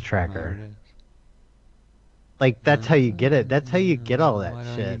pizza tracker. There it is. Like that's how you get it. That's how you get all that Why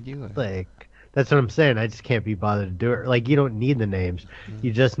don't shit. you do it? Like that's what I'm saying. I just can't be bothered to do it. Like you don't need the names.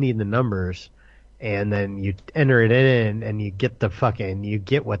 You just need the numbers, and then you enter it in, and you get you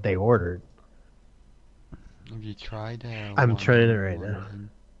get what they ordered. Have you tried? I'm trying it right now.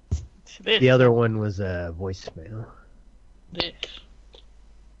 The other one was a voicemail. This.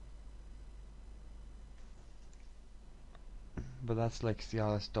 But that's like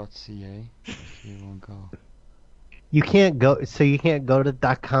Cialis.ca. If you won't go. You can't go. So you can't go to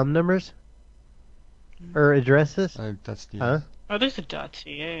 .com numbers or addresses. That's the. Huh? Oh, there's a .ca.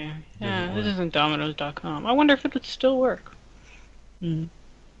 Yeah, Doesn't this work. isn't Domino's.com. I wonder if it would still work. Mm.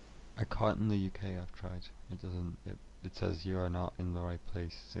 I can't in the UK. I've tried. It doesn't. It says you are not in the right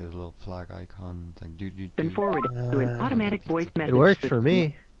place. There's a little flag icon. It's like Been forwarded to an automatic voice message. It worked for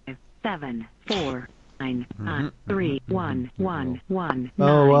me. 7 4 9 9 3 1 1 1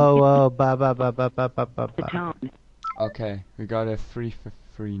 Whoa, ba ba ba ba ba ba ba. The tone. Okay, we got a 3 for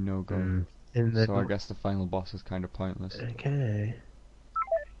 3 no go. And then- So I guess the final boss is kind of pointless. Okay.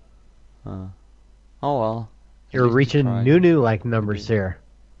 Oh well. At You're least we reaching tried. new like numbers here.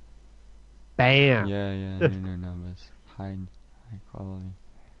 Bam. Yeah, new numbers. High quality.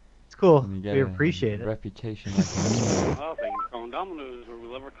 It's cool. And you get We a appreciate it. reputation like Well, thank you for calling Domino's, where we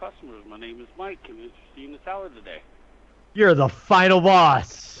love our customers. My name is Mike, and it's in the salad today. You're the final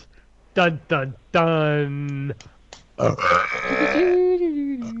boss. Dun dun dun.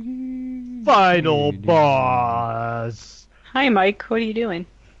 Final boss. Hi, Mike. What are you doing?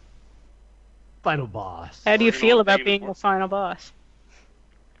 Final boss. How do you feel about being the final boss?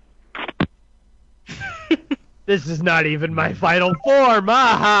 This is not even my final form.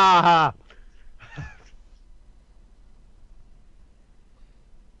 Ah, ha,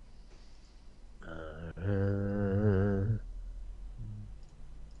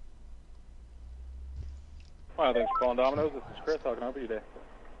 Hi, thanks for calling Domino's. This is Chris. How can I help you today?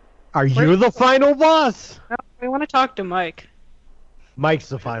 Are you the final boss? No, we want to talk to Mike. Mike's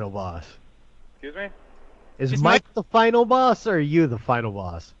the final boss. Excuse me? Is Mike the final boss or are you the final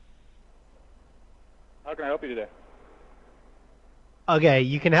boss? How can I help you today? Okay,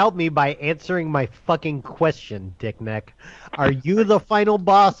 you can help me by answering my fucking question, dickneck. Are you the final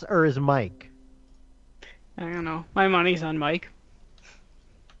boss or is Mike? I don't know. My money's on Mike.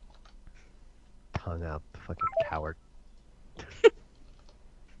 Hung up, fucking coward.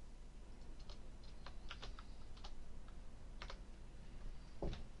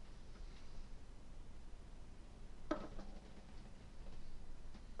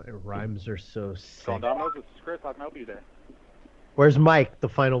 My rhymes are so sick. Calling Domino's. This is Chris. How can I help you today? Where's Mike, the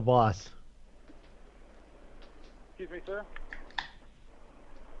final boss? Excuse me, sir?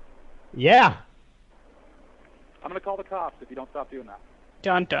 Yeah. I'm going to call the cops if you don't stop doing that.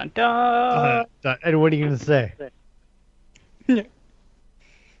 Dun dun dun. And what are you gonna say?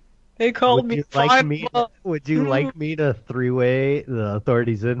 They called me final boss. Would you like me to three-way the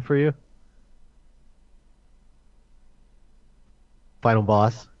authorities in for you? Final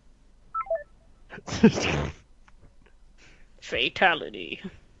boss. Fatality.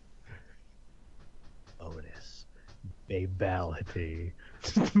 Bonus. Babality.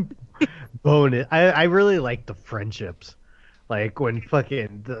 Bonus. I really like the friendships. Like when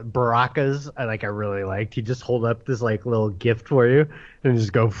fucking the Baraka's, I really liked. He just hold up this like little gift for you and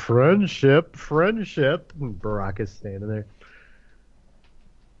just go friendship, friendship. And Baraka's standing there.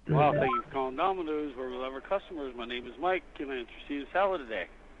 Well, thank you for calling Domino's, where we love our customers. My name is Mike. Can I interest you in salad today?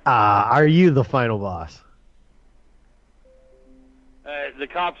 Are you the final boss? The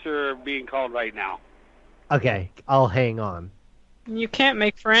cops are being called right now. Okay, I'll hang on. You can't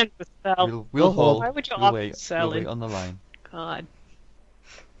make friends with salad. We'll hold. Why would you We'll opt wait. for salad? We'll wait on the line. God.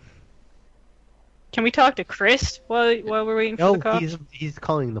 Can we talk to Chris while we're waiting for the cops? He's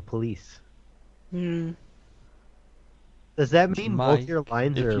calling the police. Hmm. Does that mean Mike, both your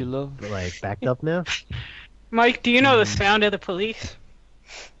lines if are you love- like backed up now? Mike, do you know the sound of the police?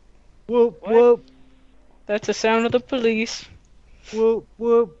 Whoop whoop. That's the sound of the police. Whoop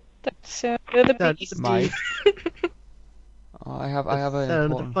whoop. That's the sound of the That's beast. Mike. I have an sound of the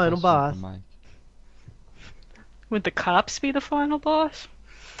important final question boss. for Mike. Would the cops be the final boss?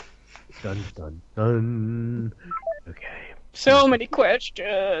 Dun dun dun. Okay. So many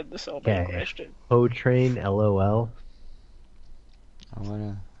questions. So many Okay. questions. Ho Train LOL. I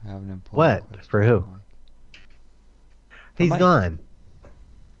wanna have an important. What? question For who? Mike. He's Mike. gone.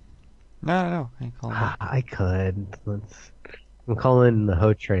 No, I call him. I could. I'm calling the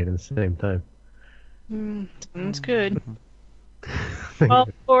Ho Train at the same time. Sounds good. All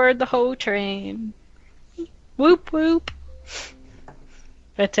aboard the Ho Train. Whoop whoop.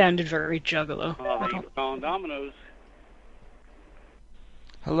 That sounded very juggalo. Thanks for calling Domino's.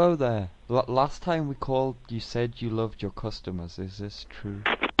 Hello there. Last time we called, you said you loved your customers. Is this true?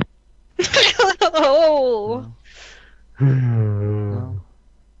 Oh. No?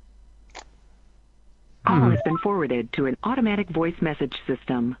 Call has been forwarded to an automatic voice message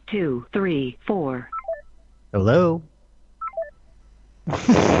system. 234. Hello?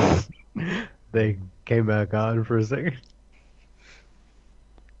 They came back on for a second.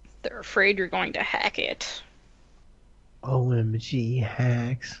 They're afraid you're going to hack it. OMG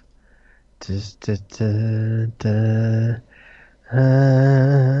hacks.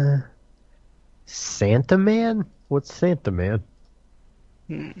 Santa Man? What's Santa Man?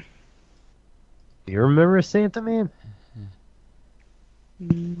 Do you remember Santa Man?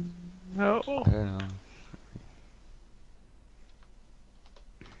 No. I don't know.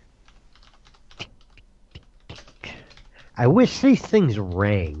 I wish these things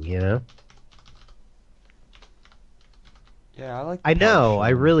rang, you know? Yeah, I like. I know, I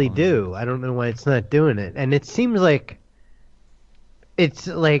really do. I don't know why it's not doing it. And it seems like it's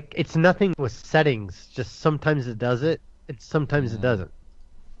nothing with settings, just sometimes it does it, and sometimes it doesn't.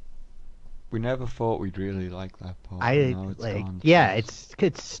 We never thought we'd really like that part. Now it's gone. Yeah,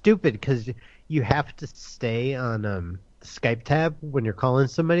 it's stupid because you have to stay on the Skype tab when you're calling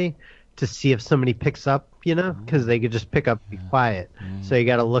somebody to see if somebody picks up, you know, because they could just pick up and be quiet. So you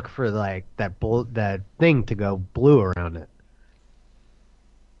got to look for like that thing to go blue around it.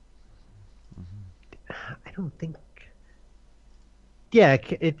 I don't think. Yeah,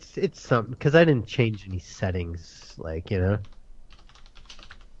 it's something because I didn't change any settings, like, you know.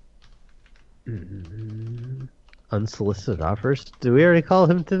 Unsolicited offers. Did we already call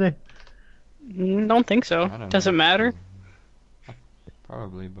him today? Don't think so. Does it matter?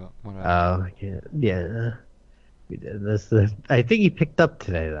 Probably, but whatever. Oh, yeah. We did. I think he picked up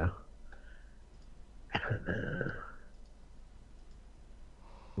today, though. I don't know.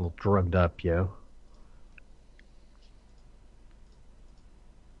 A little drugged up, yo.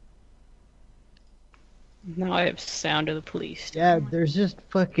 Now I have sound of the police. Yeah, there's just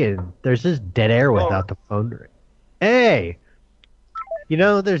dead air without the phone ring. Hey! You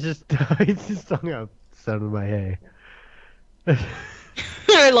know, I just hung up sound of my hey.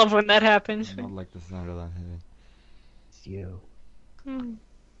 I love when that happens. I don't like the sound of that hey. It's you.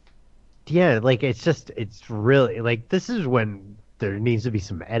 Yeah, like, it's really, like, this is when there needs to be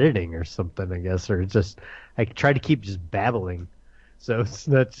some editing or something, I guess, or just, I try to keep just babbling, so it's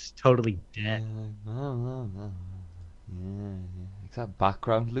not just totally dead. Yeah. It's that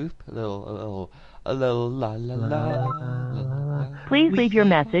background loop, a little la la la. Please leave your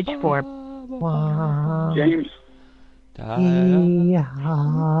message for James.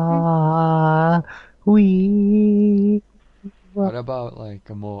 What about like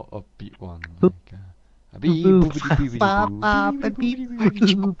a more upbeat one? Need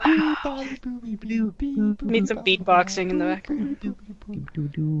some beatboxing in the background.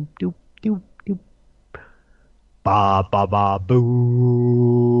 Ba ba ba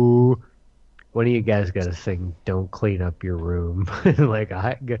boo. One of you guys gotta sing "Don't Clean Up Your Room" like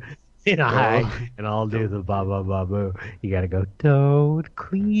in a high, and I'll do the ba ba ba boo. You gotta go, "Don't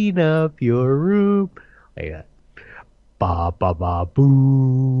clean up your room," like that. Ba ba ba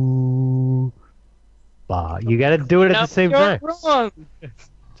boo. Ba. You gotta do it at the same time.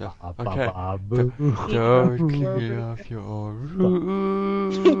 Okay. Don't clean up your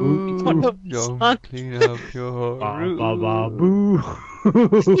room. Don't clean up your room.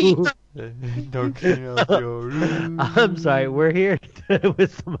 Don't clean up your room. I'm sorry, we're here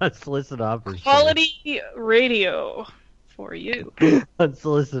with some unsolicited offers. Quality radio for you.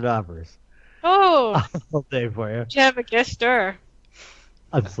 Unsolicited offers. Oh! All day for you. You have a guest star.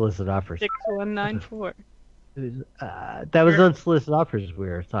 Unsolicited offers. 6194. That was unsolicited offers we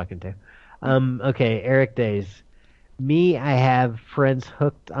were talking to. Okay, Eric Days. Me, I have friends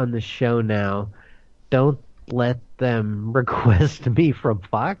hooked on the show now. Don't let them request me from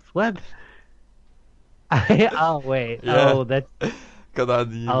Fox. What? Oh wait. Yeah. Oh, that's.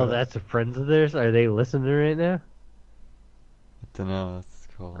 That's a friend of theirs. Are they listening right now? I don't know. That's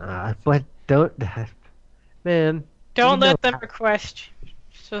cool. But don't, man. Don't let them request.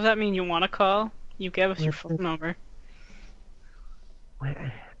 So does that mean you want to call? You give us your phone number.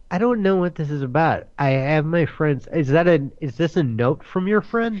 I don't know what this is about. I have my friends. Is this a note from your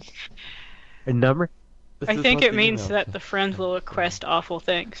friend? A number? I think it means that the friends will request awful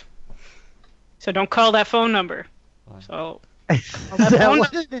things. So don't call that phone number. So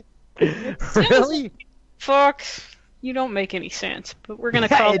really? Fox, you don't make any sense. But we're gonna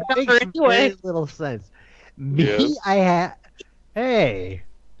call it the makes number anyway. very little sense. Me, yeah. Hey,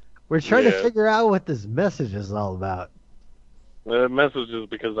 we're trying to figure out what this message is all about. The message is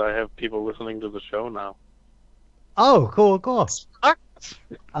because I have people listening to the show now. Oh, cool.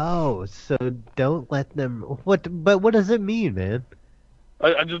 Oh, so don't let them. But what does it mean, man?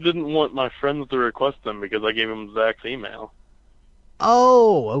 I just didn't want my friends to request them because I gave them Zach's email.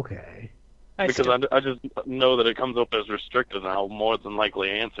 Oh, okay. Because I just know that it comes up as restricted, and I'll more than likely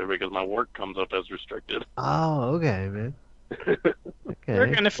answer because my work comes up as restricted. Oh, okay, man. Okay.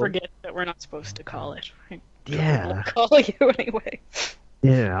 We're gonna forget that we're not supposed to call it. Yeah. We'll call you anyway.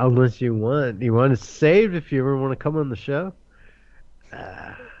 Yeah, unless you want. You want it saved if you ever want to come on the show?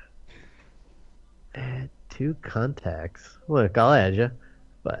 Add 2 contacts. Look, I'll add you.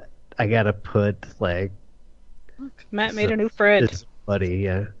 But I gotta put, like... Matt made a new friend. This buddy,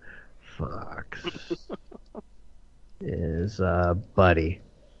 Fox. is a buddy.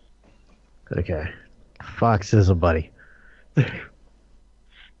 Okay. Fox is a buddy. We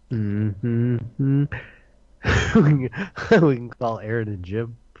can call Aaron and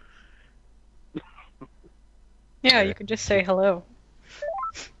Jim. Yeah, you can just say hello.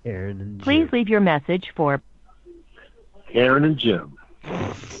 Aaron and Jim. Please leave your message for Aaron and Jim.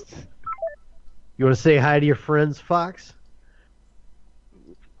 You want to say hi to your friends, Fox?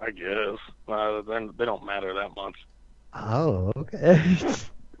 I guess. Then they don't matter that much. Oh, okay.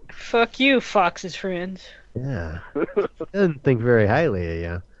 Fuck you, Fox's friends. Yeah. Doesn't think very highly of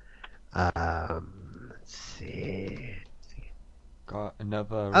you. Let's see. Got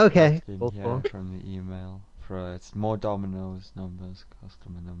another okay. request in here from the email. It's more Domino's numbers,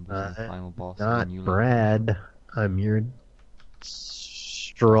 customer numbers, and final boss. Not Brad. I'm your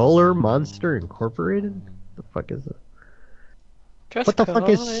Stroller Monster Incorporated? The fuck is it? What the fuck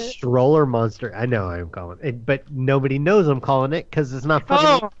is Stroller Monster? I know I'm calling it, but nobody knows I'm calling it because it's not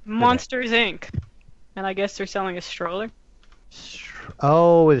fucking. Monsters Inc. And I guess they're selling a stroller.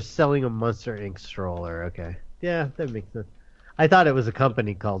 Oh, it's selling a Monster Inc. stroller. Okay, yeah, That makes sense. I thought it was a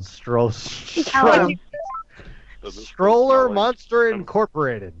company called Stroller Monster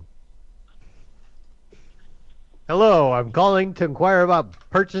Incorporated. Hello, I'm calling to inquire about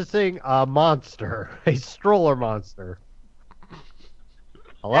purchasing a monster, a stroller monster.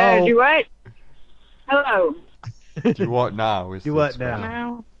 Hello? Do what? Hello. Do what now? Do what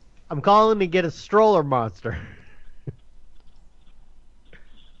now? I'm calling to get a stroller monster.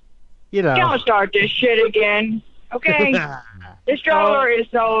 You know. Don't start this shit again, okay? This stroller is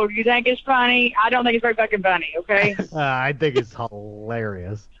sold. You think it's funny? I don't think it's very fucking funny, okay? I think it's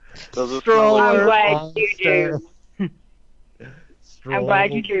hilarious. Stroller I'm glad you do. I'm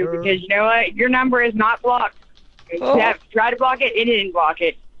glad you do, because you know what? Your number is not blocked. You have to try to block it, and it didn't block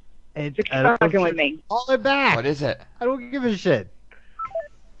it. It's fucking with me. Call it back. What is it? I don't give a shit.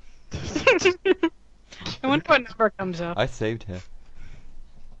 I wonder what number comes up. I saved her.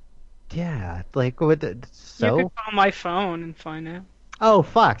 Yeah, like what? So you could call my phone and find out. Oh,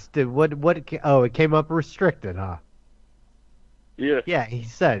 Fox, did what? Oh, it came up restricted, huh? Yeah. Yeah, he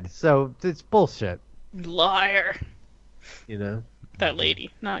said. So it's bullshit. Liar. You know. That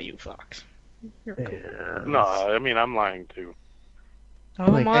lady, not you, Fox. You're cool. Yeah, no, I mean I'm lying too.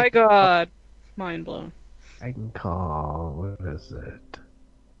 Oh like, my God, mind blown. I can call. What is it?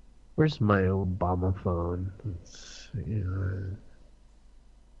 Where's my Obama phone? Let's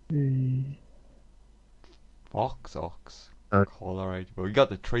see. Fox Ox. call, alright. But we got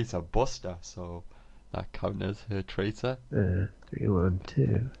the Tracer Buster, so that counts as her Tracer.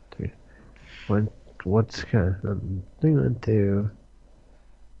 312 3. What's kind of 312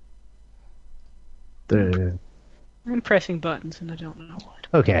 3. I'm pressing buttons and I don't know what.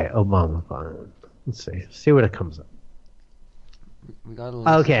 Okay, Obama phone. Let's see what it comes up. We got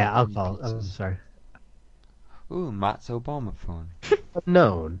okay, I'll call. I'm sorry. Ooh, Matt's Obama phone.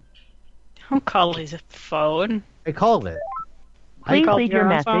 Unknown. Don't call his phone. I called it. Please leave your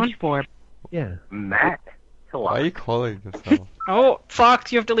message for... Yeah. Matt? Why are you calling yourself? Oh,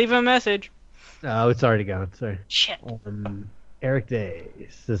 Fox, you have to leave a message. Oh, it's already gone. Sorry. Shit. Eric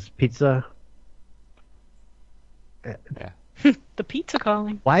Days. This pizza. Yeah. The pizza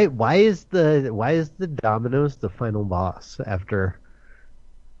calling. Why is the Domino's the final boss after?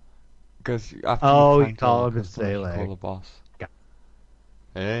 Because after you call him and say like, call the boss.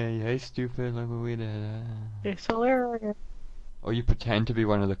 Hey, stupid! Look what we did. It's hilarious. Or you pretend to be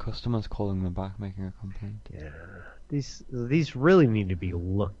one of the customers calling them back, making a complaint. Yeah, these really need to be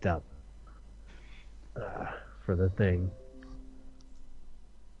looked up for the thing.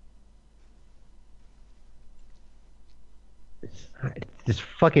 This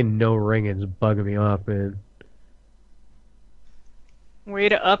fucking no ringing's bugging me off, man. Way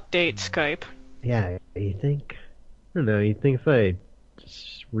to update Skype. Yeah, you think? I don't know. You think if I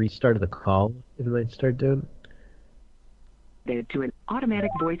just restarted the call, it might start doing? To an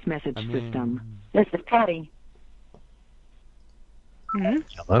automatic voice message system. This is Patty.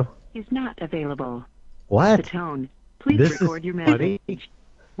 Hello? Is not available. What? The tone. Please This record is your funny? message.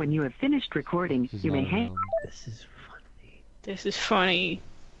 When you have finished recording, you may hang. This is funny.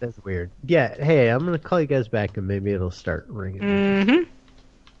 That's weird. Yeah, hey, I'm gonna call you guys back and maybe it'll start ringing. Mm-hmm.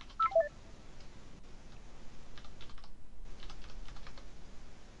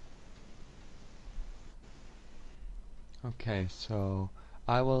 Okay, so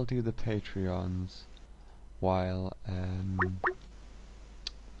I will do the Patreons while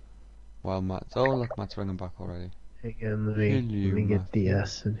Matt's... Oh, look, Matt's ringing back already. Hang on, let me get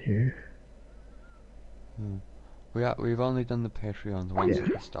DS in here. We've only done the Patreons once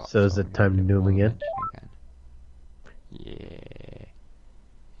at the start. So is it time to do them again?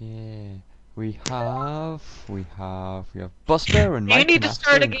 Yeah. We have Buster and You Mike need and to Asper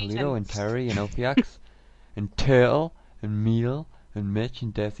start and again. Kalito and Terry and Opiax and Turtle and Meal and Mitch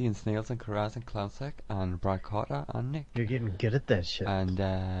and Desi and Snails and Karaz and Clownsec and Brad Carter and Nick. You're getting good at that shit. And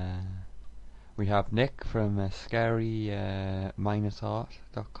we have Nick from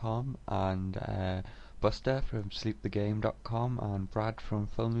scary-art.com and Buster from sleepthegame.com and Brad from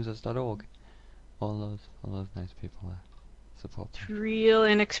filmlosers.org. All those nice people there. Support It's them. real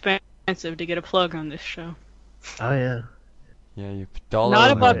inexpensive to get a plug on this show. Oh yeah. Yeah, you dollar. Not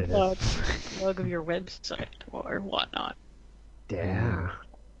about it is. plug of your website or whatnot. Yeah,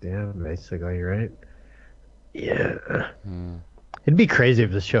 basically, right? Yeah. It'd be crazy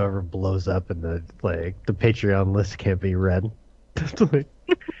if the show ever blows up and the Patreon list can't be read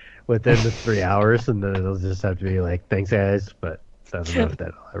within the 3 hours, and then it'll just have to be like, thanks guys, but I don't know if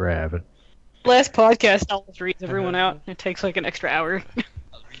that'll ever happen. Last podcast always reads everyone out. It takes like an extra hour.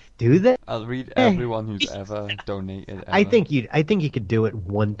 Do that? I'll read everyone who's ever donated. I think you could do it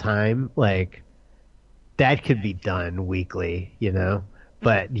one time, like that could be done weekly, you know,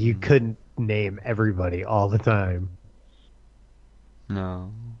 but you couldn't name everybody all the time.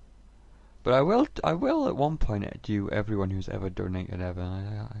 No. But I will at one point do everyone who's ever donated ever.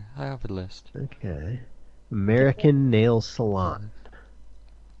 I have a list. Okay. American Nail Salon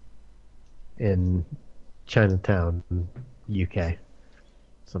in Chinatown, UK.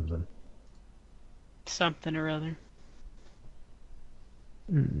 Something or other.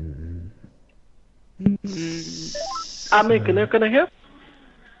 Can I help?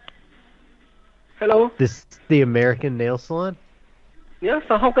 Hello? This is the American Nail Salon? Yes,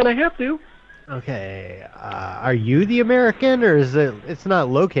 how can I help you? Okay, are you the American, or is it's not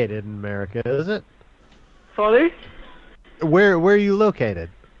located in America, is it? Sorry? Where are you located?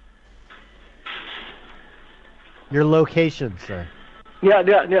 Your location, sir. Yeah.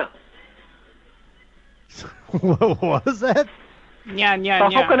 What was that? Yeah.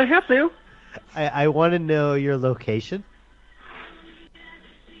 How can I help you? I want to know your location.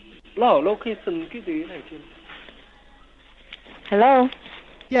 Location cái gì này chị? Hello?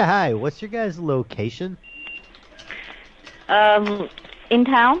 Yeah, hi. What's your guys' location? In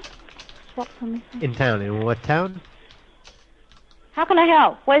town? In town. In what town? How can I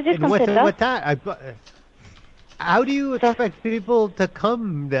help? What is this In what considered? town? How do you expect people to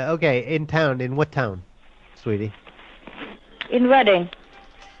come? Okay, in town. In what town, sweetie? In Reading.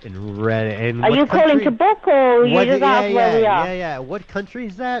 in Reddit. And Are what you country? calling to book or you just ask where we are? Yeah. What country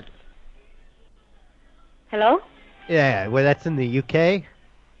is that? Hello? Yeah, well, that's in the UK.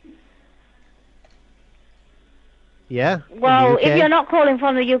 Yeah. Well, if you're not calling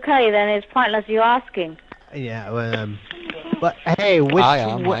from the UK, then it's pointless you asking. Yeah. Well, but hey,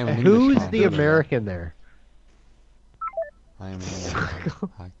 who's the American there? I am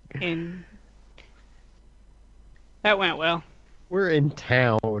in. That went well. We're in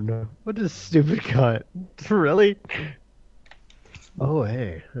town. What a stupid cunt. Really? Oh,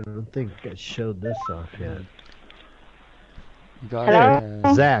 hey. I don't think I showed this off yet. You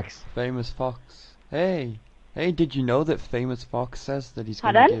got Zach's. Famous Fox. Hey, did you know that Famous Fox says that he's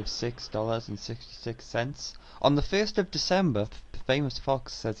going to give $6.66? On the 1st of December, Famous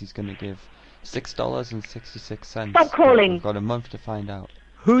Fox says he's going to give $6.66. Stop calling. We've got a month to find out.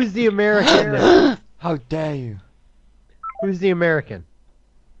 Who's the American there? How dare you? Who's the American?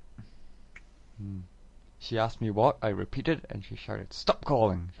 She asked me what, I repeated, and she shouted, "Stop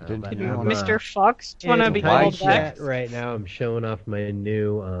calling!" She didn't Mr. Fox, do you want to be called back? Right now, I'm showing off my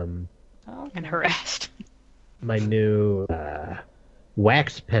new And harassed. My new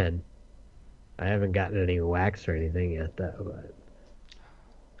wax pen. I haven't gotten any wax or anything yet, though. But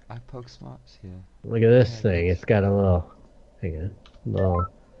I poke smarts here. look at this thing. It's got a little, little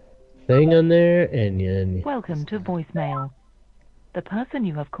thing on there, and then. Welcome to voicemail. The person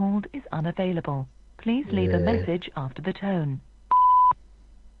you have called is unavailable. Please leave a message after the tone.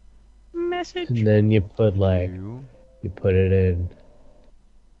 Message. And then you put you put it in.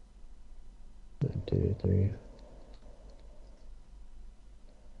 1, 2, 3.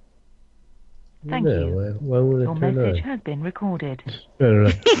 Thank you. Why won't it Your turn message on? has been recorded. No.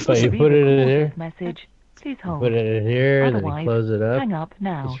 But you put it in here. Message. Please hold. Put it in here, and then you Otherwise, close it up. hang up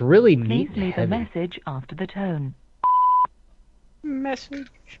now. It's really neat. Please leave a and heavy. message after the tone. Message.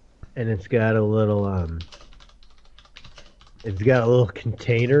 And it's got a little it's got a little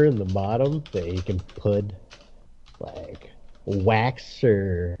container in the bottom that you can put like wax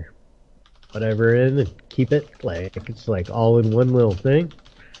or whatever in and keep it it's like all in one little thing.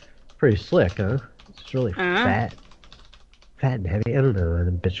 Pretty slick, huh? It's really fat and heavy. I don't know.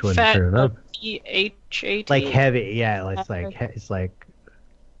 The bitch wouldn't Fat, turn it up. P-H-A-T. Like heavy, yeah. It's like.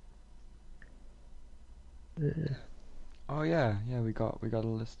 Oh yeah, we got a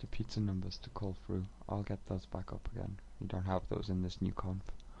list of pizza numbers to call through. I'll get those back up again. We don't have those in this new conf.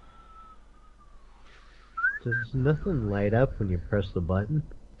 Does nothing light up when you press the button?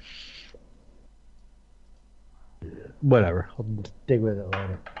 Whatever. I'll dig with it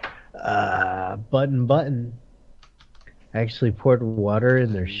later. Button. I actually poured water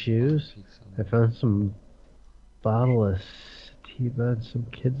in their shoes. I found some bottle of T-Bud, some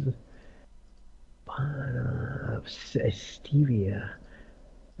kids. Stevia.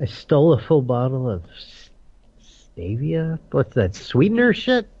 I stole a full bottle of stevia. What's that? Sweetener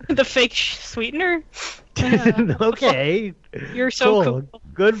shit? The fake sweetener? Okay. You're so cool.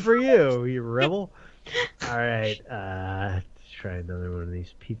 Good for you, you rebel. All right. Let's try another one of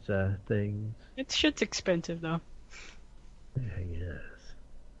these pizza things. Shit's expensive though. I guess.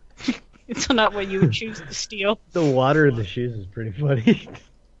 It's not what you would choose to steal. The water in the shoes is pretty funny.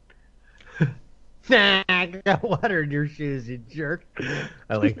 Nah, I got water in your shoes, you jerk.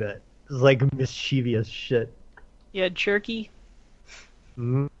 I like that. It's like mischievous shit. Yeah, jerky.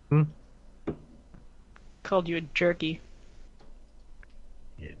 Mm-hmm. Called you a jerky.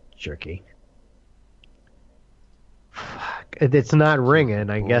 Yeah, jerky. Fuck. It's not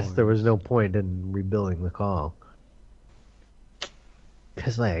ringing. I guess there was no point in rebuilding the call.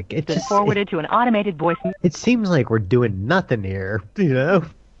 Because, it just... forwarded to an automated voice... It seems like we're doing nothing here, you know?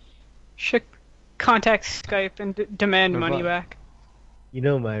 Should contact Skype and demand money back. You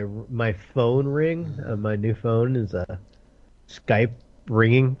know, my phone ring on my new phone is a Skype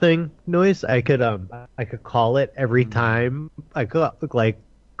ringing thing noise. I could call it every time. I could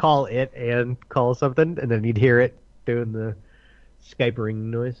call it and call something, and then you'd hear it doing the Skype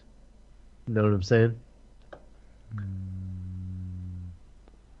ringing noise. You know what I'm saying?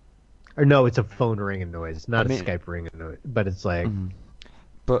 Or no, it's a phone ringing noise, not a Skype ringing noise. But it's like.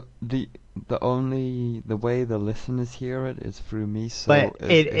 But the way the listeners hear it is through me. So but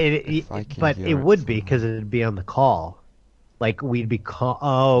if it would be because it'd be on the call. Like we'd be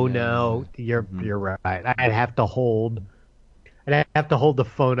no, you're right. I'd have to hold the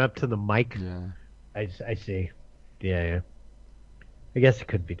phone up to the mic. Yeah. I see. Yeah. I guess it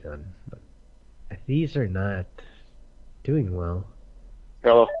could be done, but these are not doing well.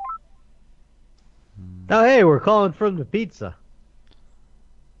 Hello. Oh, hey, we're calling from the pizza.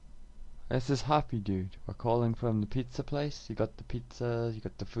 This is Happy Dude. We're calling from the pizza place. You got the pizza, you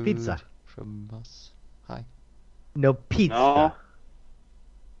got the food Pizza. from us. Hi. No pizza. No.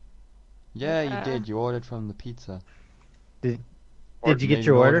 Yeah, you did. You ordered from the pizza. Did Or you made get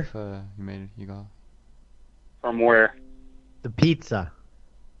your an order? For, you got From where? The pizza.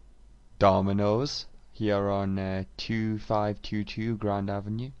 Domino's here on 2522 Grand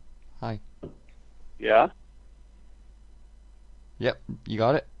Avenue. Hi. Yeah. Yep, you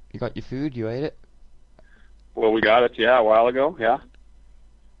got it. You got your food. You ate it. Well, we got it. Yeah, a while ago. Yeah.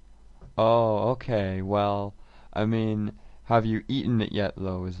 Oh, okay. Well, I mean, have you eaten it yet?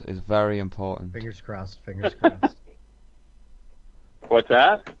 Though is very important. Fingers crossed. Fingers crossed. What's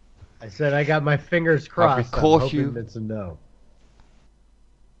that? I said I got my fingers crossed. I'm caught hoping you? it's a no.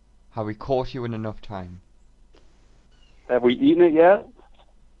 Have we caught you in enough time? Have we eaten it yet?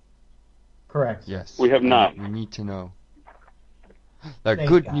 Correct. Yes. We have not. We need to know. That Thank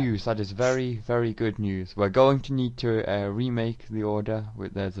good God. news. That is very, very good news. We're going to need to remake the order.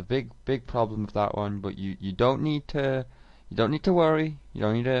 There's a big problem with that one, but you don't need to worry. You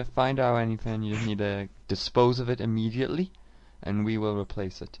don't need to find out anything. You just need to dispose of it immediately, and we will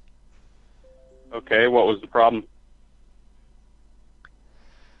replace it. Okay. What was the problem?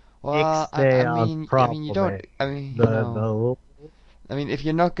 Well, I mean, you don't. I mean, you know, I mean, if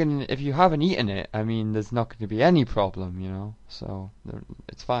you haven't eaten it, I mean, there's not going to be any problem, you know. So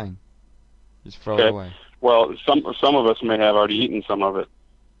it's fine. Just throw it away. Well, some of us may have already eaten some of it.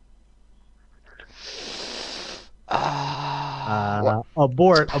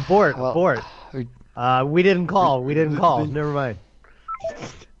 Abort. We didn't call. Never mind.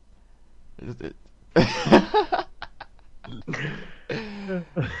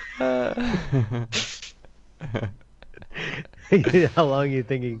 How long are you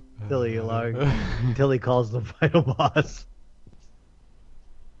thinking until he calls the final boss?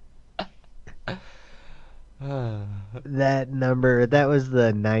 That number, that was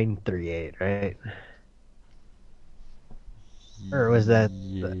the 938, right? Or was that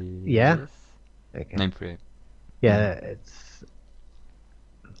yeah? Okay. 938. Yeah, it's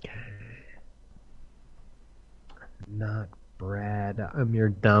okay. Not Brad. I'm your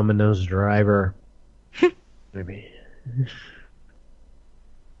Domino's driver. Maybe.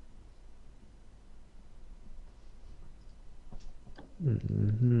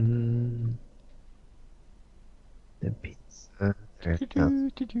 The pizza.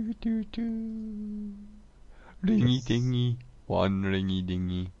 Ringy dingy. One ringy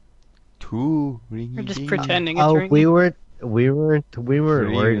dingy. Two ringy dingy. We're just pretending it's Oh, ringing. we weren't worried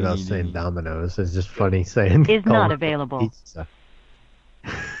about Ringy saying dingy. Domino's. It's just funny saying Is calling not from available. Pizza.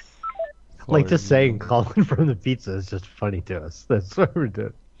 Like just saying calling from the pizza is just funny to us. That's what we're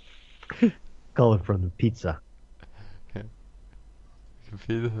doing. Calling from the pizza.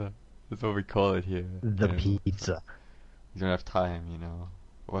 Pizza. That's what we call it here. The you know. pizza. You don't have time, you know.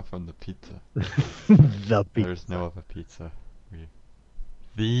 We're from the pizza. The pizza. There's no other pizza.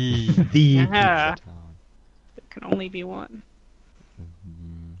 The Yeah. pizza town. There can only be one.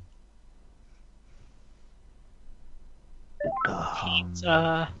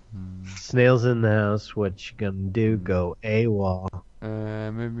 Pizza. Snails in the house. What you gonna do? Go AWOL.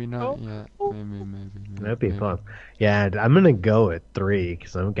 Maybe not yet. Maybe. That'd be fun. Yeah, I'm gonna go at 3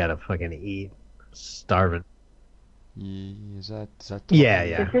 because I'm gotta fucking eat. Starving. Is that?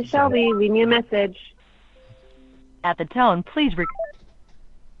 Yeah. This is Shelby. Leave me a message. At the tone, please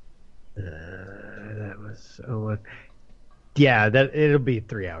That was yeah. That it'll be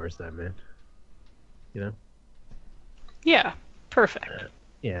 3 hours then, man. You know. Yeah, perfect.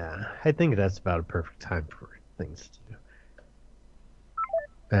 Yeah, I think that's about a perfect time for things to do.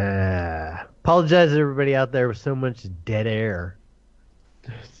 Apologize to everybody out there with so much dead air.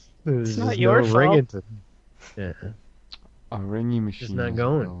 It's not your fault. Yeah. A ringy machine. It's not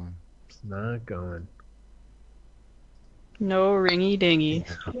going. It's not going. No ringy dingy.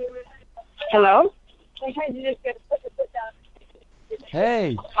 Hello?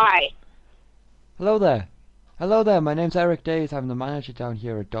 Hey. Hi. Hello there. Hello there. My name's Eric Days. I'm the manager down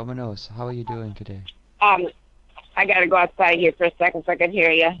here at Domino's. How are you doing today? I gotta go outside here for a second so I can hear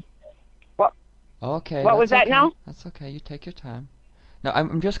you. What? Okay. What was that okay. now? That's okay. You take your time. No,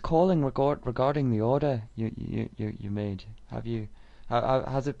 I'm just calling regarding the order you made.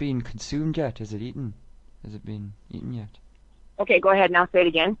 Has it been consumed yet? Is it eaten? Has it been eaten yet? Okay, go ahead now. Say it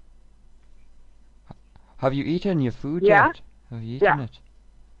again. Have you eaten your food Yeah? yet? Have you eaten it?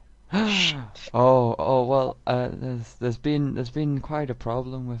 Oh well. There's been quite a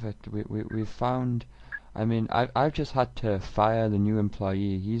problem with it. We've found. I mean, I've just had to fire the new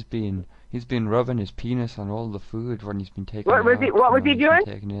employee. He's been He's been rubbing his penis on all the food when he's been taking What was he? What was he doing?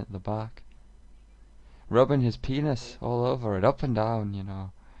 Taking it at the back. Rubbing his penis all over it, up and down, you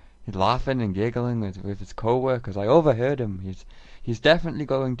know. He's laughing and giggling with his co-workers. I overheard him. He's definitely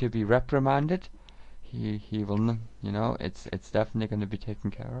going to be reprimanded. He will, you know, it's definitely going to be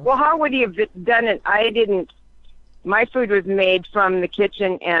taken care of. Well, how would he have done it? I didn't. My food was made from the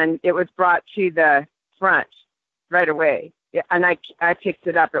kitchen and it was brought to the front right away. Yeah, and I picked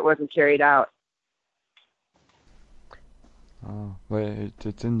it up. It wasn't carried out. Oh, well,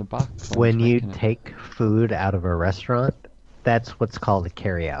 it's in the back. When you take food out of a restaurant, that's what's called a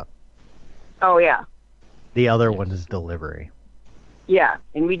carry-out. Oh, yeah. The other one is delivery. Yeah,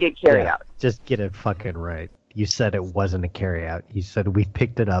 and we did carry out. Just get it fucking right. You said it wasn't a carry-out. You said we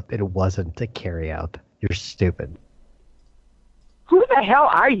picked it up. It wasn't a carry-out. You're stupid. Who the hell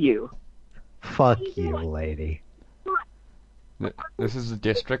are you? Fuck you, lady. This is the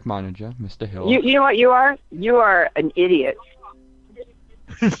district manager, Mr. Hill. You know what you are? You are an idiot.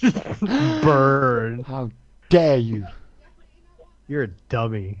 Burn. How dare you? You're a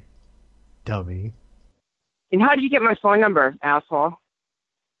dummy. Dummy. And how did you get my phone number, asshole?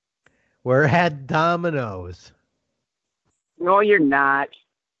 We're at Domino's. No, you're not.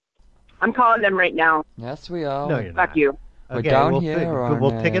 I'm calling them right now. Yes, we are. No, you're Fuck not. you. We're Okay, down we'll here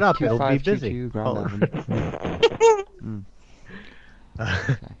we'll pick it up. It'll be busy. 2522 Grand Avenue.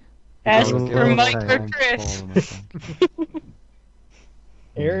 Ask We'll for give Mike it or time to Chris. call them, I think.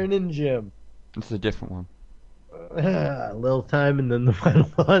 Aaron and Jim. It's a different one. A little time and then the final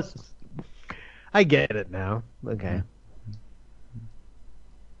boss. I get it now. Okay.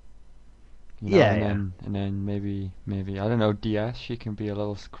 You know, Yeah, and then maybe I don't know, DS, she can be a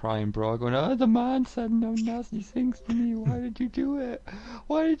little crying bro going, oh, the man said no nasty things to me, why did you do it?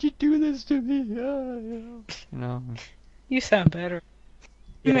 Why did you do this to me? You know. You sound better.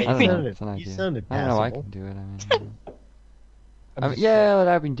 Yeah, I don't know, it's an you idea. sounded I don't know, I passable. can do it, I mean, yeah, but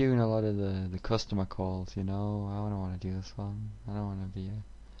I've been doing a lot of the customer calls, you know. I don't want to do this one. I don't want to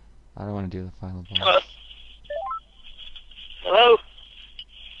do the final boss. Hello?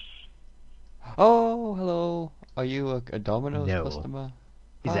 Oh, hello. Are you a Domino's No. customer?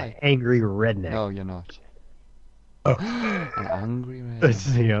 He's Hi. an angry redneck. No, you're not. Oh. An angry It's,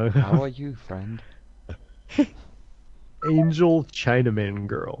 redneck. you know. How are you, friend? Angel Chinaman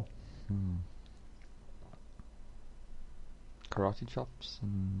girl. Karate chops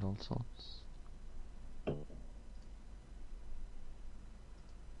and all sorts.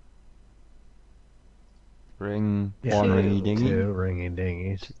 Ring, one ringy dingy. Two ringy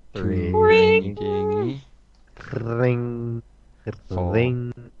dingies. Three Two ringy dingy. Ring. Four.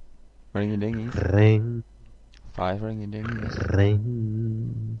 Ring. Ringy dingy. Ring. 5 ringy dingies.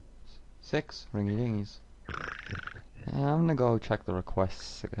 Ring. 6 ringy dingies. I'm gonna go check the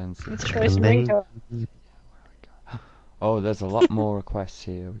requests again. Let's try some ringtone. Oh, there's a lot more requests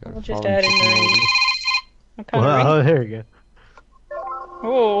here. We got We'll just foreign add in chicken the ring. lady. What kind of Well, ring? there you go.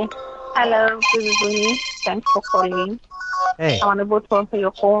 Oh. Hello, this is Winnie. Thanks for calling. Hey. I'm unable to answer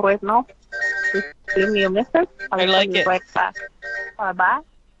your call right now. Just leave me a message. I like call you it. right back. Bye.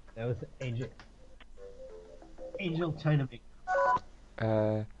 That was Angel Chinaman.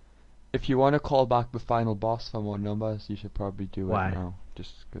 If you want to call back the final boss for more numbers, you should probably do Why? it now.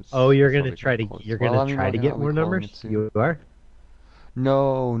 Just cause Oh, you're it's gonna probably try to close. you're Well, gonna I mean, try I to think get I'll be more calling numbers? it soon. You are?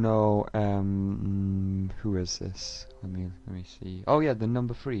 No. Who is this? Let me see. Oh yeah, the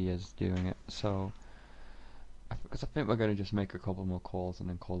number 3 is doing it. So, because I think we're gonna just make a couple more calls and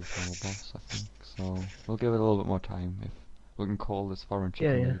then call the final boss. I think so. We'll give it a little bit more time if we can call this foreign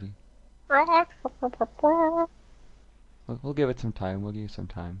chicken lady. We'll give it some time. We'll give it some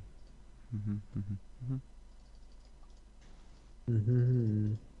time.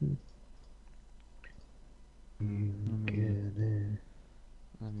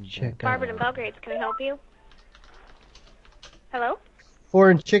 Let me Check Barbara in Belgrade, can I help you? Hello?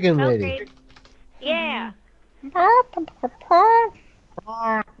 Foreign chicken lady. Belgrade. Yeah.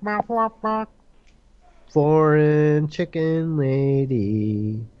 Foreign chicken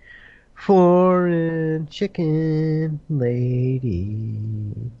lady. Foreign chicken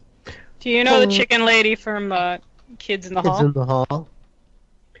lady. Do you know the chicken lady from Kids in the Kids Hall? in the Hall.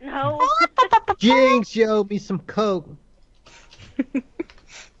 No. Jinx, you owe me some coke.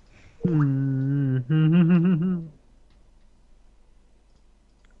 You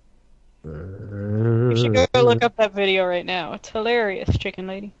should go look up that video right now. It's hilarious, chicken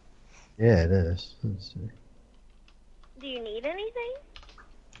lady. Yeah, it is. Let's see. Do you need anything?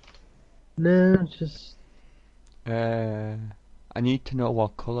 No, just... I need to know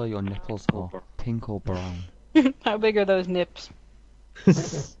what color your nipples are. Pink or brown? How big are those nips?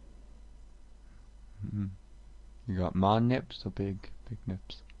 You got man nips or big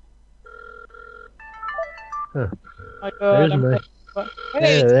nips? Huh. My God, There's my.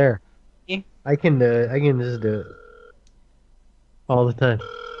 Hey. Yeah, there. I can just do it all the time.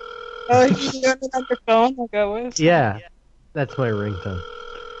 Oh, you doing it on your phone like I was? Yeah, that's my ringtone.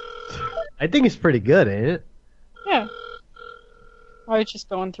 I think it's pretty good, ain't it? Yeah. I was just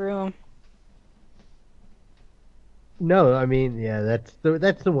going through them. No, I mean, yeah, that's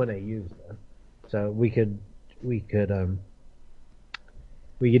the one I use though. So we could do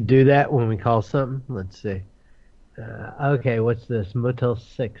that when we call something. Let's see. Okay, what's this? Motel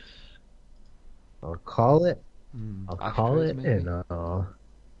 6. I'll call it. I'll call it, maybe? and I'll.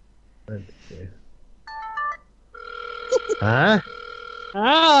 Let's see. Huh?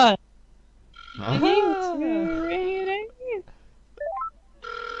 Ah.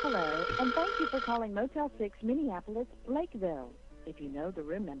 Hello, and thank you for calling Motel 6 Minneapolis, Lakeville. If you know the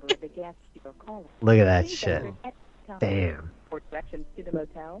room number of the guest you are calling, Look at that please shit. enter it at the time. Damn. For directions to the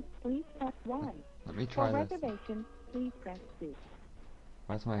motel, please press 1. Let me try For this. reservations, please press 2.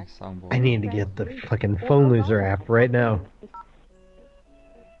 Where's my soundboard? I need to get the fucking phone loser app right now.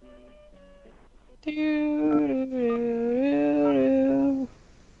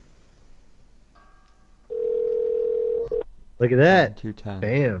 Look at that. 210.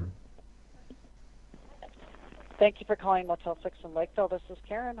 Bam. Thank you for calling Motel 6 in Lakeville. This is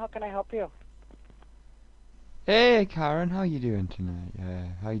Karen. How can I help you? Hey Karen, how you doing tonight?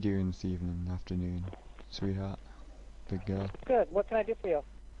 How you doing this evening, afternoon, sweetheart, big girl? Good. What can I do for you?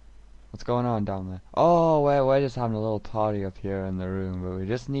 What's going on down there? Oh, we're just having a little party up here in the room, but we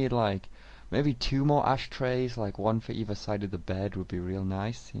just need like maybe 2 more ashtrays, like 1 for either side of the bed would be real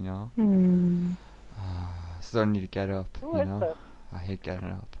nice, you know? So don't need to get up, Who you is know? this? I hate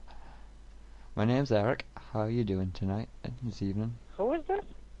getting up. My name's Eric. How are you doing tonight and this evening? Who is this?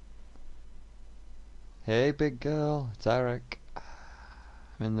 Hey, big girl, it's Eric.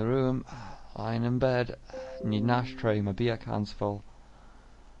 I'm in the room, lying in bed. Need an ashtray, my beer can's full.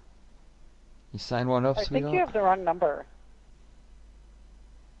 You sign one up, I sweetheart? think you have the wrong number.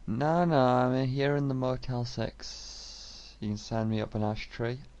 No, I'm in here in the Motel 6. You can send me up an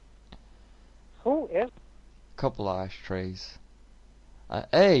ashtray. Who is? Couple of ashtrays.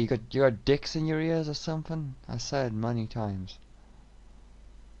 Hey, you got dicks in your ears or something? I said many times.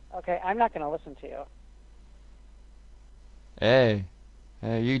 Okay, I'm not going to listen to you. Hey,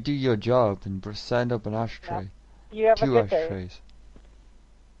 you do your job and send up an ashtray. No. You have 2 a good day. ashtrays.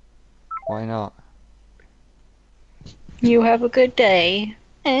 Why not? You have a good day.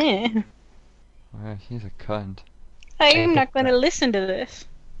 Eh. Well, he's a cunt. I'm not going to listen to this.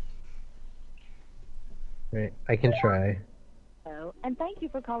 Right, I can try. Hello, and thank you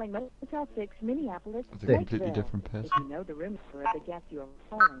for calling Motel 6 Minneapolis, It's a completely Lakeville. different person. If you know the room number of the guest you are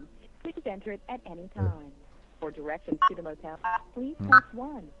calling, please enter it at any time. For directions to the motel, please press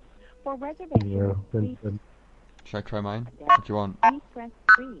 1. For reservations, please Should I try mine? What do you want? please press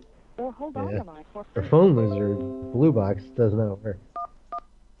 3. Or hold on the line for The free. phone loser blue box does not work.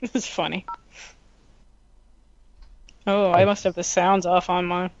 This is funny. Oh, I must have the sounds off on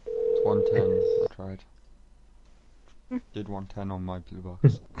mine. It's 110. I tried. Did 110 on my blue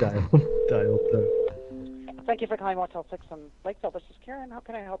box. dial tone. Thank you for calling Motel 6 in Lakeville. This is Karen. How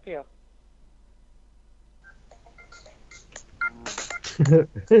can I help you?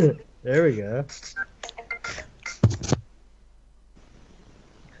 There we go.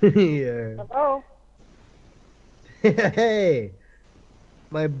 Yeah. Hello? Hey,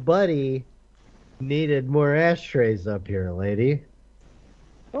 my buddy needed more ashtrays up here, lady.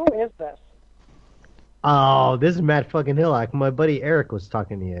 Who is this? Oh, this is Matt fucking Hillock. My buddy Eric was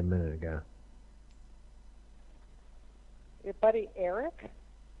talking to you a minute ago. Your buddy Eric?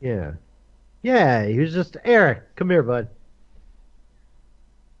 Yeah. Yeah, he was just Eric. Come here, bud.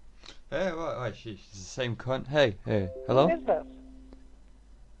 Hey, wait, she's the same cunt. Hey, hello? Who is this?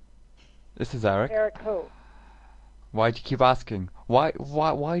 This is Eric. Eric who? Why'd you keep asking? Why'd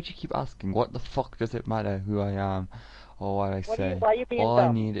you keep asking? What the fuck does it matter who I am or what I say? Why are you being All I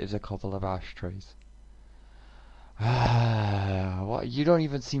dumb? need is a couple of ashtrays. What? You don't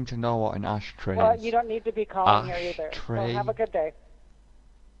even seem to know what an ashtray Well, is. you don't need to be calling here either. So Ashtray. have a good day.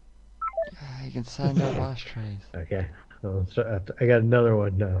 You can send out ashtrays. Okay. I got another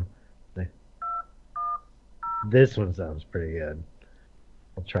one now. This one sounds pretty good.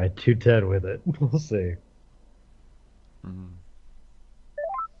 I'll try 210 with it. We'll see.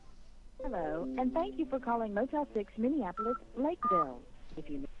 Hello, and thank you for calling Motel 6 Minneapolis, Lakeville. If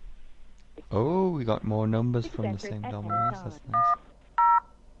you Oh, we got more numbers Please from the enter same at any Domino's. time. That's nice.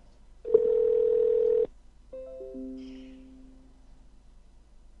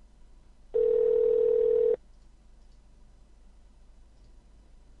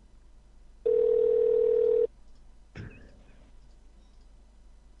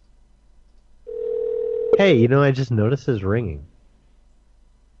 Hey, you know, I just noticed it's ringing.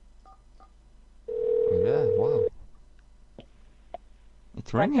 Yeah, wow.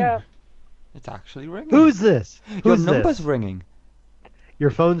 It's ringing. It's actually ringing. Who's this? Your Who's number's this? ringing.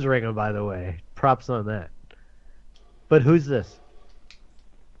 Your phone's ringing, by the way. Props on that. But who's this?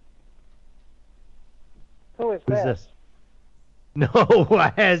 Who is Who's this? this? No,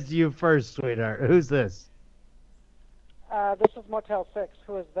 I asked you first, sweetheart. Who's this? This is Motel 6.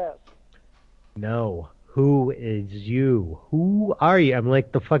 Who is this? No. Who is you? Who are you? I'm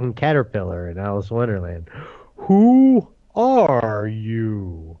like the fucking caterpillar in Alice in Wonderland. Who are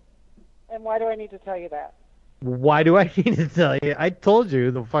you? And why do I need to tell you that? Why do I need to tell you? I told you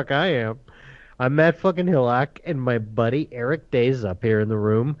who the fuck I am. I'm Matt fucking Hillock, and my buddy Eric Day's up here in the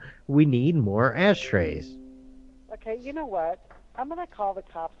room. We need more ashtrays. Okay, you know what? I'm going to call the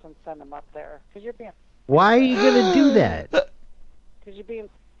cops and send them up there. Because you're being... Why are you gonna do that? Because you're being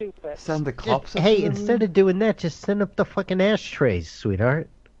stupid. Send the cops up Hey, to the instead room? of doing that, just send up the fucking ashtrays, sweetheart.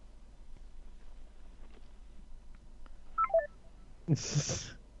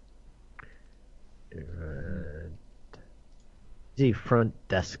 The front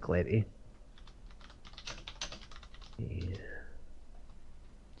desk lady. Yeah.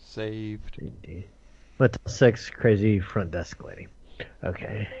 Saved. Motel 6, crazy front desk lady.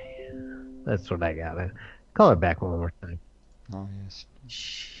 Okay. That's what I got. Call her back one more time. Oh, yes.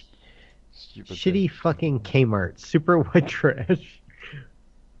 Stupid Shitty fucking Kmart. Super white trash.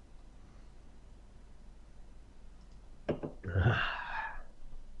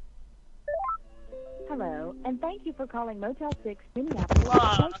 Hello, and thank you for calling Motel 6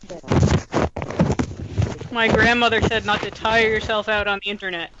 Minneapolis. My grandmother said not to tire yourself out on the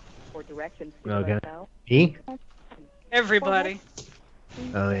internet. For directions to Okay. the motel, Me? Everybody.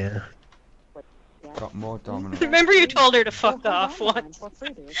 Oh, yeah. Got more dominoes. Remember you told her to fuck off once. You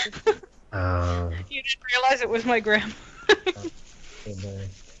didn't realize it was my grandma.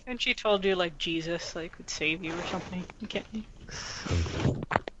 And she told you, like, Jesus, like, would save you or something. You can't...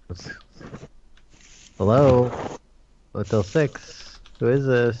 Hello? Motel 6. Who is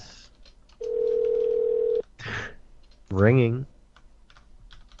this? Ringing.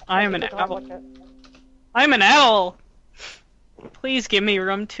 I am an owl. I'm an owl! Please give me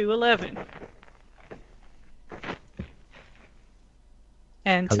room 211.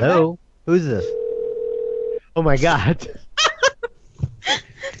 And Hello? Who's this? Oh my god. I'm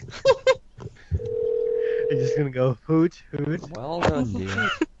just gonna go hoot, hoot. Well done, dear.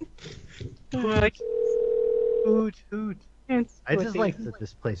 Hoot, hoot. I just like that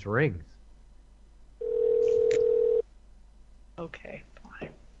this place rings. Okay, fine.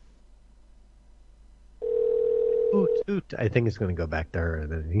 Hoot, hoot. I think it's gonna go back to her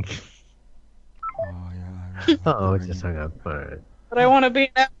and then Oh, yeah. oh, it just hung up. Alright. But I want to be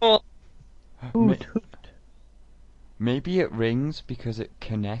an owl. Hoot, hoot. Maybe it rings because it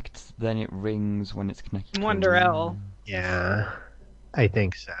connects, then it rings when it's connected. to a Wonder room. Owl. Yeah, I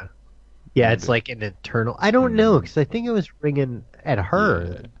think so. Yeah, it's like an internal. I don't know, because I think it was ringing at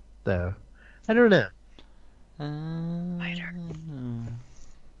her, though. I don't know.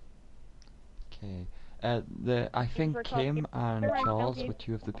 Okay. I think Kim and Charles were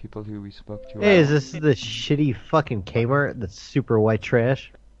two of the people who we spoke to. Hey, is this the shitty fucking Kmart that's super white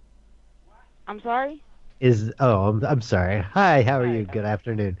trash? I'm sorry? I'm sorry. Hi, how are you? Good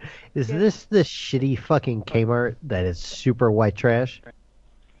afternoon. Is this the shitty fucking Kmart that is super white trash?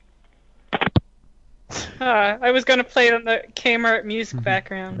 I was going to play it on the Kmart music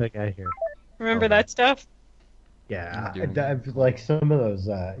background. Okay, here. Remember that stuff? Yeah, I've like some of those.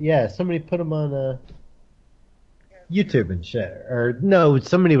 Yeah, somebody put them on YouTube and shit. Or no,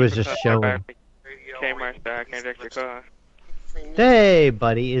 somebody was just showing. Kmart's back and your car. Hey,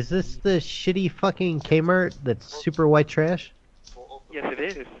 buddy, is this the shitty fucking Kmart that's super white trash? Yes, it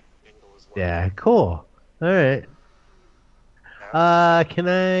is. Yeah, cool. All right. Can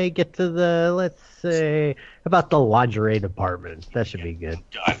I get to the, let's say, about the lingerie department? That should be good.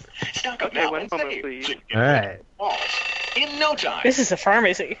 Okay, one moment, please. All right. In no time. This is a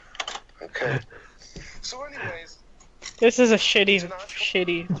pharmacy. Okay. So, anyways. This is a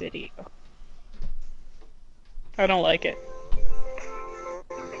shitty video. I don't like it.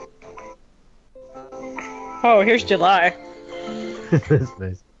 Oh, here's July. That's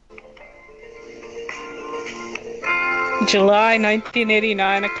nice. July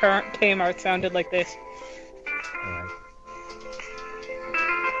 1989, a current Kmart sounded like this.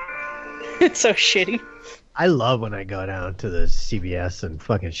 It's so shitty. I love when I go down to the CVS and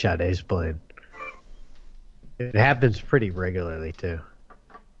fucking Sade's playing. It happens pretty regularly, too.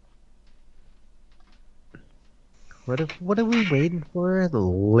 What are we waiting for? The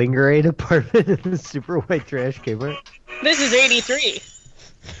Lingerade apartment in the super white trash Kmart? This is 83.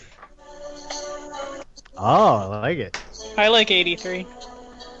 Oh, I like it. I like 83.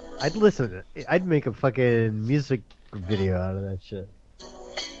 I'd listen to it. I'd make a fucking music video out of that shit.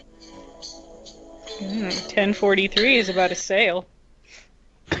 1043 is about a sale.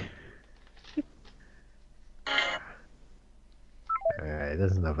 Alright,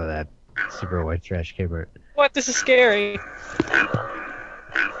 that's enough of that super white trash Kmart. What? This is scary.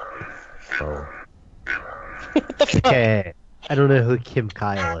 Oh. Okay. I don't know who Kim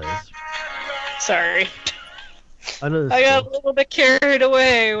Kyle is. Sorry. I got a little bit carried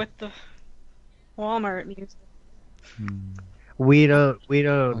away with the Walmart music.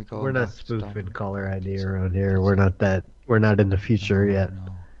 We're not spoofing caller ID around here. We're not in the future yet.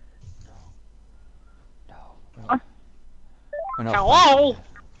 Hello?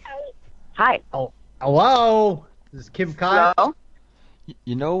 Hi. Oh, hello? This is Kim Kyle? Hello?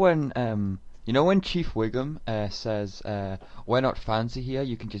 You know when Chief Wiggum says, we're not fancy here,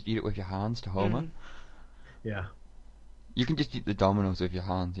 you can just eat it with your hands to Homer? Yeah. You can just eat the Dominoes with your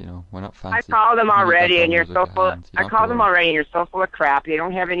hands, you know. We're not fancy. I called them You can eat that already, and you're Dominoes so with your full. hands. You I don't have called to them worry. already, and you're so full of crap. You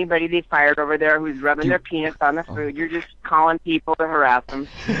don't have anybody they fired over there who's rubbing their peanuts on the food. You're just calling people to harass them.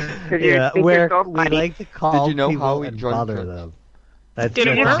 Yeah, you're so we funny. like to call Did you know people how we and joined bother the- them. That's Did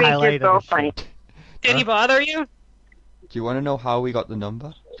the you just think you're highlight so of the show. funny. Did he bother you? Do you want to know how we got the number?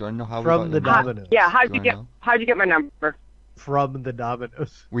 Do you want to know how From we got the number? Dominoes. Yeah, Do you wanna know? how'd you get my number? From the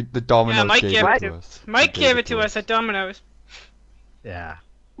Dominoes. The Dominoes Yeah, Mike gave gave it it to to us. Mike gave it to us at Domino's. Yeah.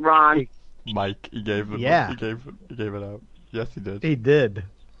 Wrong. Mike, he gave it. Yeah. He gave it out. Yes, he did. He did.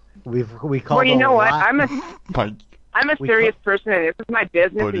 We called Well, you know what? lot. I'm a Mike. serious person, and this is my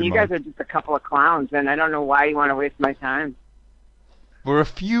business, Buddy and you Mike. guys are just a couple of clowns, and I don't know why you want to waste my time. We're a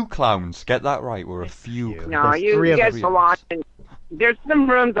few clowns. Get that right. We're a few. No, There's you three of guys us. belong. There's some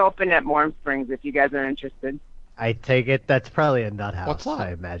rooms open at Warm Springs if you guys are interested. I take it that's probably a nut house. What's that?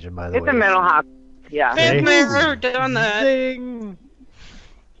 I imagine, by the It's way. a mental house. Yeah. Been there, done that. Zing!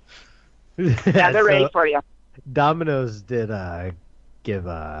 Yeah, they're ready for you. Domino's did give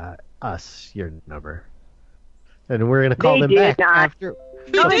us your number, and we're gonna call They them did back not. after.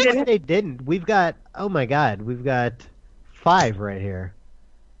 No, they Yes, didn't. They didn't. We've got. Oh my God, we've got 5 right here.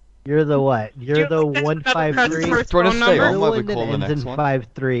 You're the what? You're the 153. Do you want to stay on while we one that call the ends next in one?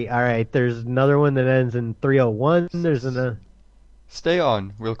 53. All right. There's another one that ends in 301. There's another. Stay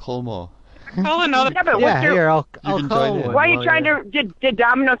on. We'll call more. Call another. Yeah, but Yeah, what's your, here I'll can call join in. one. why are you while trying you're- to? Did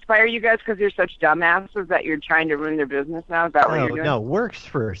Domino's fire you guys because you're such dumbasses that you're trying to ruin their business now? Is that what No, you're doing? no, works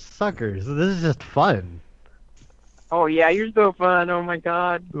for suckers. This is just fun. Oh yeah, you're so fun. Oh my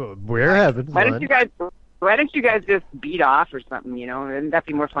God. We're having Why fun. don't you guys just beat off or something? You know, wouldn't that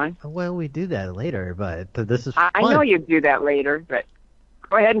be more fun? Well, we do that later, but this is I fun. know you'd do that later, but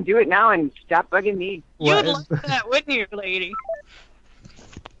go ahead and do it now and stop bugging me. You'd What like that, wouldn't you, lady?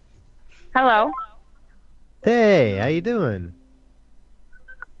 Hello. Hey, how you doing?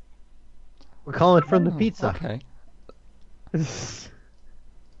 We're calling from the Oh, pizza. Okay.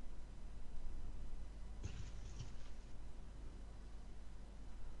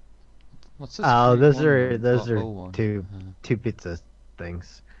 What's this? Oh, those 311? are two pizza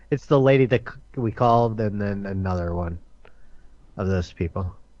things. It's the lady that we called, and then another one of those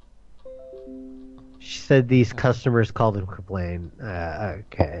people. She said these customers called and complained.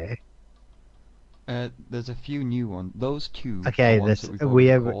 Okay. There's a few new ones. Those two. Okay. are ones This that we've we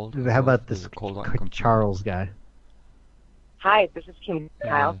already have. called. How Those about that this we've called out and complained. Charles guy? Hi, this is Kim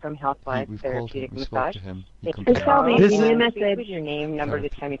Kyle from We've Healthline called him. Therapeutic We spoke Massage. to him. He Thank you complained. for calling. This Leave me a is- message with your name, number, the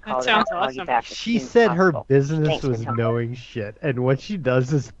time you called, and sounds I'll call you awesome. back. as She soon as said her possible. business Thanks for was calling. knowing shit, and what she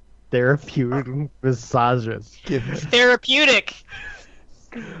does is therapeutic massages. Therapeutic.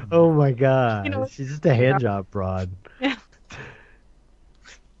 Oh my god, You know- she's just a hand job broad. Yeah.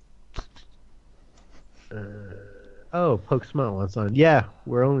 Oh, Poke Smart wants on. Yeah,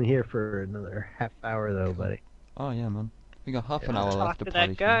 we're only here for another half hour though, buddy. Oh yeah, man. We got half an hour Talk left to to that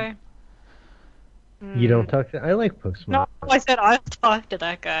party. guy. You don't talk to. I like Poke No, Smart. I said I'll talk to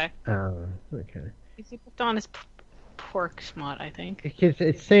that guy. Oh, okay. He put on his pork smut, I think.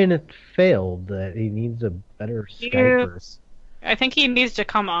 It's saying it failed. That he needs a better You- Skype I think he needs to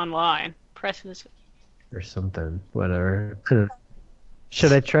come online. Press this. or something. Whatever. I don't-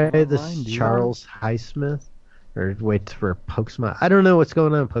 Should I try this Online, do you Charles Highsmith? Or wait for Pokesmart? I don't know what's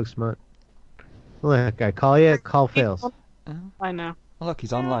going on, Pokesmart. Look, I call you, call fails. I know. Oh look,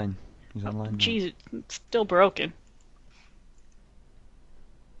 he's online. He's online. now. Jeez, it's still broken.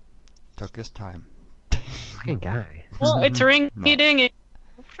 Took his time. Fucking guy. Well, it's ring No. ding it.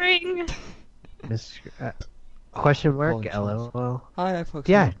 Ring. Miss, Question mark? LOL. Hi, folks.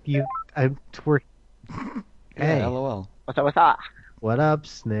 Yeah, I'm working. Hey. Yeah, LOL. What's up? What's up? What up,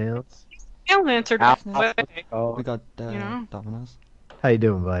 snails? Still answered Ow. way. We got You know? Domino's. How you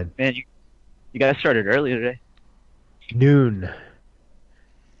doing, bud? Man, you guys started early today. Noon.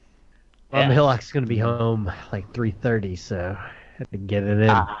 Well, Yeah. Hillock's gonna be home like 3:30, so I have to get it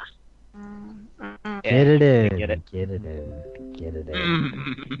in. Get it in. Get it. Get it in. Get it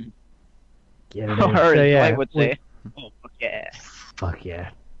in. Get it in. Or So, as yeah, I would say. Oh, fuck yeah. Fuck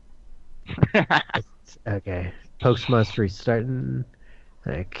yeah. Okay. Pokes restarting.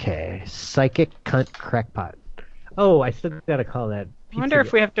 Okay. Psychic cunt crackpot. Oh, I still gotta call that. I wonder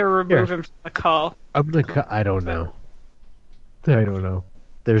if we have to remove him from the call. I'm gonna. I don't know. I don't know.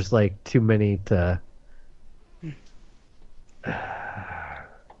 There's like too many to. I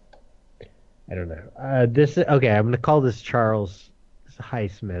don't know. This is okay. I'm gonna call this Charles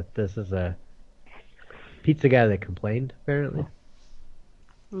Highsmith. This is a pizza guy that complained, apparently.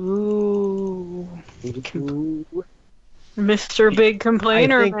 Ooh. Mr. Big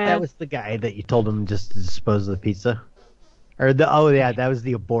Complainer, I think man. that was the guy that you told him just to dispose of the pizza. Or that was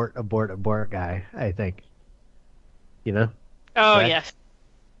the abort guy, I think. You know? Oh, Right? yes.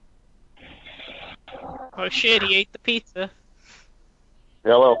 Oh, shit, he ate the pizza.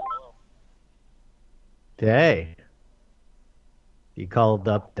 Hello. Hey. You called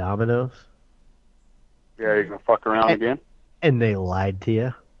up Domino's? Yeah, you gonna fuck around again? And they lied to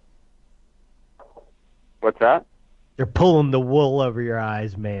you? What's that? They're pulling the wool over your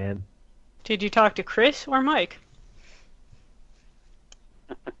eyes, man. Did you talk to Chris or Mike?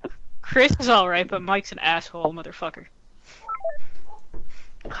 Chris is alright, but Mike's an asshole motherfucker.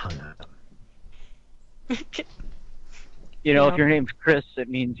 You know, if your name's Chris, it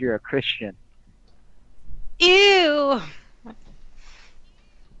means you're a Christian. Ew!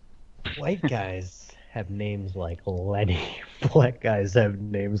 White guys have names like Lenny. Black guys have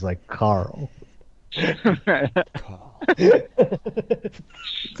names like Carl.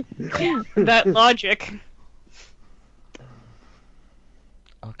 That logic.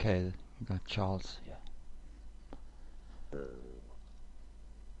 Okay, we got Charles. Yeah.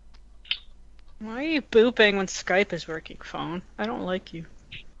 Why are you booping when Skype is working, phone? I don't like you.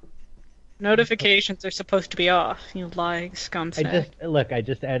 Notifications are supposed to be off, you lying scumsag. I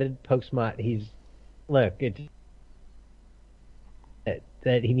just added Pokesmot.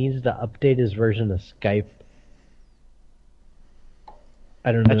 That he needs to update his version of Skype.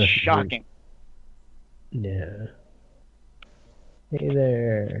 I don't know. That's shocking. Yeah. Hey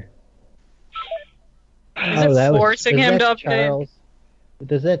there. Is it forcing him to update? Charles,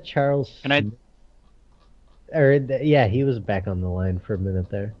 does that Charles? Can I? Yeah, he was back on the line for a minute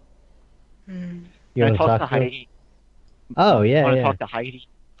there. Hmm. You Can want I talk to to Heidi? Oh yeah, I want to yeah. talk to Heidi.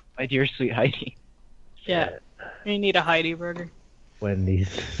 My dear sweet Heidi. Yeah. You need a Heidi burger. Wendy's.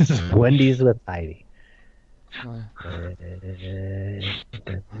 Wendy's with Heidi.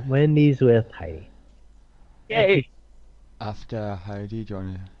 Wendy's with Heidi. Yay! After Heidi, do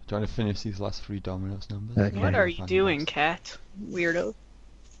you want to finish these last 3 Domino's numbers? Okay. What are you doing, cat? Weirdo.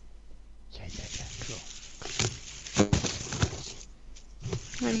 Yeah, cool.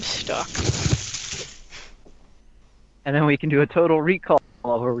 I'm stuck. And then we can do a total recall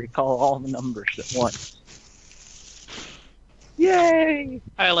where we call all the numbers at once. Yay!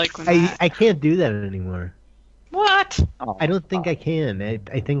 I like when I can't do that anymore. What? I don't think I can.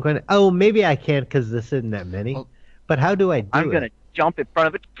 I think when. Oh, maybe I can because this isn't that many. But how do I do I'm it? gonna jump in front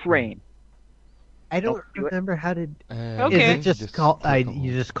of a train. I don't remember how to. Okay. Is it just call?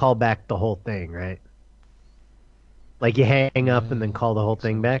 You just call back the whole thing, right? Like you hang up and then call the whole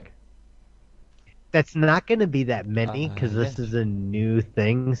thing back. That's not going to be that many because this is a new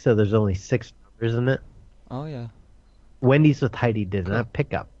thing. So there's only 6 numbers in it. Oh yeah. Wendy's with Heidi did not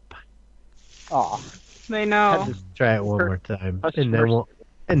pick up. Aw. They know. Let's just try it one more time,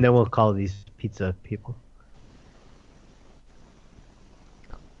 and then we'll call these pizza people.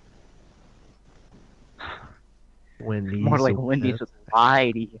 Wendy's. More like Wendy's with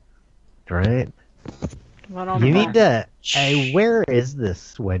Heidi. Right. You need to. Where is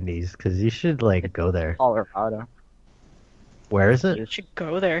this Wendy's? Because you should like go there. Colorado. Where is it? You should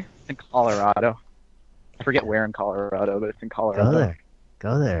go there. It's in Colorado. I forget where in Colorado, but it's in Colorado. Go there.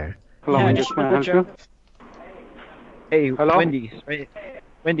 Go there. Hello, Yeah, Wendy's, can I help you? Hey, Hello? Wendy's, right?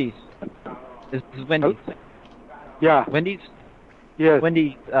 Wendy's. This is Wendy's. Yeah. Wendy's? Yes.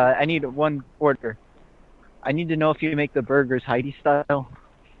 Wendy's, I need one order. I need to know if you make the burgers Heidi style.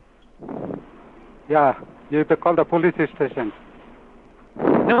 Yeah. You have to call the police station.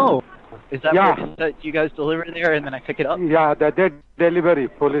 No. Is that Yeah. where that you guys deliver there and then I pick it up? Yeah, the dead delivery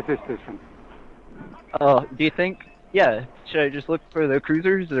police station. Oh, do you think? Yeah. Should I just look for the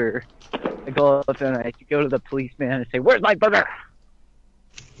cruisers, or I go up and I go to the policeman and say, "Where's my burger?"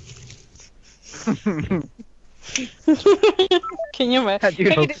 Can you imagine?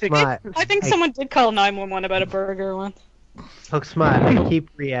 Dude, Hey, Smart. I think someone did call 911 about a burger once. Hook Smart, I keep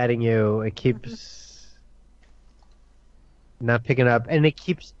re-adding you. It keeps not picking up, and it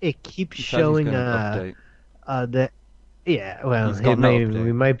keeps He said he's showing gonna update. that. Yeah, well, He's got no update.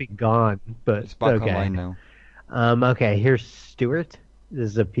 we might be gone, but It's back okay. online now. Okay, here's Stuart. This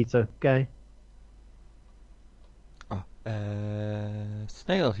is a pizza guy. Oh,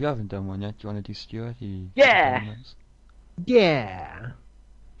 Snails, you haven't done one yet. Do you want to do Stuart? Yeah. Yeah.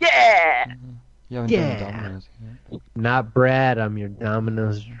 Yeah. You haven't Yeah. done Domino's yet. Not Brad, I'm your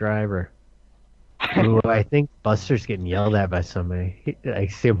Domino's driver. Ooh, I think Buster's getting yelled at by somebody. I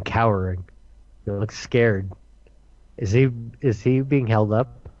see him cowering. He looks scared. Is he being held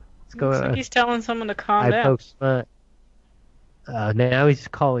up? What's going Looks on? like he's telling someone to calm I down. poke Smut. Now he's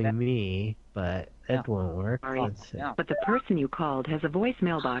calling me, but that won't work. Sorry, Let's see. but the person you called has a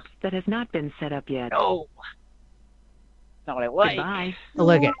voicemail box that has not been set up yet. No. Not what I like. Goodbye.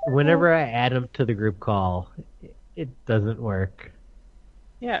 Look, whenever I add him to the group call, it doesn't work.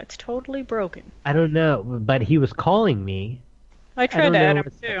 Yeah, it's totally broken. I don't know, but he was calling me. I tried don't to add know him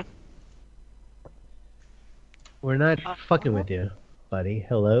what's- too. We're not fucking with you, buddy.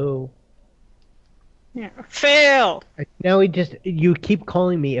 Hello. Yeah. Fail! Now you keep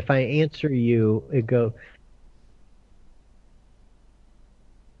calling me. If I answer you, it go.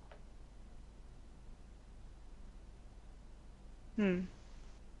 Hmm.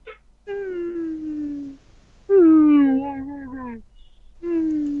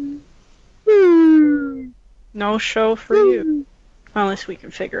 No show for you. Unless we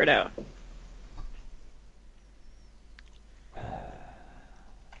can figure it out.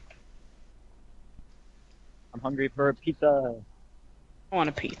 I'm hungry for a pizza. I want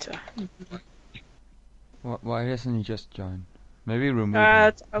a pizza. Why doesn't he just join? Maybe remove him.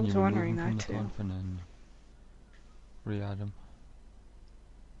 I Can was you remove wondering him from that the too. conf and then re-add him.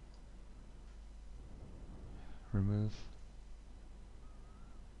 Remove.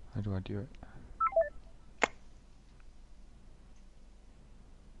 How do I do it?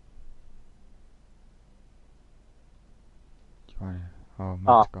 Do I? Oh,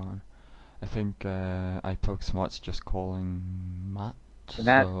 Matt's gone. I think I poke Smart's just calling Matt. And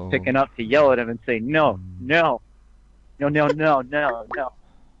that's so... picking up to yell at him and say, no, no, no, no, no, no, no.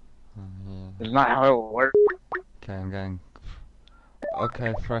 Yeah. That's not how it will work. Okay, I'm getting.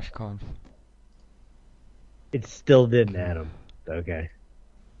 Okay, fresh conf. It still didn't add him. Okay.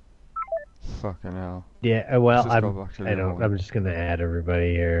 Fucking hell. Yeah. Well, Let's just go back to the other one. I'm just gonna add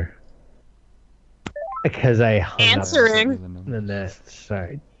everybody here because I hung Answering. up. And that.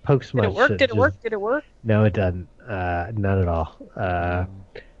 Sorry. Poke Did Smut it work? should Did it just- work? Did it work? No, it doesn't. Not at all.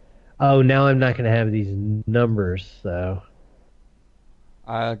 Oh, now I'm not gonna have these numbers, so.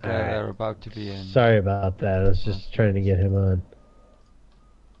 Okay, they're about to be in. Sorry about that. I was just trying to get him on.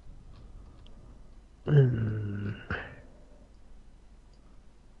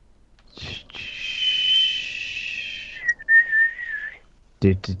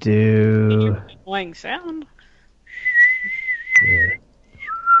 Do. Annoying sound. Yeah.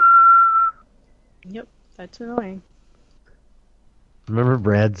 Yep, that's annoying. Remember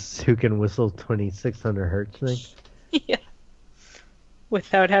Brad's who can whistle 2600 hertz thing? Yeah.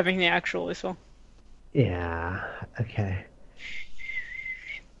 Without having the actual whistle. Yeah. Okay.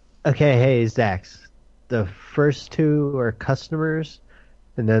 Okay. Hey, Zax. The first two are customers,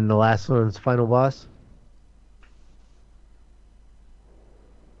 and then the last one's final boss.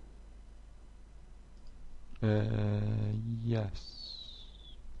 Yes.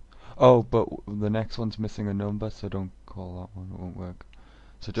 Oh, but the next one's missing a number, so don't call that one. It won't work.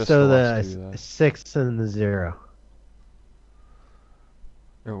 So just So the last two the there. 6 and the 0.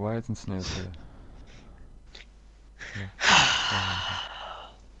 Oh, why isn't Snails here?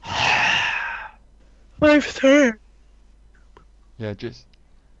 My turn. Yeah, just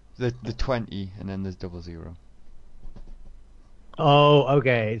the 20, and then there's 00. Oh,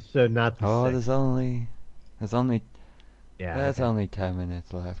 okay. So not the Oh, 6. there's only Yeah. there's okay. only 10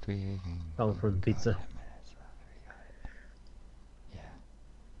 minutes left. We Calling for the pizza.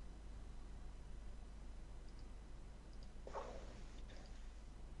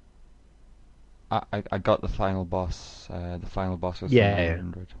 I got the final boss. The final boss was Yeah,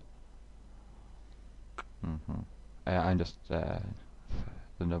 900. I'm just the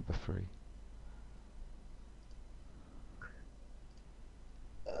number 3.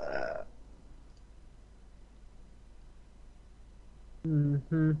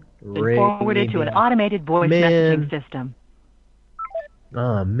 Been forwarded to an automated voice messaging system.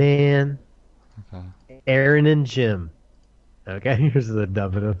 Oh man. Okay. Aaron and Jim. Okay, here's the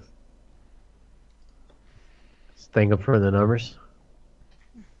Domino's. Thank them for the numbers.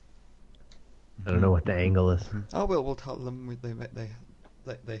 I don't know what the angle is. Oh well, we'll tell them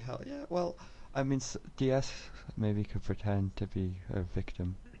they help. Yeah, well, I mean, DS maybe could pretend to be a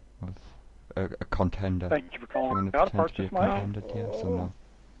victim of a contender. Thank you for calling. You want to Out of pretend to be a purchase, Mike? contender, DS or no?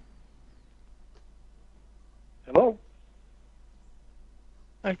 Hello.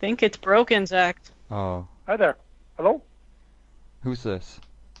 I think it's Broken's act. Oh, Hi there. Hello. who's this?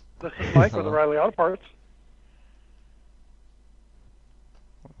 This is Mike with Hello. O'Reilly Auto Parts.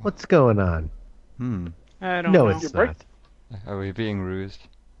 What's going on? I don't No, know. it's not. Are we being rused?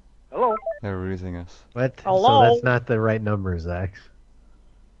 Hello. They're rusing us. What? Hello? So that's not the right number, Zach.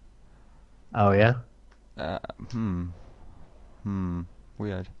 Oh yeah.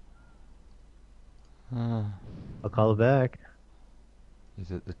 Weird. I'll call it back.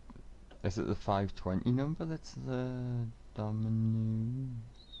 Is it the 520 number that's the Domino's?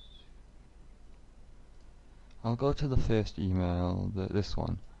 I'll go to the first email, this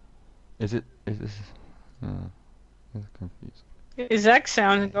one. Is this? I'm confused. Is Zach's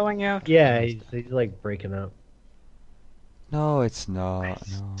sound going out? Yeah, he's like breaking up. No, it's not.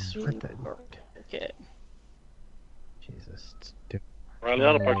 No. Okay. Jesus. O'Reilly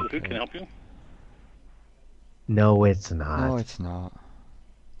Auto Parts. Who can help you? No, it's not. No, it's not.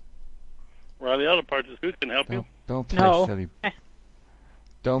 O'Reilly Auto Parts. Who can help you? Don't play No. silly.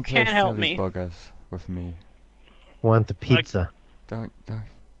 Don't play Can't help silly me. buggers with me. Want the pizza? Don't.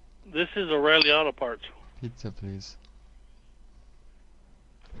 This is O'Reilly Auto Parts. Pizza, please.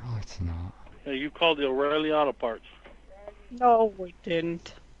 No, it's not. Yeah, you called the O'Reilly Auto Parts. No, we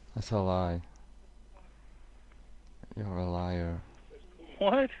didn't. That's a lie. You're a liar.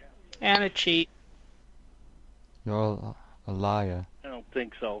 What? And a cheat. You're a liar. I don't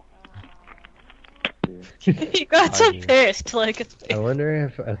think so. He got so pissed. Like, I wonder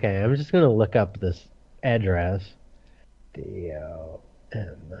if. Okay, I'm just gonna look up this address.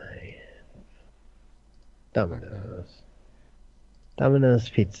 D-O-M-I. Domino's. Domino's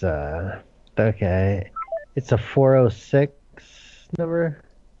Pizza. Okay. It's a 406 number,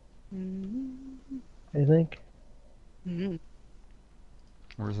 I think.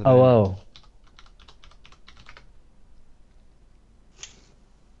 Where's it? Oh.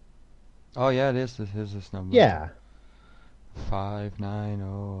 Oh yeah, it is. This is this number. Yeah.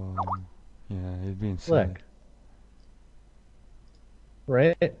 590. Yeah, it'd be insane. Look.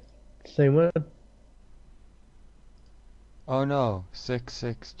 Right? Same one? Oh no,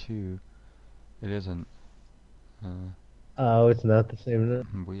 662. It isn't. Oh, it's not the same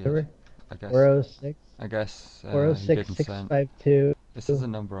Weird. number? I guess. 406? I guess. 406 he didn't send. 652. This is a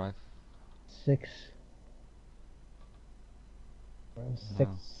number I've. 6. No,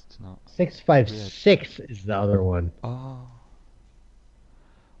 it's not. 656 is the other one. Oh.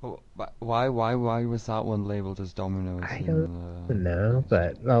 Oh, but why was that one labeled as Domino's? I don't know,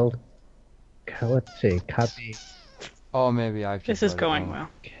 but let's see. Copy. Oh, maybe I've just. This is read it going wrong.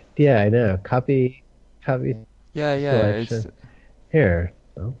 well. Yeah, I know. Copy. Yeah, selection. it's Here.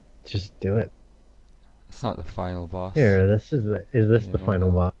 Well, just do it. it's not the final boss. Here, is this the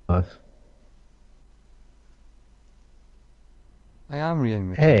final boss? I am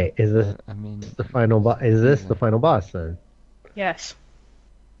reading the Hey, is this I mean, the final boss? Is this the final boss then? Yes.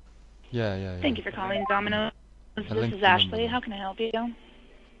 yeah. Thank you for calling Domino's. This linked is the Ashley. number. How can I help you?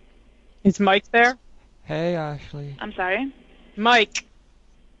 Is Mike there? Hey, Ashley. I'm sorry. Mike.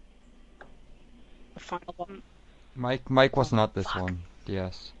 The final one. Mike was not this one.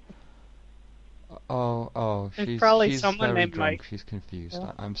 Yes. Oh, There's she's probably she's someone very named drunk. Mike. She's confused.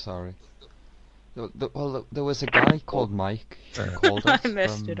 Yeah. I'm sorry. Well, there was a guy called Mike who called us I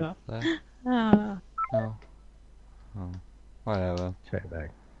messed from it up. there. Ah. No. Oh, whatever. Try it back.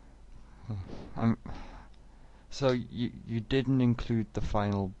 So you didn't include the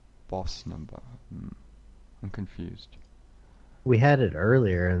final boss number. I'm confused. We had it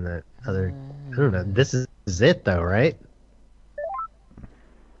earlier in that other. I don't know. This is it though, right?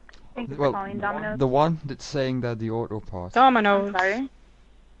 Thank you for Well, calling Domino's. the one that's saying they're the auto parts. Domino's.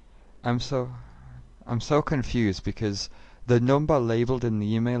 I'm sorry. I'm so confused because the number labeled in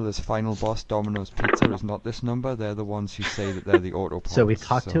the email as Final Boss Domino's Pizza is not this number. They're the ones who say that they're the auto parts. So we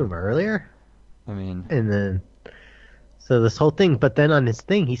talked to him earlier, I mean, and then so this whole thing. But then on his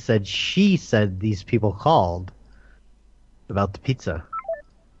thing, he said she said these people called about the pizza.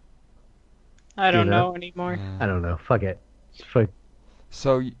 I don't You know anymore. I don't know. Fuck it. Fuck.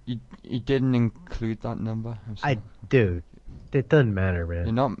 so you didn't include that number? I'm sorry. Dude, It doesn't matter, man.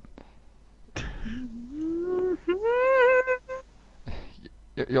 You're not.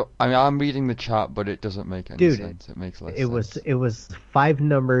 I mean, I'm reading the chat, but it doesn't make any sense. It makes less sense. It was 5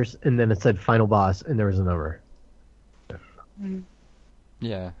 numbers, and then it said final boss, and there was a number.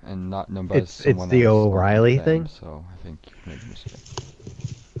 Yeah, and that number It's is someone the else O'Reilly than thing? them, so I think you made a mistake.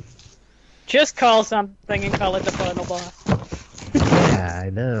 Just call something and call it the final boss. Yeah, I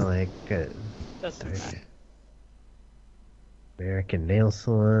know, like... Doesn't matter. American Nail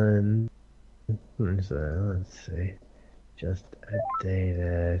Salon... Let's see... Just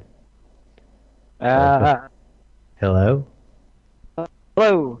updated... Hello?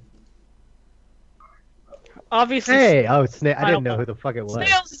 Hello. Obviously. Hey! Oh, I didn't know who the fuck it was.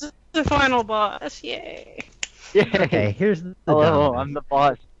 Snails is the final boss. Yay. Okay, here's the Hello, number. I'm the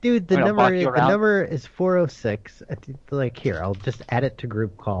boss. Dude, the I'm gonna boss you around. number is 406. Like, here, I'll just add it to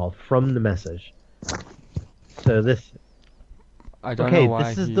group call from the message. So this... I don't know why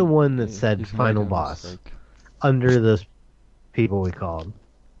this is the one that said final boss. Mistake. Under the people we called.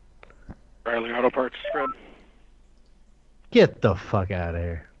 Riley Auto Parts, Fred. Get the fuck out of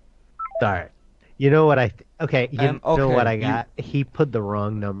here. Alright. You know what you know what I got? He put the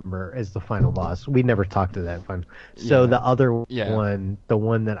wrong number as the final boss. We never talked to that one. So the other one, the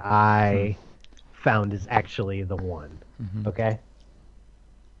one that I found is actually the one. Okay?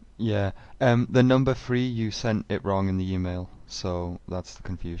 Yeah. The number 3, you sent it wrong in the email, so that's the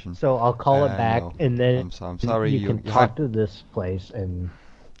confusion. So I'll call it back, no, and then I'm sorry, you can talk to this place and...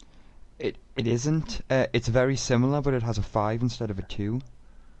 It isn't. It's very similar, but it has a 5 instead of a 2.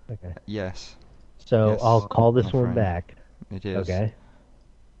 Okay. Yes. So Yes, I'll call this my one friend. back. It is. Okay.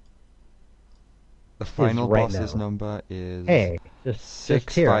 The final right boss's now. number is Hey, just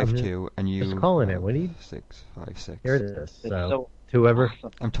here. I'm 652, and you just calling it. What do you? 656. Here it is. It's So whoever.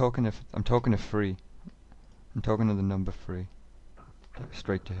 I'm talking to 3. I'm talking to the number 3.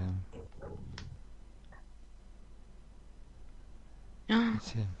 Straight to him.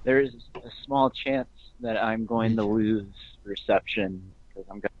 It's him. There's a small chance that I'm going to lose reception because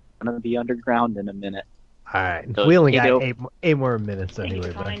I'm going to be underground in a minute. All right. So We only you got go- 8 more minutes Thank you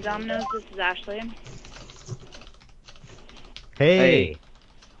anyway. for calling But... Domino's. This is Ashley. Hey.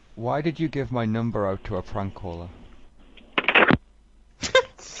 Why did you give my number out to a prank caller?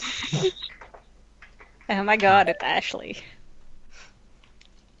 Oh my god, it's Ashley.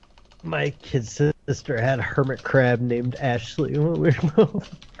 My kid's sister had a hermit crab named Ashley when we were little.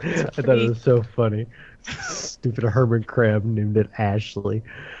 I thought it was so funny. Stupid hermit crab named it Ashley.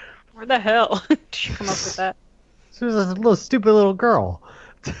 Where the hell did you come up with that? She was a little stupid little girl.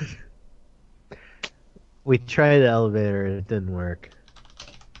 We tried the elevator and it didn't work.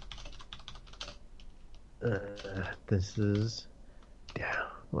 This is down.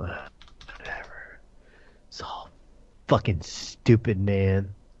 Whatever. It's all fucking stupid,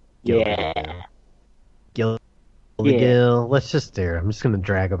 man. Yeah. Gil. Yeah. Let's just do it. I'm just gonna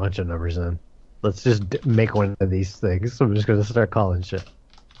drag a bunch of numbers in. Let's just make one of these things. I'm just gonna start calling shit.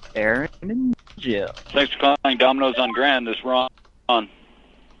 Aaron and Jill. Thanks for calling Domino's on Grand. This is Ron. Hi,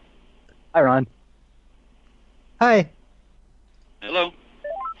 Ron. Hi. Hello.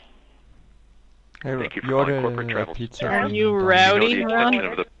 Hey, Thank you for you calling ordered Corporate a Travel. pizza. Are from you Domino's. rowdy,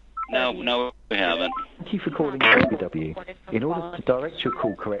 Ron? No, we haven't. Thank you for calling WW. In order to direct your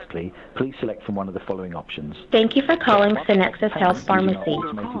call correctly, please select from one of the following options. Thank you for calling Synexus Health Pharmacy.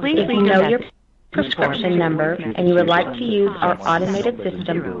 If you know your prescription number and you would like to use our automated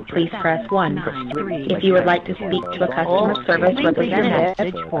system, please press 1. If you would like to speak to a customer service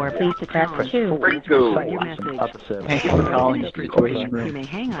representative, please press 2. Thank you for calling Situation You Room. may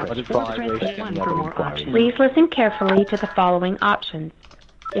hang up or press 1 for more options. Please listen carefully to the following options.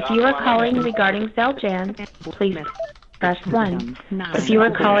 If you are calling regarding Xeljan, please press 1. If you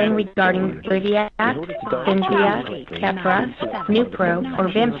are calling regarding Briviact, Vimpat, Keppra, Nupro, or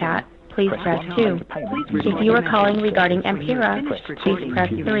Vimpat, please press 2. If you are calling regarding Ampera, please press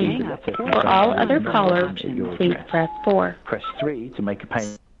 3. For all other callers, please press 4. Press 3 to make a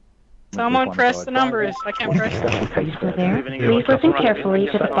payment. Someone press the numbers. I can't press them. Are you still there? Please listen carefully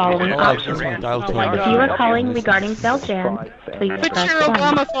to the following options. If you are calling regarding Xeljan, please Put press your 1.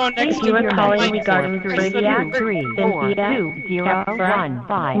 Obama phone next If to you are your calling mic. regarding Briviact, Vimpat,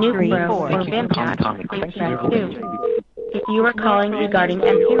 Keppra, Nupro, or Vimpat, please press 2. If you are calling regarding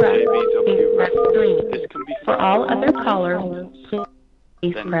Ampera, please press 3. For all other callers,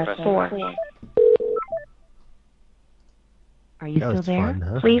 please press 4. Are you still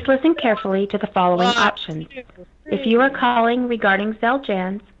there? Please listen carefully to the following options. If you are calling regarding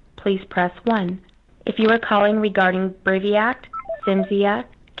Xeljan, please press 1. If you are calling regarding Briviact, Cimzia,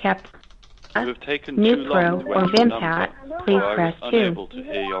 Newpro, or Vimpat, please press 2.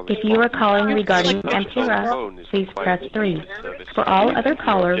 If you are calling regarding Empira, please press 3. For all other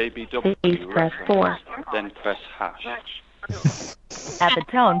callers, please press 4. Then press hash. At the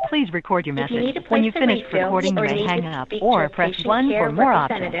tone, please record your message. When you finish recording, you may hang up or press 1 for more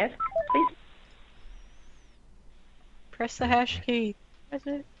options. Please press the hash key. Press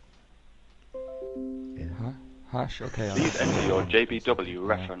it. Huh? Hash? Okay. Please enter your JBW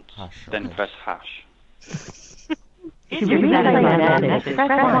reference, then press hash. To replay your message, press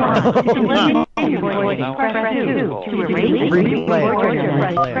 1. To listen to your recording, press 2. To erase press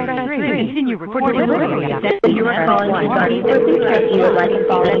 3. Continue recording. You are calling regarding Empira, you would like to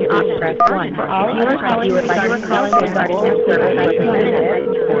call in option, press 1. For all other callers, you would like to call regarding Empira, press 2.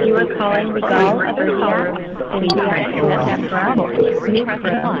 If you are calling regarding other callers, please press Empira,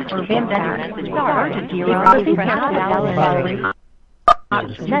 Newpro, or Vimpat.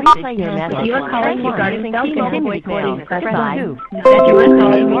 Replay your message. You are calling regarding Continue recording, press 5. You are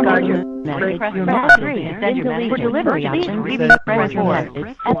calling regarding Your message. For delivery options, press your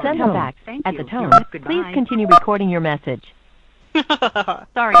message. At the tone, please continue recording your message.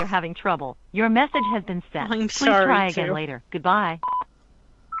 Sorry you're having trouble. Your message has been sent. Please try again later. Goodbye.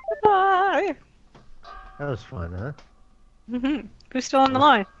 Goodbye. That was fun, huh? Who's still on the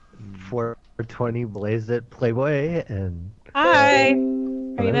line? 420 Blaze It Playboy and... Hi.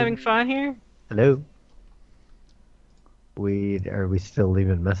 Are you having fun here? Hello. Are we still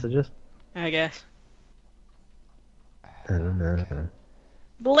leaving messages? I guess. I don't know.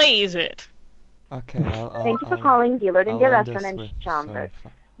 Blaze it. Okay, Thank you for calling Dealer India Restaurant in Schaumburg,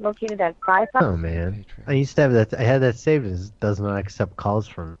 located at 5... Oh man, I used to have that. I had that saved. It does not accept calls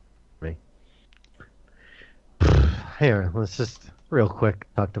from me. Here, let's just real quick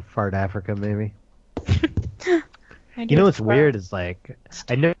talk to Fart Africa, maybe. You know what's weird is like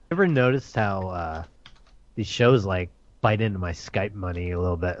I never noticed how these shows like bite into my Skype money a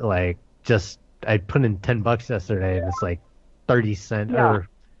little bit. Like just I put in $10 yesterday and it's like 30 cents or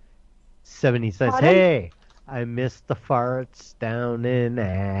 70 cents. Pardon? Hey, I missed the farts down in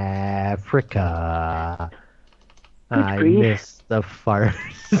Africa. I missed the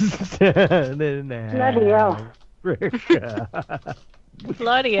farts down in Bloody hell. Africa.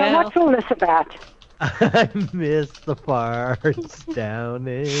 Bloody Now, hell. what's all this about? I miss the farts down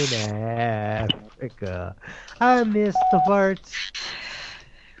in Africa. I miss the farts.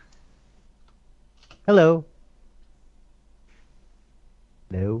 Hello.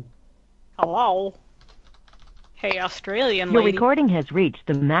 No. Hello. Hey, Australian Your lady. recording has reached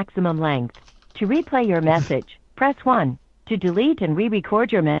the maximum length. To replay your message, press 1. To delete and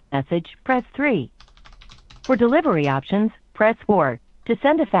re-record your message, press 3. For delivery options, press 4. To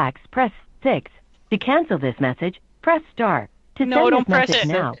send a fax, press 6. To cancel this message, press star. To No, send don't this press message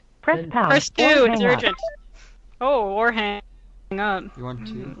it. now, press pound. Press 2, or it's hang up. urgent. Oh, or hang up. You want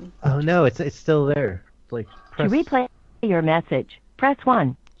to? Oh no, it's still there. It's like To replay your message, press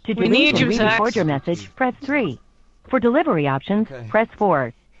 1. To We delete need and you, re-record Zach. your message, press 3. For delivery options, press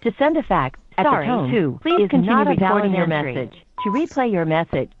 4. To send a fax, at the tone, 2. Please continue recording your message. To replay your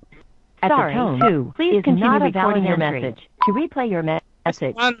message, at the tone, 2. Please continue recording your message. To replay your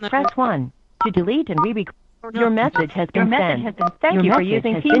message, press 1. To delete and re-record your message has been sent. Thank you for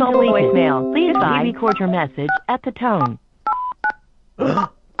using T-Mobile voicemail. Please re-record your message at the tone.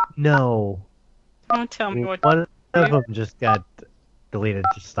 No. Don't tell me what One to of do. them just got deleted.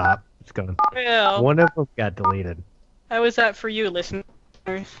 Just stop. It's gone. Well, One of them got deleted. how was that for you, listeners?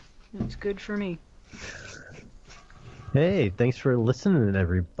 It's good for me. Hey, thanks for listening,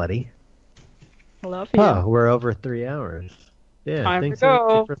 everybody. Love you. Oh, we're over 3 hours. Yeah, Time to thanks go.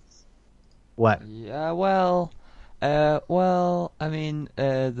 everybody for... What? Yeah, I mean,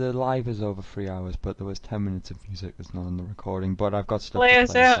 the live is over 3 hours, but there was 10 minutes of music that's not on the recording. But I've got stuff Play to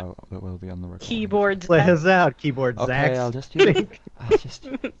us play, out. so it will be on the recording. Keyboards. Play us out, keyboard Okay, Zax. I'll just do the,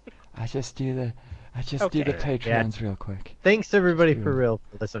 I just do the Patreons real quick. Thanks everybody for real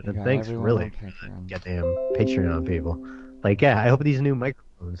for listening. We got Thanks everyone really, on Patreon. goddamn Patreon people. Like, yeah, I hope these new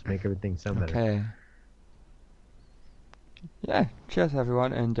microphones make everything sound better. Okay. Yeah, cheers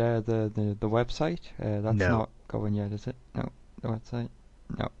everyone, and the website, that's No. not going yet, is it? No, the website?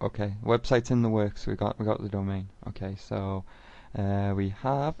 No, okay. Website's in the works, we got the domain. Okay, so we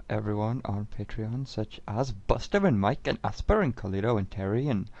have everyone on Patreon, such as Buster and Mike and Asper and Colito and Terry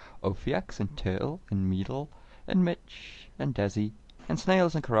and Ophiax and Turtle and Meadle and Mitch and Desi and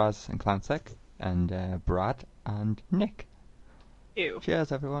Snails and Karaz and Clansec and Brad and Nick. Ew.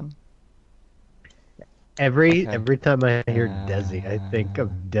 Cheers everyone. Every Okay. time I hear Desi, I think of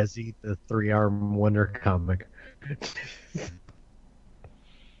Desi, the 3-Arm Wonder comic.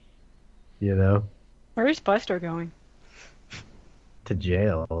 you know? Where's Buster going? To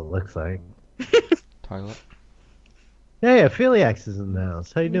jail, it looks like. Toilet. Hey, Apheliax is in the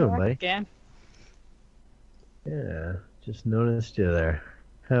house. How you doing, buddy? Again. Yeah, just noticed you there.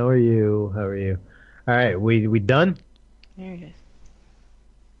 How are you? How are you? All right, we done? There he is.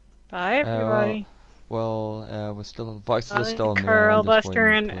 Bye, everybody. We're still voices are still on there. Carl, Buster,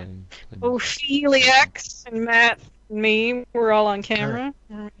 and Opheliax, and Matt, and me. We're all on camera.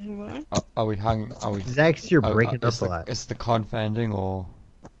 Are we hanging? Are we? Zax, you're breaking up a lot. Is the conf ending or?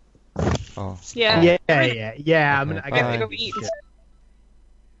 Oh. Yeah. Yeah. Okay, I gotta go eat.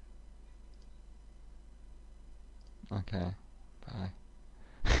 Okay.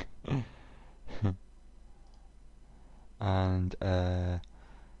 Bye. And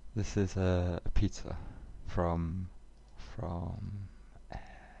this is a pizza from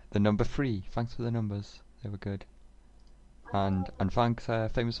the number 3. Thanks for the numbers, they were good. And thanks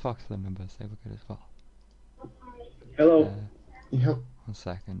Famous Fox for the numbers, they were good as well. Hello. Yep. 1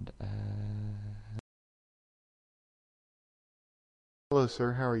 second. Hello,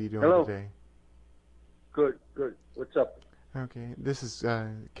 sir. How are you doing today? Good. What's up? Okay, this is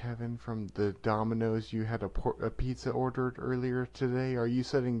Kevin from the Domino's. You had a pizza ordered earlier today. Are you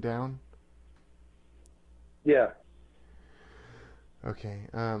sitting down? Yeah. Okay.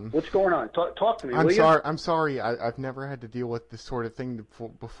 What's going on? Talk to me. I'm sorry. I've never had to deal with this sort of thing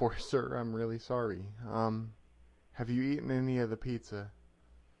before, sir. I'm really sorry. Have you eaten any of the pizza?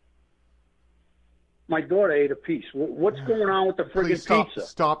 My daughter ate a piece. What's going on with the friggin' pizza?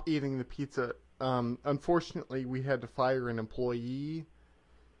 Stop eating the pizza. Unfortunately, we had to fire an employee.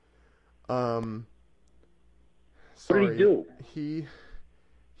 Sorry. What did he do?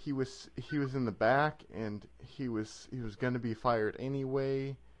 He was in the back, and he was going to be fired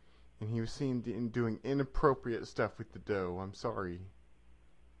anyway, and he was seen doing inappropriate stuff with the dough. I'm sorry.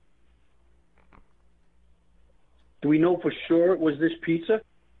 Do we know for sure it was this pizza?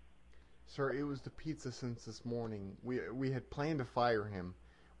 Sir, it was the pizza since this morning. We had planned to fire him.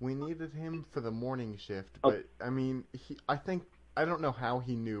 We needed him for the morning shift, but I mean, I don't know how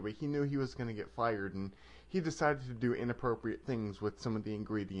he knew, but he knew he was going to get fired, and he decided to do inappropriate things with some of the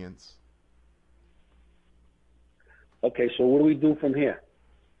ingredients. Okay, so what do we do from here?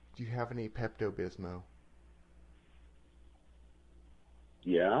 Do you have any Pepto-Bismol?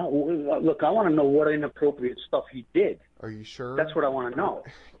 Yeah. Look, I want to know what inappropriate stuff he did. Are you sure? That's what I want to know.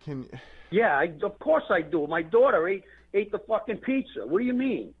 Can? Yeah, of course I do. My daughter ate the fucking pizza. What do you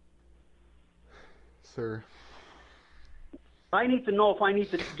mean? Sir. I need to know if I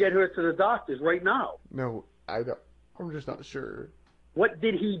need to get her to the doctors right now. No, I don't. I'm just not sure. What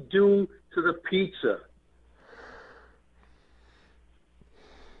did he do to the pizza?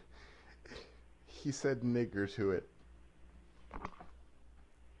 He said nigger to it.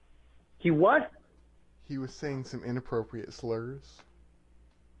 He what? He was saying some inappropriate slurs.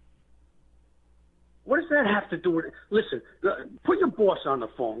 What does that have to do with it? Listen, put your boss on the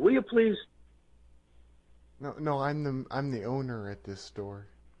phone, will you please? No, I'm the owner at this store.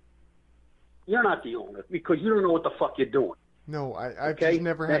 You're not the owner because you don't know what the fuck you're doing. No, I've just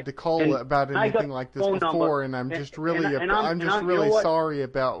never had to call about anything like this before, and I'm just really sorry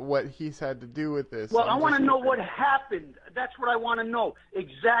about what he's had to do with this. Well, I want to know what happened. That's what I want to know.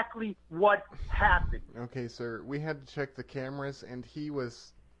 Exactly what happened. Okay, sir. We had to check the cameras, and he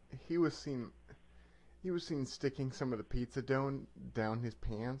was seen sticking some of the pizza dough down his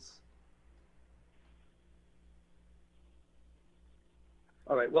pants.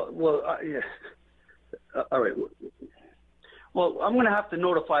 All right. Yeah. All right. Well, I'm going to have to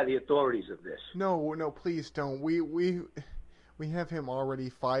notify the authorities of this. No, please don't. We have him already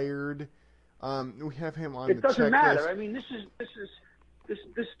fired. We have him on the checklist. It doesn't matter. I mean, this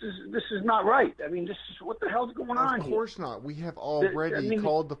is not right. I mean, this is what the hell's going on here? Of course not. We have already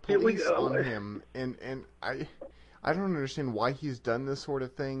called the police on him, and I don't understand why he's done this sort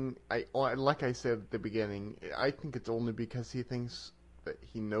of thing. Like I said at the beginning, I think it's only because he thinks that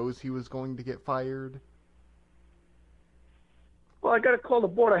he knows he was going to get fired. Well, I got to call the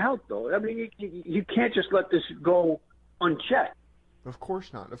Board of Health, though. I mean, you can't just let this go unchecked. Of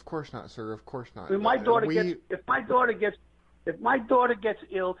course not, sir. Of course not. I mean, if my daughter gets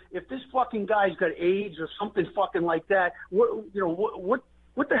ill, if this fucking guy's got AIDS or something fucking like that, what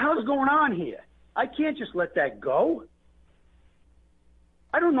the hell is going on here? I can't just let that go.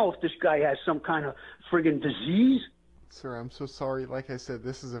 I don't know if this guy has some kind of friggin' disease. Sir, I'm so sorry. Like I said,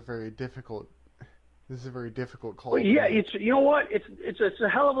 this is a very difficult call. Well, yeah, you know what? It's a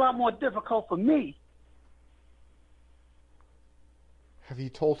hell of a lot more difficult for me. Have you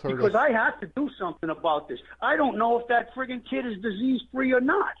told her? Because I have to do something about this. I don't know if that friggin' kid is disease free or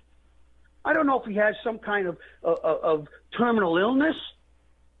not. I don't know if he has some kind of terminal illness.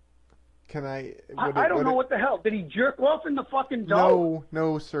 Can I? I don't know what the hell. Did he jerk off in the fucking dough?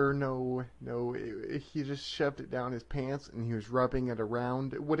 No, sir, no. He just shoved it down his pants and he was rubbing it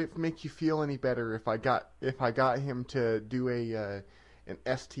around. Would it make you feel any better if I got him to do an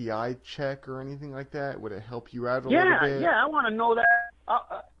STI check or anything like that? Would it help you out a little bit? Yeah, I want to know that.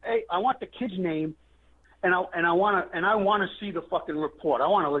 Hey, I want the kid's name, and I want to see the fucking report. I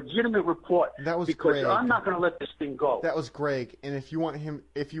want a legitimate report. That was because Greg. I'm not going to let this thing go. That was Greg, and if you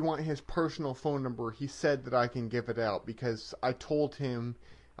want his personal phone number, he said that I can give it out because I told him,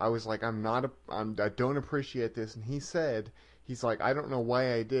 I was like, I don't appreciate this, and he's like, I don't know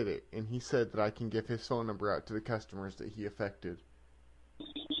why I did it, and he said that I can give his phone number out to the customers that he affected.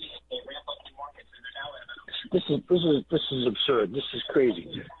 This is absurd. This is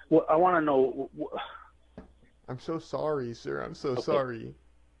crazy. Well, I want to know. I'm so sorry, sir. I'm so sorry.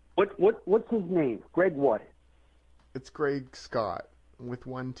 What's his name? Greg what? It's Greg Scott with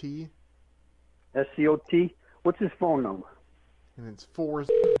 1 T. SCOT. What's his phone number? And it's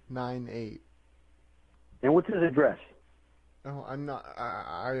 498. And what's his address? Oh, I'm not.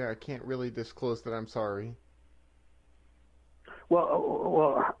 I can't really disclose that. I'm sorry.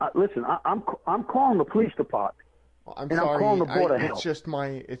 Well, listen. I'm calling the police department. I'm and sorry. I'm calling the Board of Health.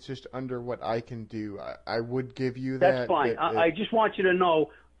 It's just under what I can do. I would give you that. That's fine. I just want you to know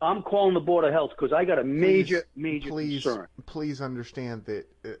I'm calling the Board of Health because I got a major concern. Please understand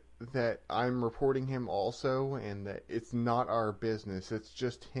that I'm reporting him also, and that it's not our business. It's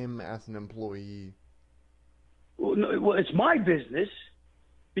just him as an employee. Well, it's my business.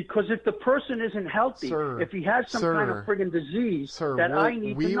 Because if the person isn't healthy, if he has some kind of friggin' disease that I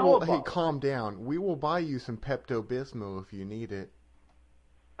need to know about. Hey, calm down. We will buy you some Pepto-Bismol if you need it.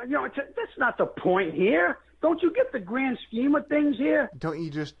 You know, that's not the point here. Don't you get the grand scheme of things here? Don't you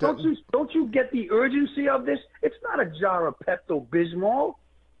just... Don't you get the urgency of this? It's not a jar of Pepto-Bismol.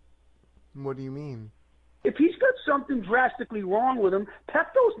 What do you mean? If he's got something drastically wrong with him,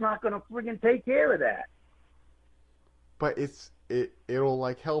 Pepto's not going to friggin' take care of that. But it'll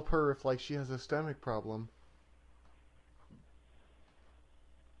like help her if like she has a stomach problem.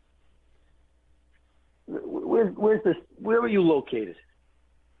 Where's this? Where are you located?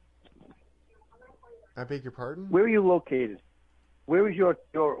 I beg your pardon? Where are you located? Where is your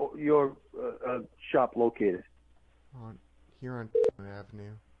shop located? Here on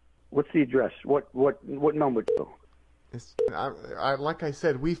Avenue. What's the address? What number? Like I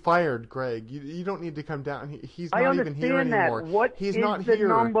said, we fired Greg. You don't need to come down. He's not even here anymore. He's not here. What is the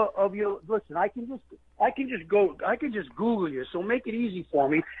number of your? Listen, I can just Google you. So make it easy for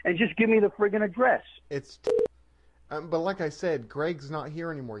me and just give me the friggin' address. But like I said, Greg's not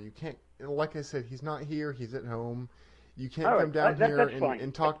here anymore. You can't. Like I said, he's not here. He's at home. You can't come down here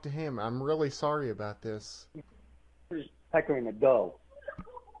and talk to him. I'm really sorry about this. Peckering the dough.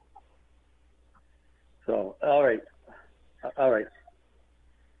 So all right. All right.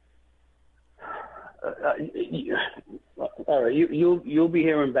 All right. You'll be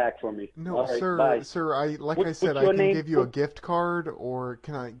hearing back from me. No, all right, sir. bye. Sir, I said, I can give you a gift card, or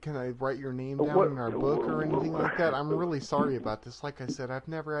can I write your name down in our book or anything like that? I'm really sorry about this. Like I said, I've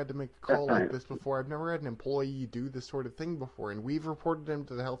never had to make a call like this before. I've never had an employee do this sort of thing before, and we've reported him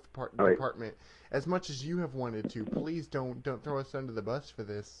to the health department as much as you have wanted to. Please don't throw us under the bus for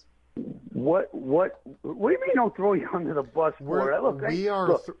this. What do you mean don't throw you under the bus for it?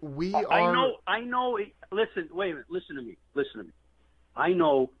 I know. Listen, wait a minute. Listen to me. I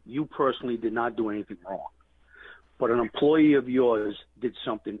know you personally did not do anything wrong, but an employee of yours did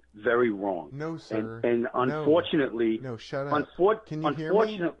something very wrong. No, sir. And unfortunately, no, shut up. Can you hear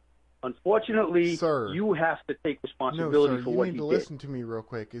me? Unfortunately, sir, you have to take responsibility for what he did. You need to listen to me real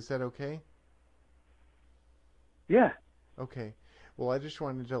quick. Is that okay? Yeah. Okay. Well, I just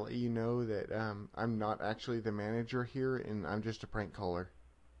wanted to let you know that I'm not actually the manager here, and I'm just a prank caller.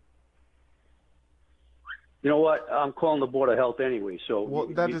 You know what? I'm calling the Board of Health anyway, so... Well,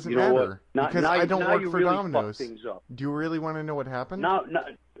 that doesn't matter, because I don't work for Domino's. Do you really want to know what happened?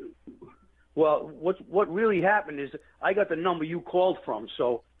 Well, what really happened is I got the number you called from,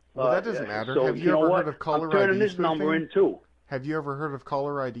 so... Well, that doesn't matter. So, Have you ever heard of caller ID spoofing? I'm turning this number in, too. Have you ever heard of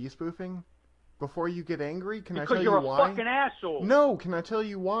caller ID spoofing? Before you get angry, can I tell you why? Because you're a fucking asshole. No, can I tell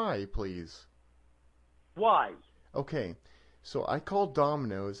you why, please? Why? Okay, so I called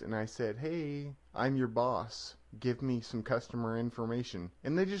Domino's and I said, hey, I'm your boss. Give me some customer information.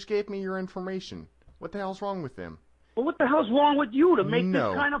 And they just gave me your information. What the hell's wrong with them? Well, what the hell's wrong with you to make this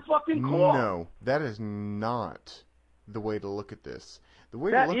kind of fucking call? No, that is not the way to look at this. The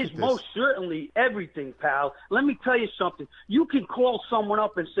way That to look is at this, most certainly everything, pal. Let me tell you something. You can call someone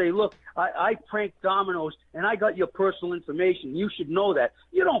up and say, look, I pranked Domino's and I got your personal information. You should know that.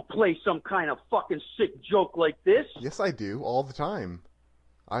 You don't play some kind of fucking sick joke like this. Yes, I do, all the time.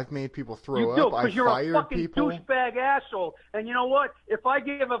 I've made people throw You up. do, I because you're a fired fucking people. douchebag asshole. And you know what? If I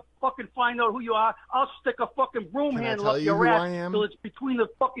give a fucking find out who you are, I'll stick a fucking broom Can I handle tell up you your who ass I am? till it's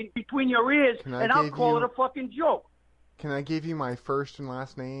between your ears, Can I and I'll give call you- it a fucking joke. Can I give you my first and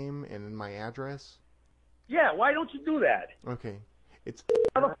last name and my address? Yeah, why don't you do that? Okay. It's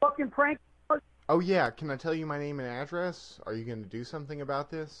Another fucking prank? Oh yeah, can I tell you my name and address? Are you going to do something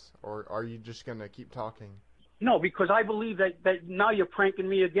about this, or are you just going to keep talking? No, because I believe that now you're pranking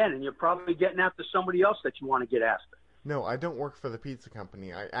me again, and you're probably getting after somebody else that you want to get after. No, I don't work for the pizza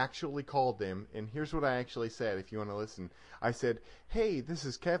company. I actually called them, and here's what I actually said, if you want to listen. I said, hey, this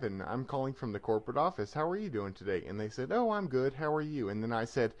is Kevin. I'm calling from the corporate office. How are you doing today? And they said, oh, I'm good. How are you? And then I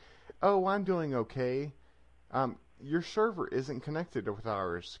said, oh, I'm doing okay. Your server isn't connected with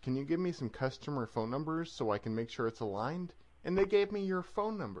ours. Can you give me some customer phone numbers so I can make sure it's aligned? And they gave me your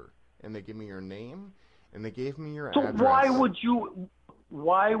phone number, and they gave me your name, and they gave me your address. So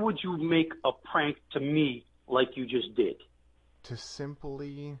why would you make a prank to me like you just did? To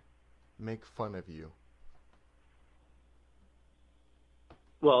simply make fun of you.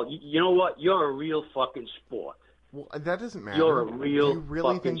 Well, you know what? You're a real fucking sport. Well, that doesn't matter. You're a real Do you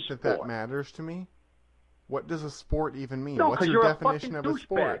really fucking think that sport. matters to me? What does a sport even mean? No, What's 'cause your you're a definition fucking of a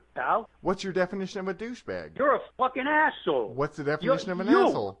sport? douchebag, pal. What's your definition of a douchebag? You're a fucking asshole. What's the definition of an you.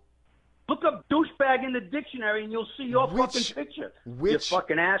 asshole? Look up douchebag in the dictionary and you'll see your fucking picture. You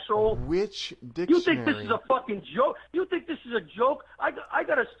fucking asshole. Which dictionary? You think this is a fucking joke? You think this is a joke? I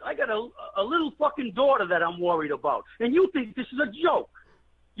got a little fucking daughter that I'm worried about, and you think this is a joke?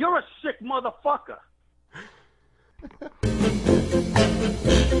 You're a sick motherfucker.